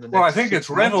the next. Well, I think it's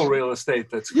rental real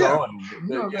estate that's going.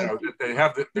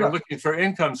 They're looking for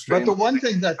income streams. But the one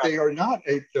thing that they are not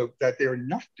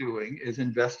doing is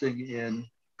investing in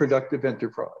productive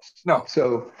enterprise. No.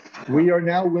 So we are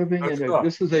now living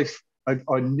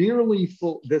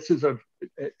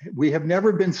we have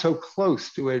never been so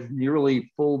close to a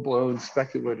nearly full-blown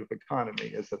speculative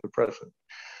economy as at the present,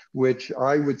 which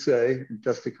I would say,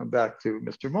 just to come back to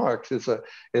Mr. Marx, is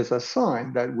a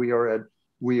sign that we are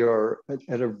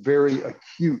at a very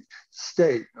acute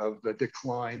state of the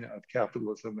decline of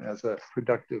capitalism as a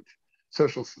productive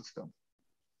social system.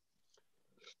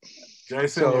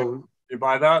 Jason, so, you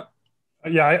buy that?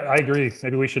 Yeah, I agree.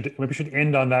 Maybe we should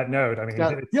end on that note. I mean,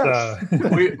 yes.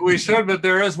 we should, but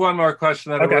there is one more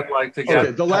question that I would like to get.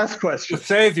 Okay, the last question. The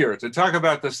savior, to talk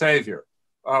about the savior.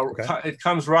 It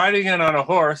comes riding in on a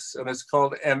horse, and it's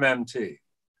called MMT.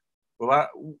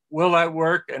 Will that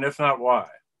work? And if not, why?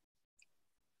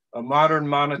 A modern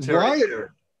monetary theory.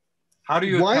 How do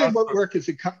you account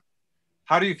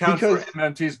for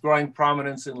MMT's growing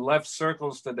prominence in left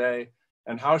circles today?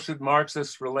 And how should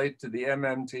Marxists relate to the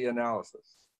MMT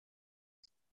analysis?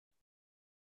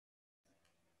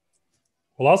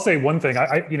 Well, I'll say one thing.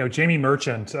 Jamie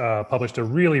Merchant published a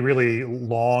really, really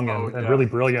long and really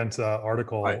brilliant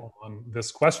article on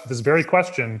this very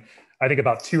question. I think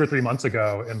about 2 or 3 months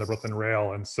ago in the Brooklyn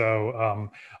Rail. And so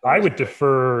I would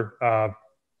defer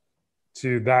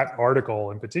to that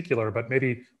article in particular, but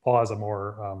maybe Paul has a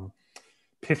more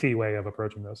pithy way of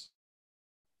approaching this.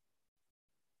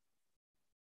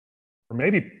 Or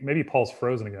maybe Paul's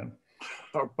frozen again.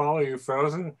 Oh, Paul, are you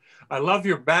frozen? I love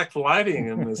your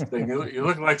backlighting in this thing. You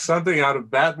look like something out of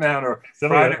Batman or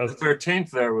Friday the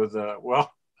 13th there with,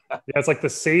 well. Yeah, it's like the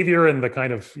savior and the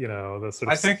kind of, you know, the sort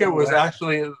of. I think it was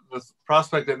actually the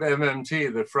prospect of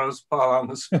MMT that froze Paul on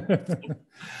the screen.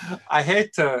 I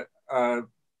hate to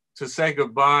say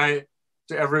goodbye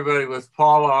to everybody with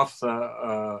Paul off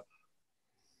the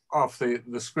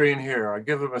screen here. I'll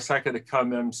give him a second to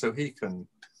come in so he can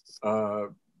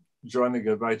join the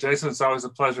goodbye. Jason, it's always a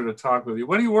pleasure to talk with you.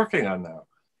 What are you working on now?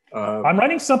 I'm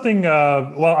writing something,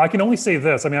 well, I can only say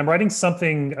this. I mean, I'm writing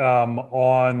something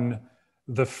on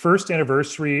the first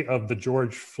anniversary of the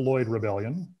George Floyd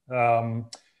rebellion.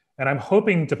 And I'm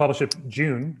hoping to publish it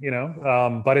June, you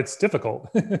know, but it's difficult.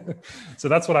 So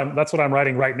that's what I'm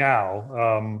writing right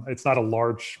now. It's not a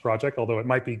large project, although it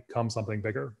might become something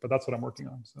bigger, but that's what I'm working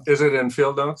on. So. Is it in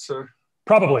field notes or?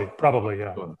 Probably,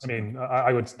 yeah. I mean,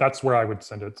 I would. That's where I would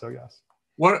send it. So yes.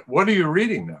 What are you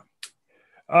reading now?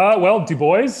 Well, Du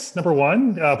Bois, number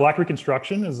one. Black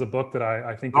Reconstruction is a book that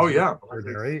I think is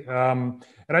extraordinary. And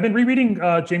I've been rereading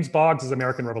James Boggs'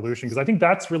 American Revolution because I think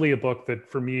that's really a book that,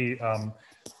 for me,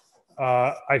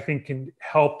 I think can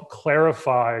help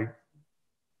clarify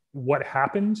what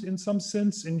happened in some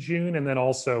sense in June, and then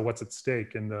also what's at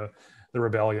stake in the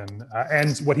rebellion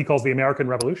and what he calls the American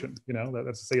Revolution. You know,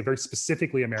 that's to say a very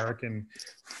specifically American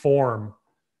form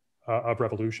of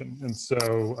revolution. And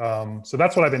so, so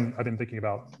that's what I've been thinking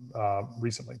about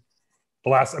recently.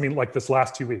 This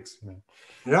last 2 weeks. You know.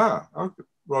 Yeah. Okay.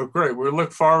 Well, great. We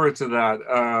look forward to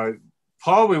that.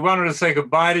 Paul, we wanted to say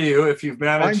goodbye to you. If you've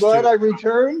managed, I'm glad I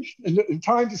returned in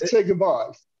time to say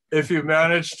goodbye. If you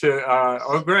managed to,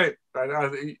 oh, great!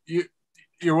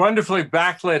 You're wonderfully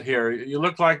backlit here. You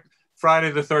look like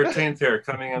Friday the 13th here,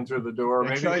 coming in through the door.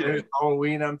 Maybe it's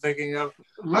Halloween. I'm thinking of.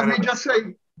 Let me just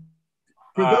say,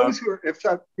 for those who are,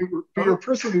 for your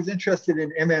person who's interested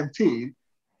in MMT,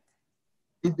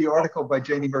 read the article by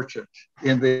Jamie Merchant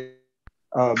in the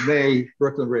May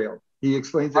Brooklyn Rail. He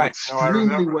explains it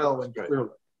extremely well and clearly.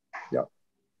 Yeah.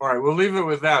 All right, we'll leave it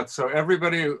with that. So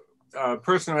everybody,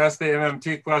 person who asked the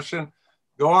MMT question,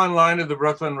 go online to the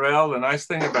Brooklyn Rail. The nice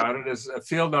thing about it is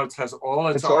Field Notes has all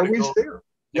its articles always there.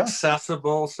 Yeah.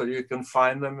 Accessible, so you can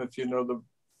find them if you know the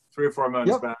 3 or 4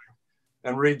 months back,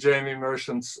 and read Jamie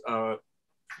Merchant's essay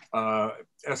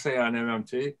on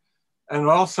MMT. And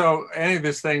also any of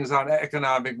his things on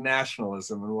economic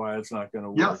nationalism and why it's not going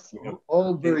to work. Yes, you know,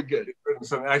 all very good.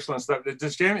 Some excellent stuff.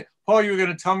 Does Jamie, Paul, you were going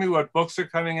to tell me what books are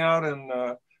coming out and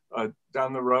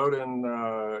down the road in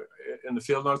the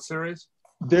Field Notes series?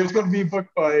 There's going to be a book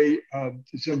by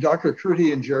Dr.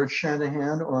 Crudy and George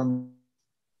Shanahan on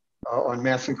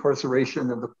mass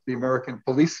incarceration and the American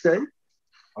police state,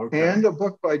 and a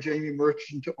book by Jamie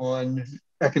Merchant on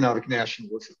economic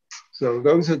nationalism. So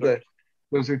those are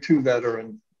 2 that are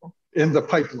in the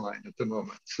pipeline at the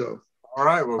moment. So all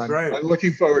right, well, great. I'm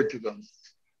looking forward to them.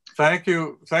 Thank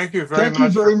you very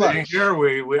much for being here.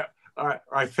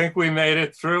 I think we made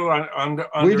it through under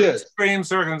extreme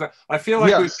circumstances. I feel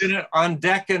like we've been on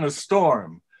deck in a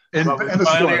storm. But we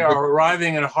finally are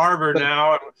arriving in harbor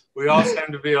now. And we all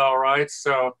seem to be all right.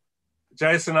 So,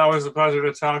 Jason, always a pleasure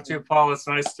to talk to you. Paul, it's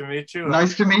nice to meet you.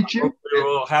 Nice to meet you. We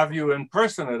will have you in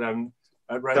person at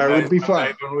Red That would be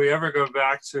fun. When we ever go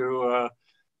back to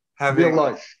having real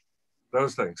life.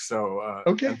 Those things. So,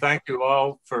 and thank you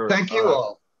all for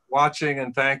watching,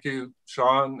 and thank you,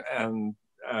 Sean and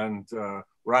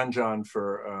Ranjan,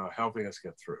 for helping us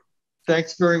get through.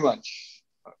 Thanks very much.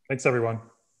 Thanks, everyone.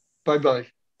 Bye-bye.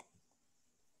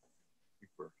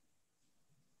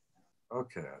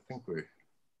 Okay, I think we.